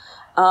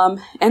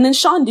 And then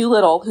Sean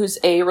Doolittle, who's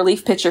a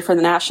relief pitcher for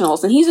the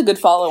Nationals, and he's a good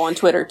follow on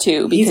Twitter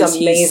too. Because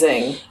he's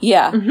amazing.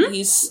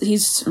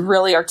 He's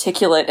really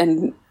articulate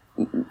and,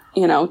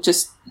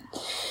 just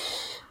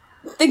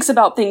thinks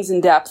about things in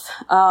depth.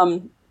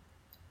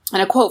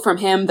 And a quote from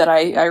him that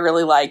I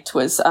really liked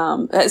was,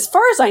 as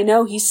far as I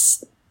know,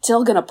 he's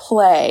still going to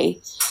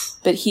play,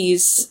 but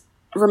he's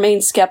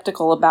remained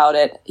skeptical about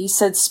it. He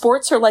said,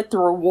 sports are like the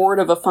reward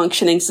of a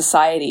functioning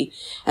society,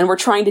 and we're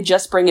trying to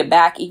just bring it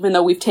back, even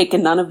though we've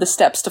taken none of the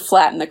steps to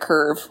flatten the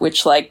curve,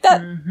 which, like,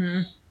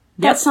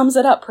 that sums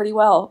it up pretty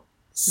well.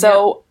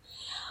 So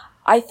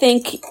I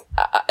think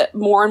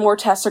more and more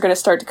tests are going to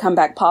start to come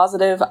back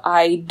positive.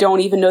 I don't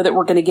even know that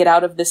we're going to get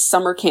out of this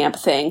summer camp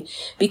thing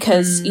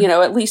because,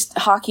 at least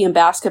hockey and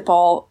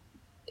basketball,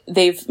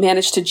 they've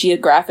managed to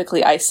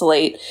geographically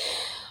isolate.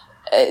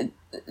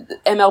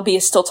 MLB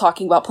is still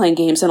talking about playing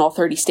games in all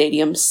 30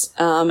 stadiums.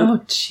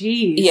 Oh,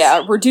 jeez.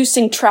 Yeah,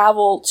 reducing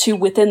travel to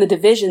within the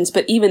divisions,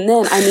 but even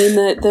then, I mean,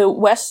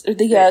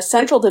 the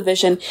Central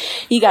Division,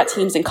 you got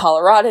teams in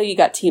Colorado, you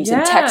got teams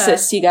in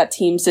Texas, you got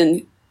teams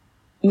in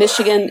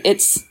Michigan.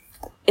 It's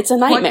a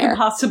nightmare. What could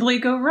possibly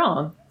go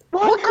wrong?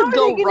 Well, what could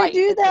go right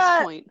do at that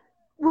this point?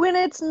 When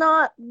it's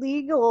not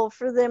legal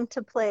for them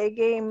to play a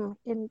game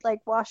in,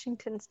 like,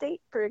 Washington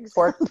State, for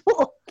example.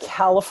 Or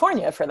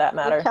California, for that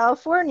matter. Or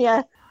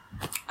California.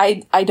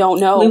 I don't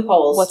know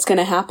loopholes. What's going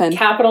to happen.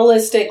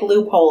 Capitalistic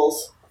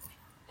loopholes.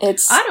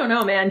 I don't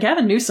know, man.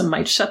 Gavin Newsom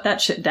might shut that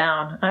shit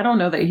down. I don't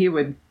know that he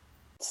would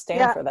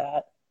stand for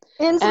that.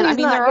 And I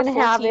mean, there are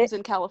 4 teams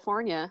in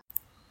California.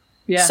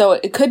 Yeah. So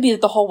it could be that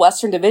the whole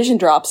Western Division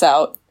drops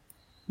out.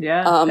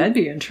 Yeah, that'd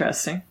be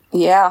interesting.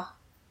 Yeah.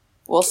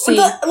 We'll see.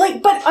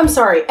 But I'm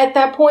sorry. At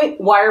that point,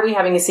 why are we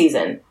having a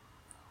season?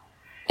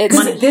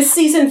 Because this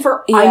season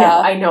for... Yeah.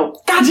 I know.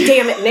 God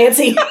damn it,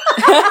 Nancy.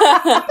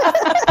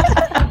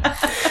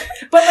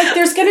 But, like,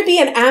 there's going to be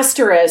an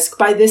asterisk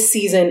by this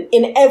season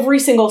in every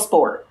single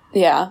sport.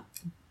 Yeah.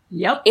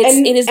 Yep.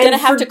 It is going to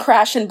have to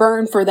crash and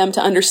burn for them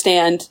to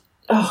understand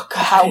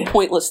how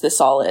pointless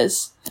this all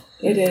is.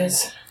 It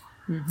is.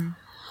 Mm-hmm.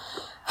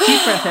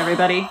 Deep breath,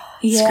 everybody.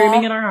 Yeah.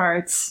 Screaming in our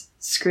hearts.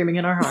 Screaming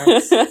in our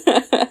hearts.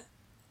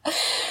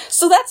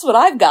 So that's what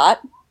I've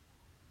got.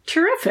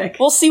 Terrific.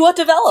 We'll see what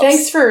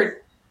develops.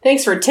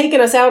 Thanks for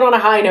taking us out on a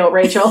high note,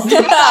 Rachel.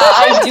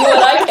 I do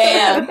what I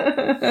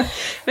can.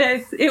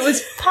 It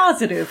was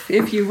positive,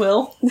 if you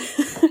will.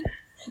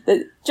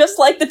 Just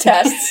like the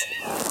tests.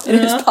 It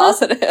is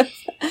positive.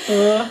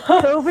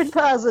 COVID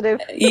positive.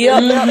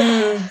 Yep.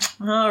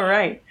 Mm-hmm. All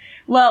right.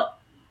 Well,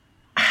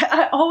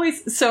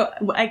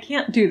 I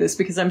can't do this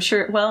because I'm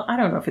sure, well, I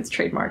don't know if it's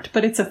trademarked,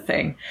 but it's a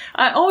thing.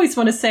 I always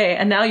want to say,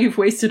 and now you've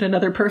wasted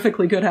another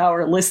perfectly good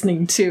hour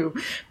listening to,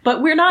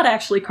 but we're not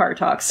actually Car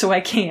Talk, so I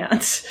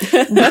can't.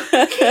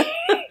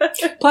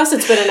 Plus,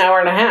 it's been an hour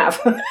and a half.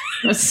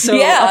 So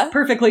a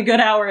perfectly good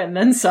hour and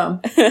then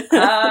some.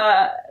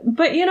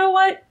 But you know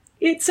what?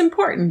 It's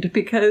important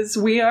because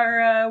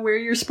we're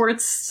your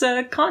sports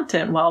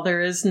content while there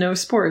is no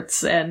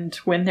sports and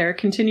when there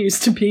continues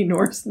to be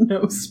no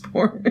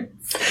sports.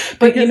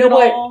 But you know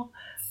what?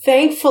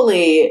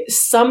 Thankfully,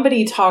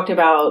 somebody talked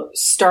about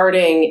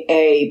starting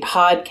a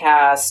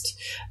podcast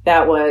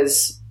that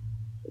was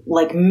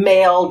like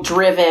male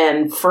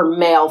driven for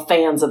male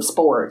fans of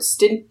sports.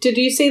 Did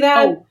you see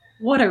that? Oh,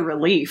 what a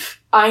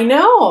relief. I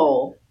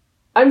know.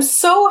 I'm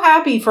so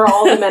happy for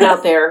all the men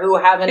out there who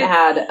haven't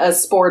had a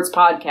sports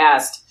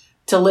podcast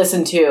to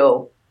listen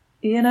to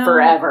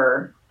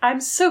forever. I'm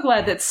so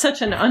glad that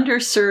such an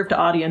underserved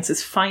audience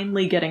is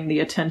finally getting the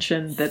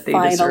attention that they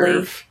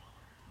deserve.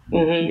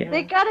 Mm-hmm. Yeah.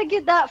 They got to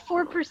get that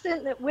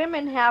 4% that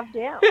women have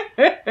down.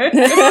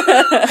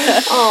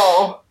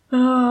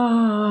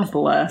 Oh,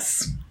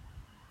 bless.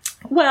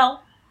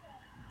 Well,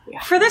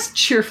 for this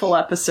cheerful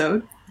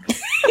episode,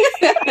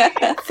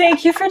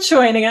 thank you for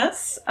joining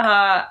us.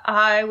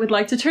 I would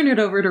like to turn it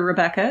over to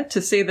Rebecca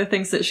to say the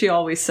things that she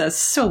always says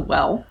so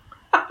well.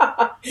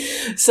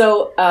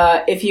 So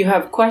if you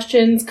have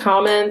questions,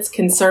 comments,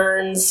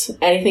 concerns,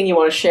 anything you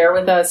want to share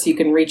with us, you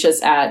can reach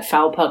us at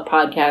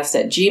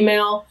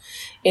foulpuckpodcast@gmail.com,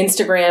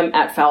 Instagram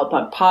at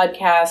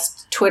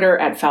foulpuckpodcast, Twitter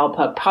at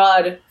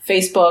foulpuckpod,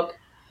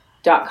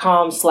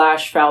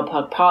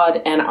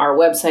 Facebook.com/foulpuckpod, and our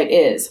website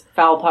is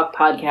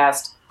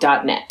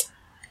foulpuckpodcast.net.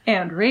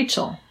 And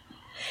Rachel.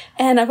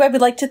 And I would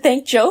like to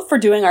thank Joe for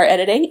doing our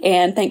editing,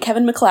 and thank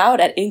Kevin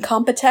MacLeod at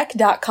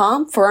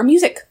incompetech.com for our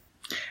music.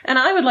 And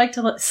I would like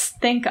to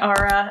thank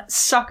our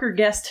soccer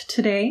guest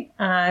today,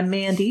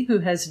 Mandy, who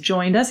has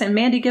joined us. And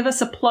Mandy, give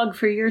us a plug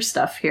for your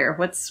stuff here.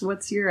 What's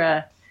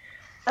your...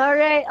 All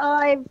right,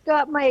 I've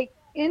got my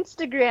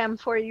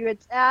Instagram for you.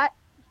 It's at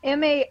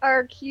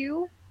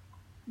MARQUP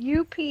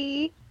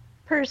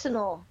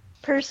personal.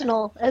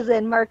 Personal, as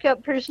in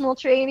Markup Personal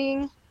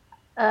Training.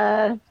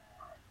 I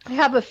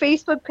have a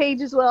Facebook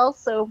page as well,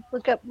 so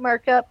look up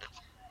Markup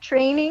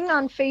Training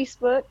on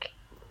Facebook.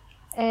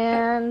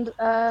 And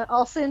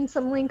I'll send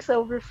some links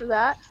over for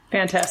that.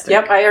 Fantastic.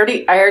 Yep, I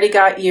already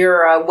got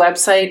your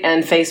website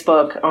and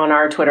Facebook on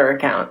our Twitter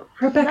account.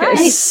 Rebecca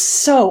is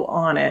so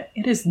on it.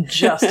 It is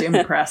just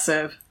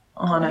impressive,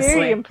 honestly.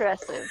 Very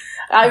impressive.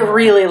 I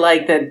really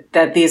like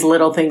that these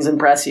little things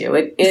impress you.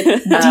 It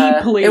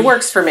deeply. It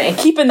works for me.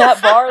 Keeping that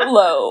bar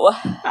low.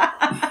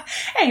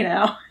 Hey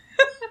now.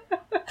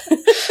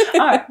 All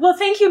right. Well,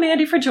 thank you,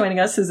 Mandy, for joining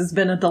us. This has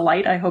been a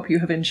delight. I hope you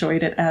have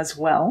enjoyed it as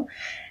well.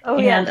 Oh,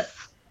 yes.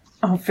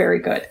 Oh, very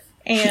good.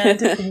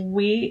 And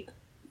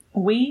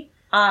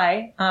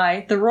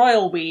I, the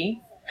royal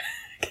we,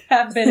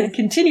 have been and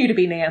continue to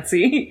be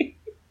Nancy.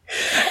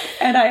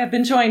 And I have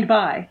been joined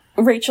by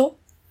Rachel.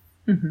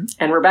 Mm-hmm.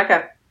 And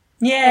Rebecca.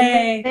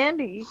 Yay.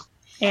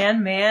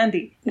 And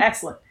Mandy.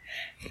 Excellent.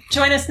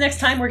 Join us next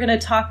time. We're going to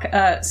talk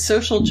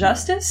social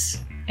justice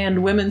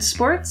and women's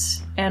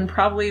sports and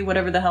probably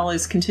whatever the hell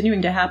is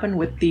continuing to happen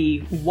with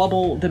the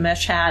Wubble, the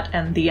mesh hat,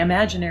 and the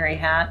imaginary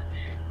hat.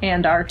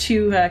 And our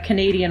two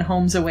Canadian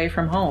homes away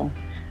from home.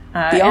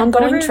 The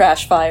ongoing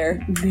trash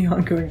fire. The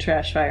ongoing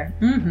trash fire.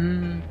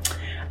 Mm-hmm.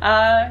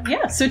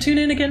 So tune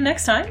in again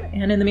next time.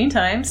 And in the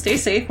meantime, stay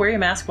safe, wear your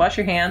mask, wash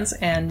your hands,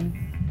 and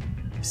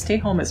stay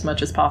home as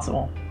much as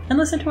possible. And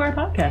listen to our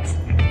podcast.